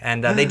 unfortunately.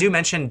 And they do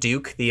mention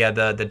Duke,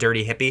 the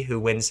dirty hippie who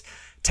wins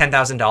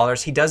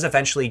 $10,000. He does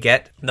eventually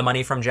get the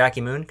money from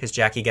Jackie Moon because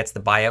Jackie gets the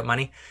buyout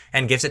money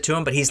and gives it to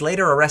him, but he's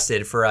later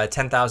arrested for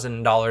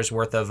 $10,000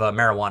 worth of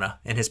marijuana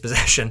in his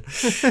possession.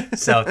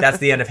 So that's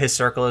the end of his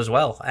circle as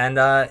well. And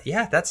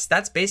yeah,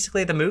 that's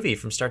basically the movie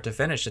from start to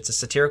finish. It's a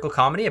satirical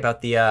comedy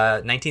about the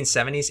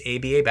 1970s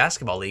ABA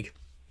basketball league.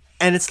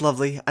 And it's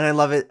lovely, and I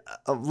love it.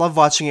 I love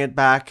watching it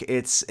back.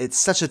 It's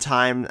such a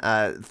time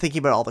thinking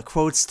about all the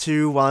quotes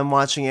too while I'm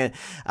watching it.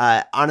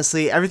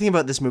 Honestly, everything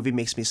about this movie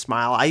makes me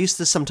smile. I used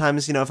to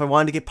sometimes, if I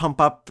wanted to get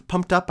pumped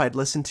up, I'd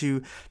listen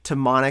to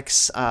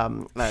Monix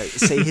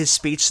say his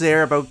speech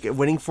there about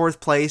winning 4th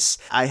place.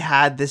 I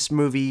had this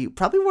movie,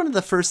 probably one of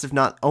the first, if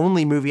not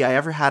only movie I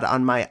ever had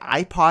on my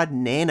iPod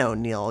Nano,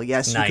 Neil.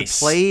 Yes, nice. You could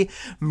play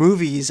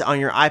movies on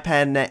your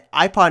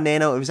iPod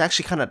Nano. It was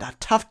actually kind of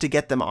tough to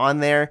get them on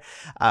there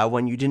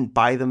when you didn't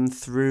buy them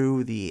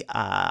through the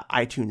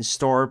iTunes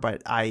store,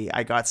 but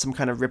I got some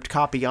kind of ripped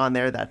copy on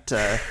there that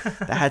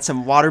had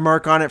some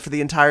watermark on it for the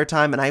entire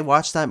time, and I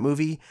watched that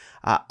movie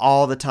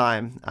all the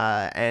time.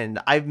 And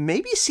I've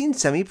maybe seen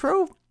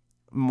Semi-Pro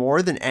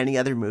more than any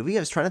other movie. I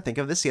was trying to think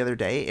of this the other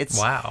day.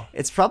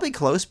 It's probably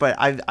close, but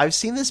I've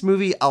seen this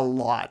movie a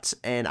lot,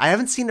 and I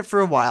haven't seen it for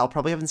a while.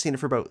 Probably haven't seen it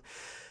for about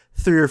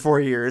 3 or 4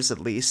 years at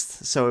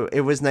least. So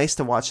it was nice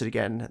to watch it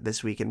again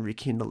this week and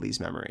rekindle these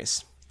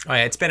memories. Oh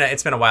yeah, it's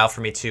been a while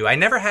for me too. I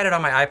never had it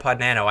on my iPod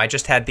Nano. I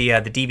just had the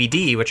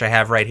DVD, which I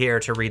have right here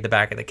to read the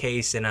back of the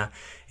case in a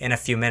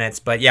few minutes.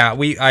 But yeah,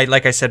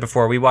 like I said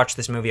before, we watched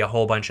this movie a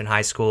whole bunch in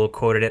high school,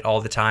 quoted it all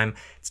the time.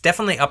 It's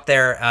definitely up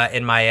there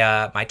in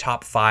my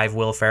top 5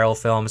 Will Ferrell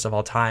films of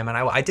all time. And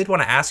I did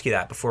want to ask you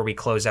that before we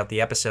close out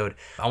the episode.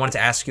 I wanted to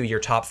ask you your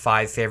top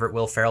 5 favorite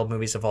Will Ferrell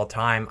movies of all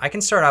time. I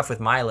can start off with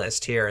my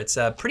list here. It's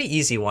a pretty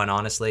easy one,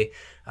 honestly.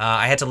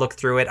 I had to look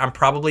through it. I'm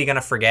probably going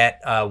to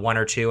forget one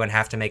or two and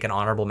have to make an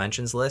honorable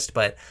mentions list.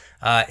 But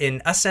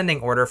in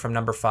ascending order from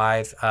number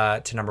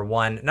 5 to number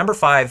 1, number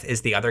 5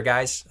 is The Other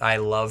Guys. I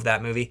love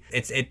that movie.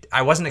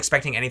 I wasn't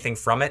expecting anything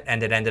from it,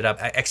 and it ended up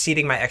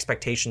exceeding my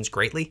expectations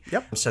greatly.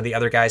 Yep. So The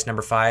Other Guys,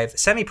 number 5.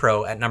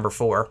 Semi-Pro at number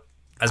 4.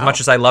 As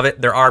much as I love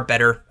it, there are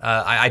better.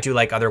 I do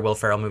like other Will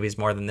Ferrell movies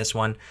more than this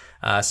one.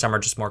 Some are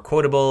just more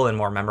quotable and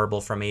more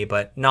memorable for me,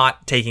 but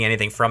not taking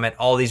anything from it.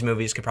 All these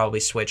movies could probably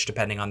switch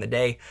depending on the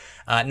day.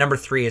 Number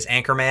 3 is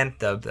Anchorman.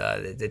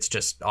 It's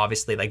just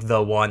obviously like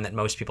the one that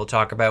most people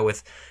talk about,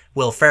 with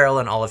Will Ferrell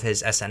and all of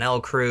his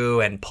SNL crew,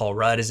 and Paul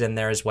Rudd is in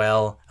there as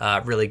well.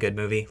 Really good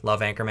movie. Love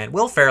Anchorman.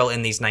 Will Ferrell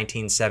in these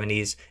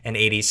 1970s and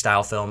 80s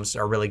style films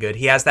are really good.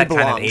 He has that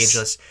kind of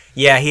ageless...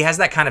 Yeah, he has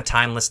that kind of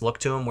timeless look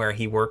to him where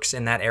he works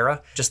in that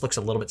era. Just looks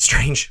a little bit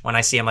strange when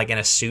I see him like in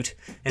a suit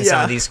in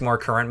some of these more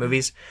current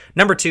movies.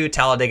 Number 2,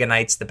 Talledega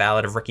Nights, The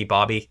Ballad of Ricky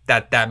Bobby.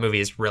 That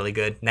movie is really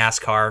good.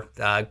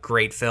 NASCAR,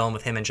 great film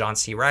with him and John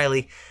C.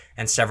 Reilly,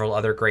 and several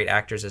other great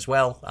actors as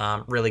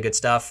well. Really good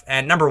stuff.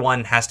 And number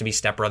 1 has to be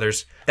Step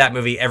Brothers. That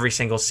movie, every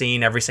single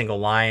scene, every single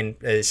line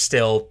is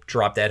still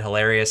drop dead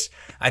hilarious.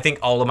 I think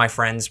all of my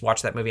friends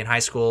watched that movie in high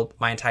school.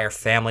 My entire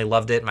family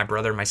loved it. My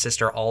brother, my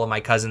sister, all of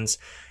my cousins.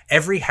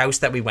 Every house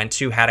that we went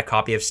to had a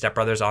copy of Step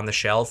Brothers on the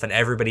shelf, and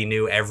everybody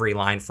knew every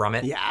line from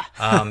it.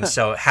 Yeah.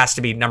 So it has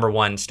to be number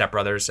 1, Step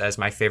Brothers, as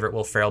my favorite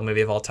Will Ferrell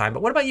movie of all time.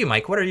 But what about you,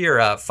 Mike? What are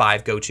your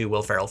 5 go-to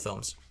Will Ferrell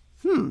films?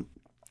 You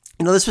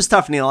know, this was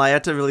tough, Neil. I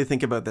had to really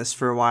think about this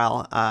for a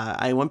while.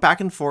 I went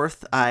back and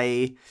forth.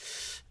 I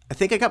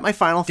think I got my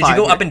final 5. Did you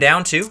go here. up and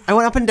down too? I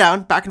went up and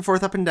down, back and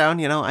forth, up and down.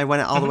 You know, I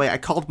went all the way. I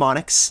called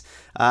Monix.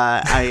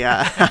 I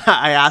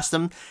asked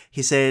him.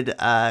 He said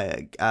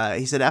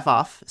F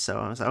off. So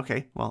I was like,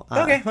 okay, well,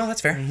 okay, well,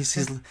 that's fair.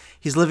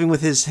 He's living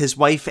with his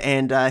wife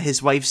and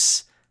his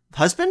wife's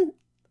husband.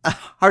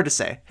 Hard to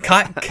say.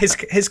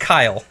 His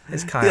Kyle.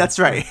 That's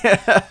right.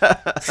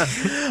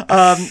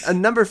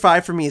 Number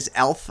 5 for me is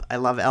Elf. I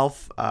love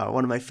Elf.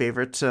 One of my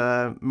favorite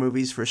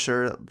movies for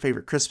sure.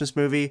 Favorite Christmas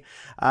movie.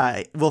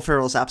 Will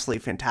Ferrell is absolutely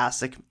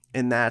fantastic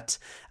in that.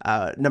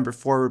 Number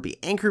 4 would be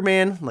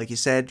Anchorman. Like you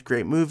said,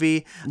 great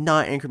movie.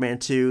 Not Anchorman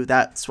 2.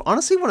 That's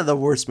honestly one of the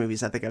worst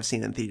movies I think I've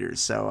seen in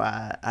theaters. So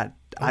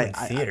in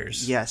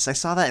theaters? Yes, I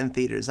saw that in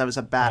theaters. That was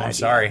a bad idea. I'm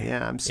sorry.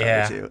 Yeah, I'm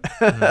sorry too.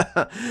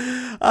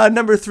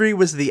 Number 3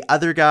 was The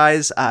Other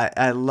Guys.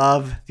 I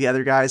love The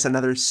Other Guys.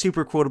 Another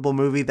super quotable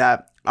movie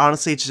that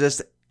honestly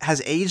just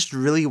has aged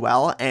really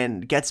well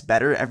and gets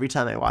better every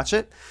time I watch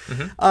it.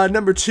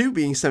 Number 2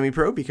 being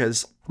Semi-Pro,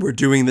 because we're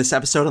doing this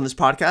episode on this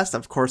podcast.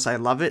 Of course, I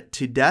love it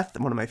to death.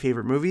 One of my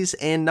favorite movies.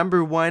 And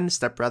number 1,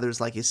 Step Brothers,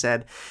 like you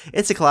said.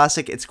 It's a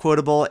classic. It's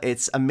quotable.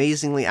 It's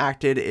amazingly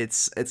acted.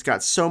 It's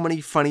got so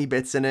many funny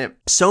bits in it.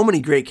 So many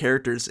great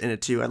characters in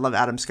it, too. I love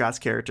Adam Scott's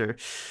character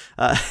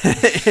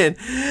in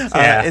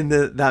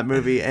that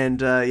movie. And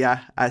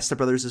Step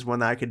Brothers is one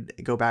that I could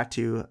go back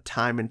to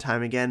time and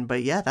time again.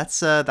 But yeah,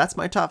 that's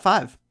my top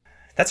 5.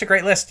 That's a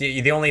great list.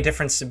 The only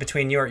difference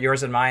between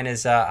yours and mine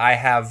is you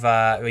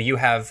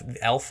have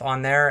Elf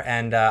on there,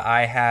 and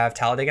I have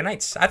Talledega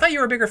Nights. I thought you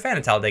were a bigger fan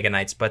of Talledega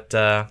Nights, but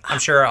I'm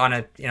sure on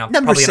a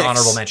probably 6. An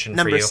honorable mention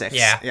for you. Number 6.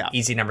 Yeah,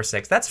 easy number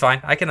 6. That's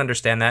fine. I can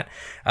understand that.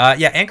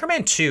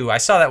 Anchorman 2. I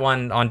saw that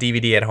one on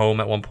DVD at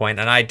home at one point,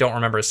 and I don't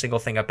remember a single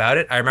thing about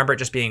it. I remember it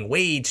just being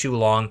way too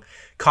long.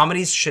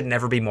 Comedies should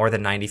never be more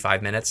than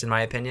 95 minutes, in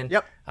my opinion.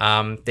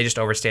 Yep. They just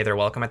overstay their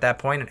welcome at that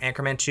point, and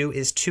Anchorman 2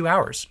 is 2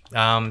 hours.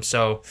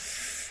 So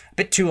a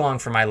bit too long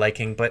for my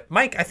liking. But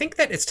Mike, I think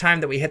that it's time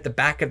that we hit the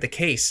back of the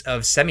case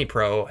of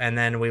Semi-Pro, and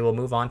then we will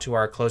move on to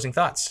our closing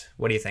thoughts.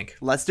 What do you think?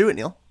 Let's do it,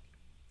 Neil.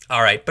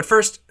 All right, but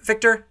first,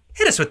 Victor,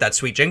 hit us with that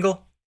sweet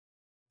jingle.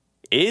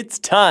 It's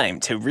time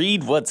to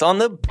read what's on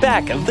the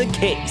back of the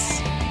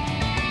case.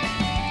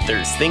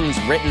 There's things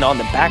written on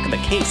the back of the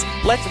case.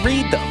 Let's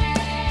read them.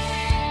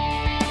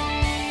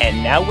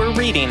 And now we're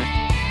reading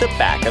the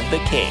back of the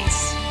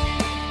case.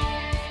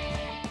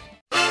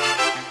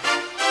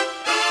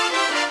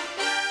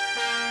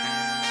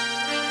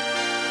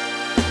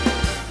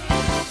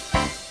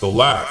 The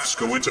laughs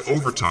go into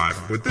overtime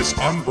with this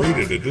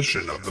unrated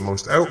edition of the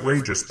most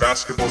outrageous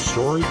basketball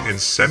story in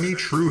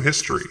semi-true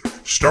history,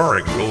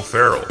 starring Will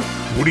Ferrell,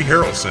 Woody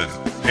Harrelson,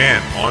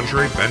 and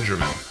Andre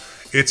Benjamin.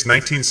 It's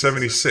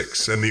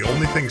 1976, and the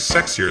only thing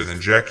sexier than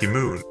Jackie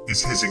Moon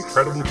is his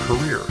incredible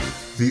career.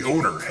 The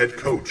owner, head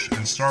coach,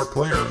 and star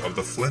player of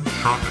the Flint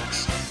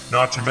Tropics,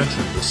 not to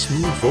mention the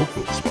smooth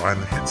vocals behind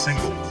the hit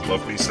single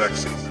Love Me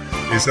Sexy,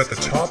 is at the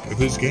top of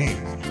his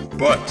game.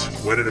 But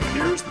when it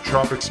appears the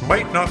Tropics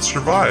might not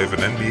survive an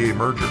NBA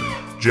merger,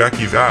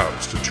 Jackie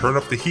vows to turn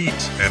up the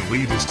heat and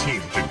lead his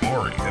team to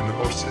glory in the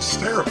most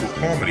hysterical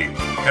comedy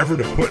ever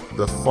to put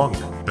the funk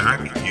back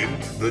in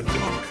the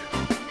dunk.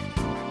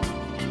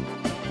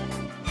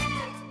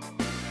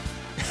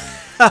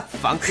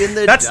 Funk in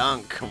the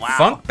dunk. Wow.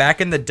 Funk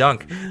back in the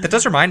dunk. That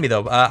does remind me,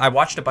 though. I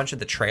watched a bunch of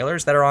the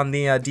trailers that are on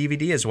the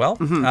DVD as well.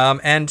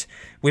 And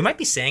we might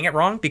be saying it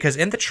wrong because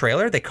in the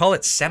trailer, they call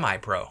it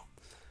Semi-Pro.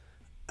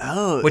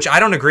 Oh. Which I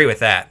don't agree with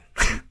that.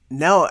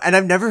 No, and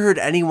I've never heard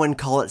anyone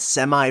call it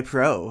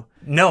semi-pro.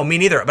 No, me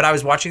neither. But I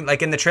was watching,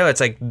 like, in the trailer,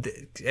 it's like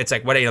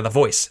what, The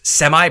Voice,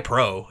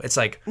 semi-pro. It's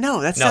like,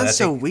 No, that sounds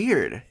so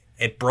weird.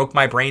 It broke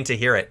my brain to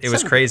hear it. It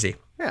was crazy.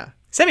 Yeah.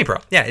 Semi-pro.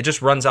 Yeah, it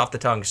just runs off the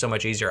tongue so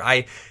much easier.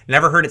 I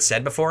never heard it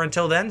said before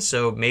until then,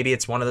 so maybe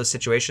it's one of those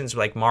situations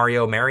like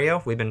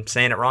Mario. We've been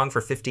saying it wrong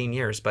for 15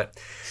 years, but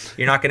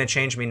you're not going to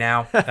change me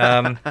now.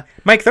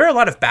 Mike, there are a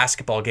lot of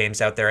basketball games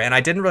out there, and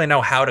I didn't really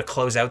know how to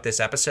close out this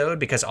episode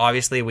because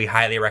obviously we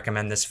highly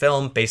recommend this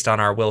film based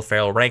on our Will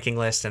Ferrell ranking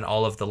list and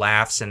all of the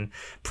laughs and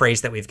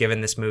praise that we've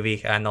given this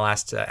movie in the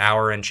last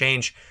hour and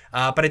change.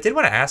 But I did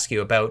want to ask you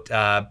about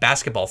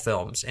basketball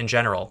films in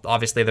general.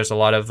 Obviously, there's a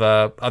lot of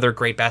other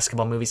great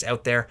basketball movies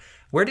out there.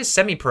 Where does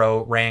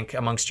Semi-Pro rank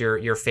amongst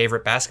your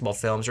favorite basketball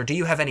films, or do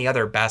you have any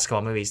other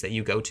basketball movies that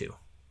you go to?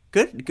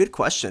 Good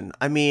question.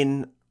 I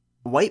mean,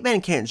 White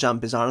Man Can't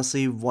Jump is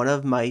honestly one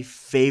of my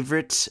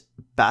favorite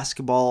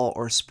basketball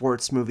or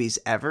sports movies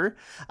ever,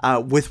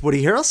 with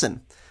Woody Harrelson.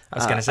 I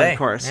was going to say. Of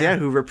course, yeah,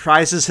 who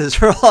reprises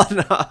his role.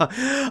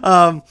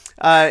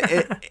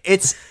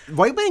 It's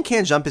White Man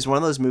Can't Jump is one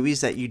of those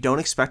movies that you don't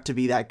expect to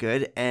be that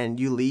good, and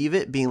you leave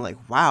it being like,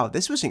 wow,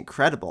 this was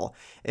incredible.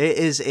 It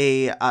is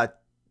a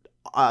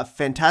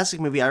fantastic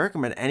movie. I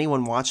recommend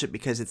anyone watch it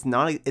because it's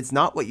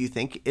not what you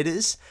think it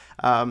is.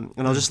 And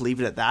I'll just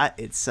leave it at that.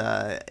 It's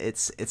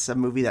a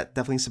movie that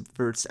definitely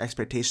subverts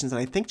expectations,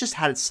 and I think just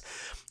had its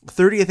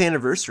 30th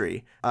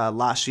anniversary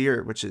last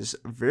year, which is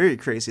very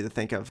crazy to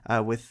think of,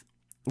 with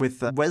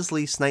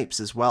Wesley Snipes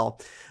as well,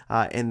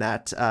 in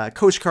that.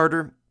 Coach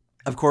Carter,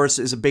 of course,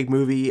 is a big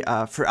movie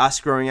for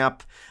us growing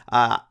up.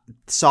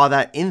 Saw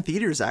that in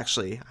theaters,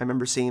 actually. I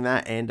remember seeing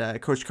that,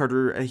 and Coach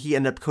Carter, he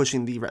ended up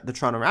coaching the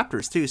Toronto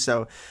Raptors too,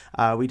 so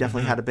we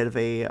definitely had a bit of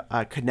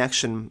a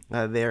connection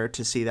there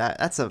to see that.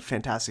 That's a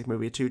fantastic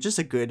movie too, just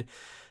a good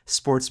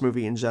sports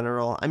movie in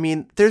general. I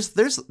mean,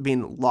 there's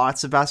been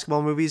lots of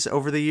basketball movies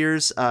over the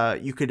years.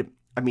 You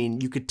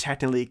could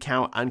technically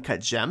count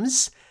Uncut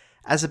Gems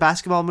as a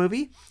basketball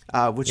movie,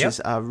 which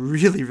is a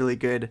really, really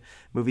good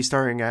movie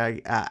starring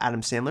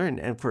Adam Sandler and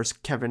of course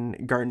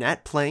Kevin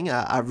Garnett playing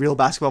a real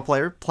basketball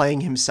player,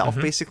 playing himself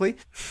basically.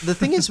 The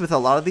thing is with a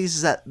lot of these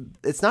is that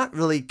it's not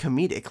really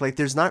comedic. Like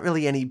there's not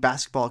really any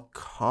basketball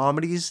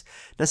comedies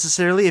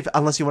necessarily,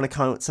 unless you want to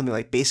count something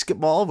like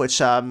Basketball, which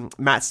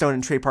Matt Stone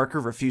and Trey Parker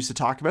refuse to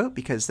talk about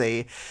because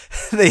they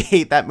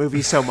hate that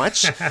movie so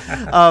much.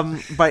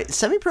 But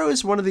Semi-Pro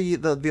is one of the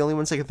only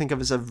ones I can think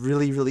of as a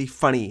really, really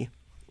funny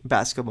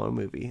basketball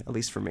movie, at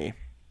least for me.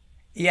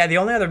 Yeah, the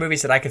only other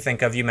movies that I could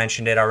think of, you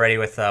mentioned it already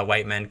with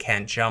White Men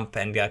Can't Jump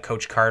and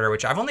Coach Carter,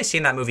 which I've only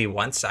seen that movie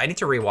once. I need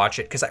to rewatch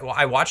it because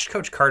I watched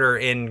Coach Carter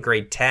in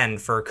grade 10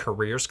 for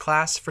careers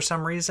class for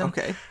some reason.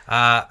 Okay.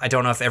 I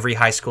don't know if every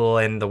high school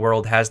in the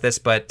world has this,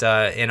 but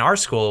in our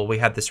school, we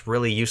had this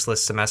really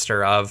useless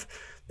semester of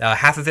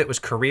half of it was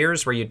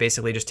careers, where you'd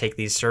basically just take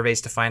these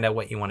surveys to find out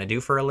what you want to do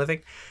for a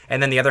living.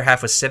 And then the other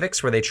half was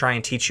civics, where they try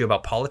and teach you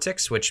about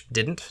politics, which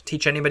didn't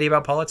teach anybody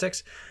about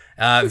politics.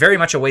 Very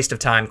much a waste of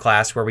time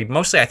class where we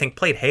mostly, I think,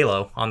 played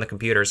Halo on the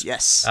computers.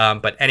 Yes.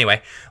 But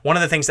anyway, one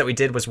of the things that we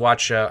did was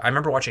watch, I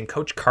remember watching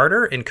Coach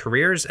Carter in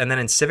careers, and then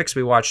in civics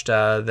we watched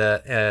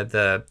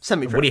the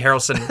Semi-Pro. Woody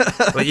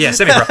Harrelson. Well, yeah,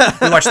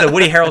 Semi-Pro. We watched the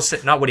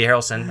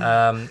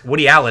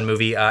Woody Allen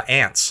movie,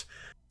 Ants.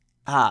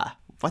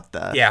 What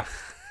the? Yeah.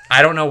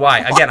 I don't know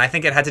why. Again, I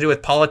think it had to do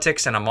with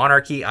politics and a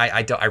monarchy.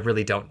 I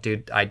really don't,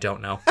 dude. I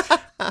don't know.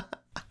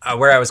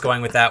 Where I was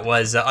going with that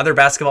was other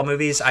basketball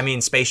movies. I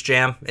mean, Space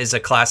Jam is a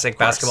classic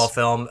basketball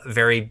film.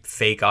 Very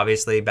fake,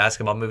 obviously,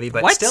 basketball movie.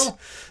 But still,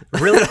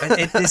 really,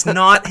 it is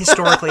not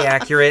historically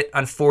accurate,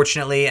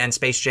 unfortunately. And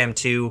Space Jam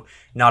 2,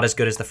 not as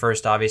good as the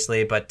first,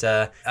 obviously. But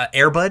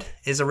Air Bud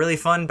is a really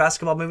fun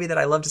basketball movie that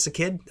I loved as a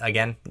kid.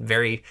 Again,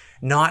 very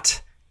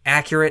not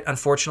accurate,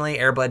 unfortunately.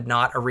 Air Bud,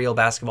 not a real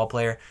basketball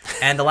player.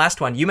 And the last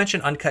one, you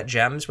mentioned Uncut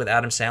Gems with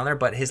Adam Sandler,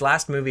 but his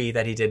last movie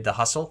that he did, The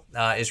Hustle,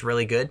 is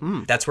really good.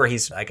 That's where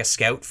he's like a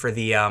scout for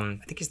the, I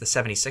think he's the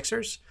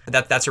 76ers.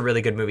 That's a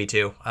really good movie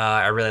too.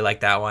 I really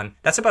like that one.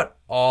 That's about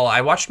all. I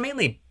watched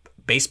mainly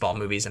baseball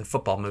movies and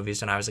football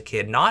movies when I was a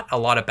kid. Not a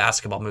lot of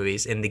basketball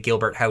movies in the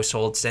Gilbert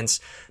household, since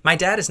my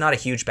dad is not a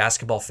huge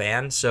basketball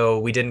fan, so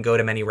we didn't go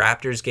to many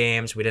Raptors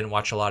games. We didn't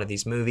watch a lot of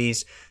these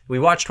movies. We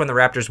watched when the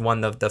Raptors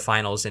won the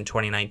finals in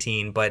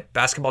 2019, but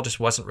basketball just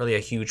wasn't really a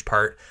huge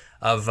part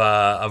of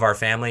our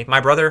family.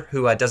 My brother,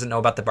 who doesn't know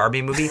about the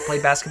Barbie movie,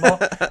 played basketball,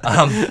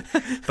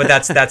 but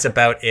that's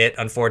about it,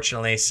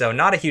 unfortunately. So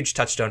not a huge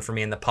touchstone for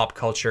me in the pop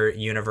culture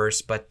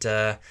universe, but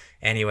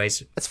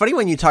anyways. It's funny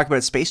when you talk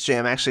about Space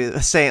Jam, actually,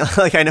 saying,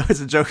 like, I know it's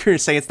a joke, you're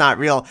saying it's not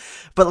real,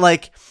 but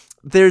like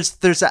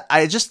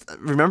I just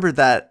remembered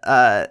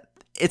that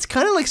it's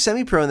kind of like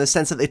Semi-Pro in the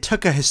sense that they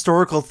took a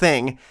historical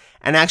thing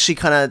and actually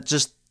kind of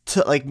just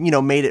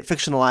made it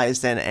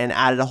fictionalized and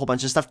added a whole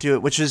bunch of stuff to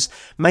it, which is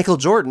Michael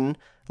Jordan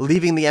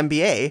leaving the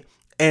NBA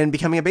and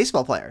becoming a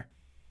baseball player.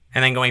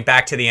 And then going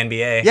back to the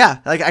NBA. Yeah,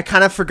 like I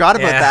kind of forgot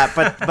about that,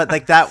 but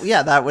like that,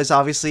 that was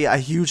obviously a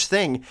huge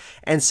thing.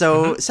 And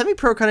so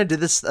Semi-Pro kind of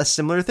did a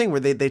similar thing where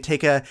they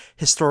take a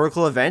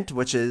historical event,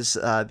 which is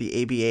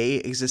the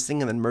ABA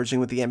existing and then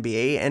merging with the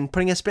NBA and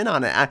putting a spin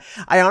on it.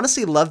 I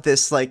honestly love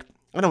this, like, I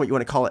don't know what you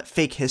want to call it,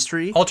 fake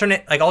history.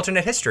 Alternate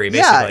history,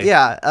 basically.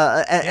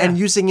 And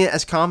using it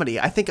as comedy.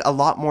 I think a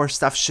lot more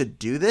stuff should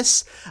do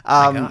this.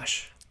 My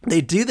gosh. They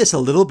do this a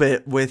little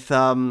bit with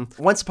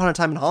Once Upon a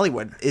Time in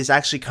Hollywood is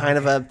actually kind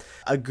of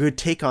a good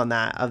take on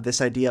that, of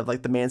this idea of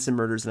like the Manson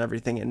murders and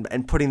everything,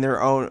 and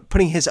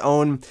putting his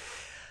own,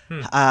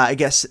 I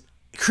guess,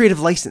 creative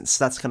license.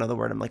 That's kind of the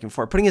word I'm looking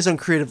for. Putting his own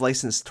creative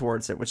license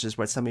towards it, which is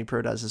what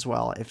Semi-Pro does as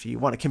well. If you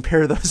want to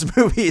compare those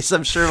movies,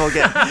 I'm sure we'll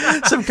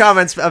get some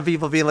comments of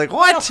people being like,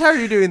 what? How are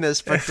you doing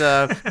this? But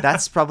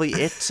that's probably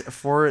it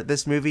for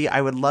this movie.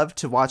 I would love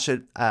to watch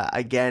it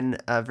again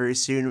very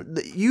soon.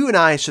 You and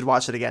I should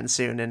watch it again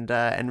soon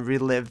and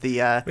relive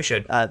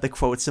the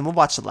quotes, and we'll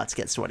watch the Let's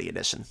Get Sweaty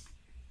edition.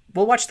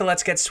 We'll watch the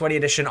Let's Get Sweaty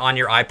edition on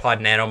your iPod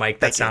Nano,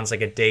 Mike. That sounds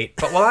like a date.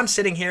 But while I'm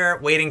sitting here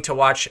waiting to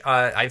watch,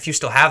 if you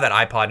still have that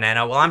iPod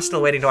Nano, while I'm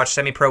still waiting to watch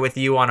Semi-Pro with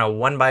you on a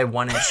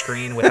 1x1 inch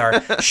screen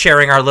with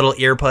sharing our little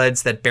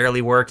earbuds that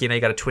barely work. You know,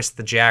 you got to twist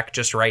the jack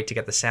just right to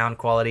get the sound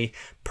quality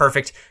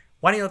perfect.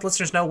 Why don't you let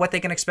listeners know what they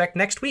can expect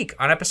next week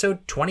on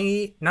episode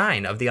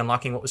 29 of the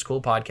Unlocking What Was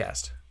Cool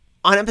podcast?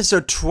 On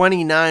episode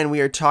 29,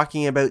 we are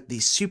talking about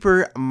the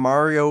Super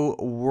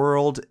Mario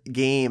World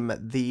game,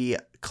 the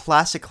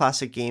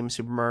classic game,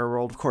 Super Mario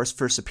World, of course,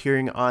 first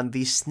appearing on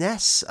the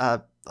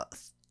SNES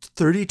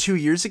 32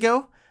 years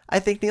ago, I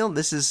think, Neil.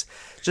 This is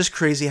just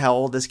crazy how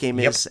old this game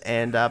is.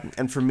 And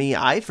for me,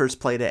 I first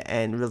played it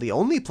and really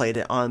only played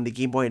it on the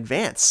Game Boy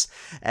Advance.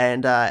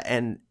 And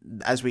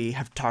as we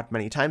have talked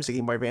many times, the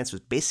Game Boy Advance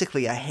was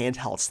basically a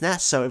handheld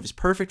SNES, so it was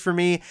perfect for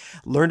me.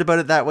 Learned about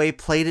it that way,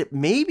 played it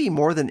maybe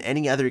more than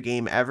any other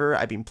game ever.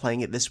 I've been playing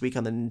it this week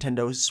on the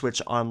Nintendo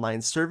Switch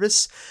Online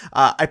service.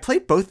 I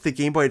played both the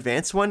Game Boy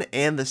Advance one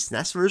and the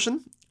SNES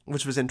version,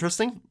 which was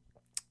interesting.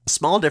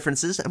 Small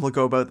differences, and we'll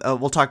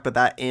talk about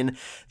that in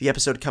the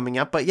episode coming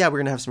up. But yeah, we're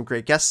gonna have some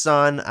great guests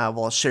on.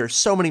 We'll share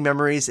so many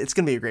memories. It's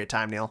gonna be a great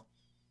time, Neil.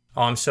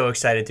 Oh, I'm so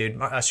excited, dude.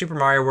 Super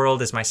Mario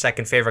World is my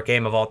second favorite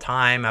game of all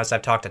time, as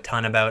I've talked a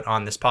ton about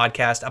on this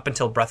podcast. Up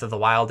until Breath of the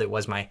Wild, it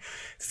was my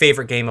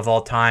favorite game of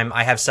all time.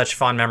 I have such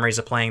fond memories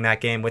of playing that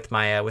game with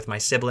my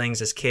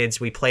siblings as kids.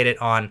 We played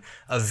it on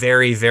a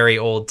very, very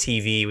old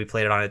TV. We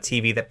played it on a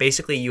TV that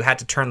basically you had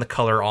to turn the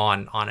color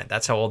on it.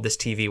 That's how old this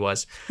TV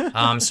was.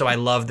 So I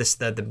love this,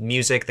 the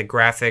music, the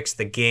graphics,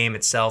 the game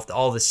itself,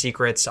 all the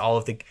secrets, all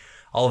of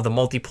the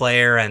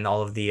multiplayer, and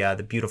all of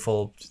the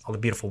beautiful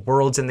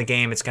worlds in the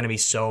game. It's going to be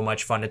so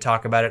much fun to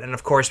talk about it. And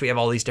of course, we have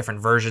all these different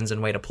versions and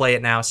way to play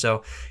it now.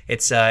 So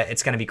it's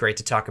going to be great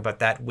to talk about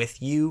that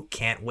with you.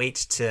 Can't wait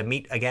to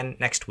meet again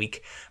next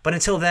week. But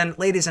until then,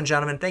 ladies and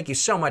gentlemen, thank you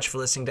so much for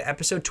listening to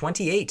episode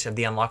 28 of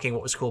the Unlocking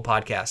What Was Cool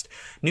podcast.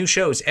 New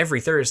shows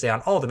every Thursday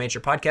on all the major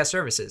podcast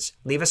services.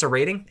 Leave us a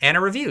rating and a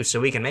review so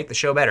we can make the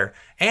show better.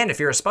 And if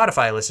you're a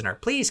Spotify listener,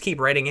 please keep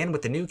writing in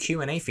with the new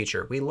Q&A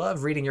feature. We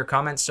love reading your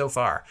comments so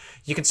far.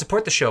 You can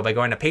support the show by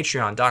going to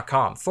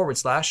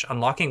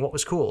patreon.com/unlocking what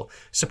was cool.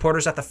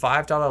 Supporters at the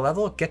 $5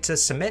 level get to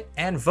submit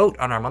and vote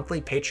on our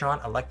monthly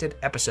Patreon elected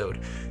episode.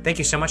 Thank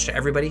you so much to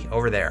everybody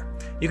over there.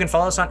 You can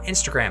follow us on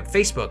Instagram,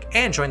 Facebook,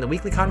 and join the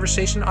weekly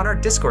conversation on our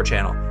Discord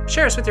channel.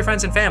 Share us with your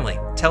friends and family.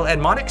 Tell Ed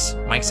Monix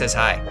Mike says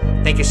hi.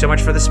 Thank you so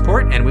much for the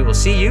support, and we will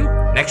see you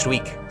next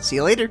week. See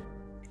you later.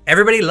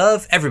 Everybody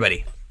love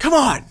everybody. Come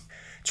on.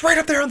 It's right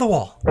up there on the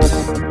wall.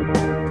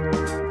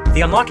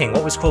 The Unlocking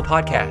What Was Cool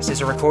podcast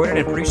is a recorded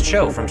and produced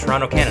show from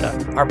Toronto,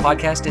 Canada. Our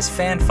podcast is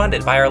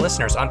fan-funded by our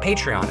listeners on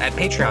Patreon at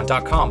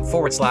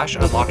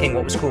patreon.com/unlocking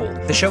what was cool.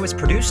 The show is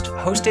produced,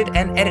 hosted,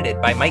 and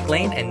edited by Mike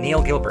Lane and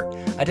Neil Gilbert.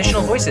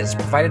 Additional voices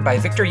provided by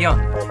Victor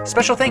Young.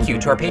 Special thank you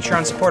to our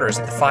Patreon supporters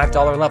at the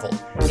 $5 level: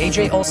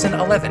 AJ Olsen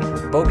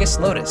 11, Bogus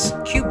Lotus,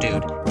 Cube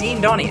Dude,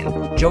 Dean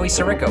Donian, Joey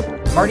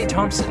Sirico, Marty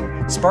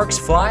Thompson, Sparks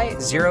Fly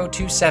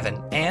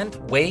 027, and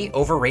Way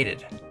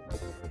Overrated.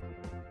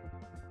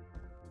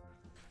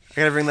 I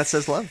got everything that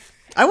says love.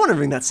 I want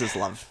everything that says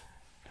love.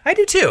 I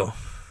do too.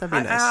 That'd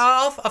be nice.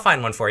 I'll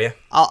find one for you.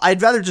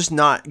 I'd rather just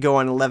not go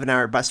on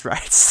 11-hour bus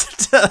rides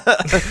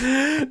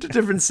to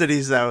different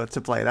cities though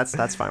to play.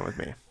 That's fine with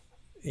me.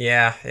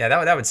 Yeah,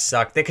 that would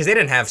suck because they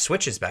didn't have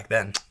Switches back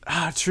then.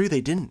 Ah, true,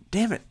 they didn't.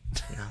 Damn it.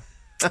 No.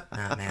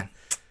 Oh man,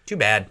 too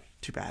bad.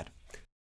 Too bad.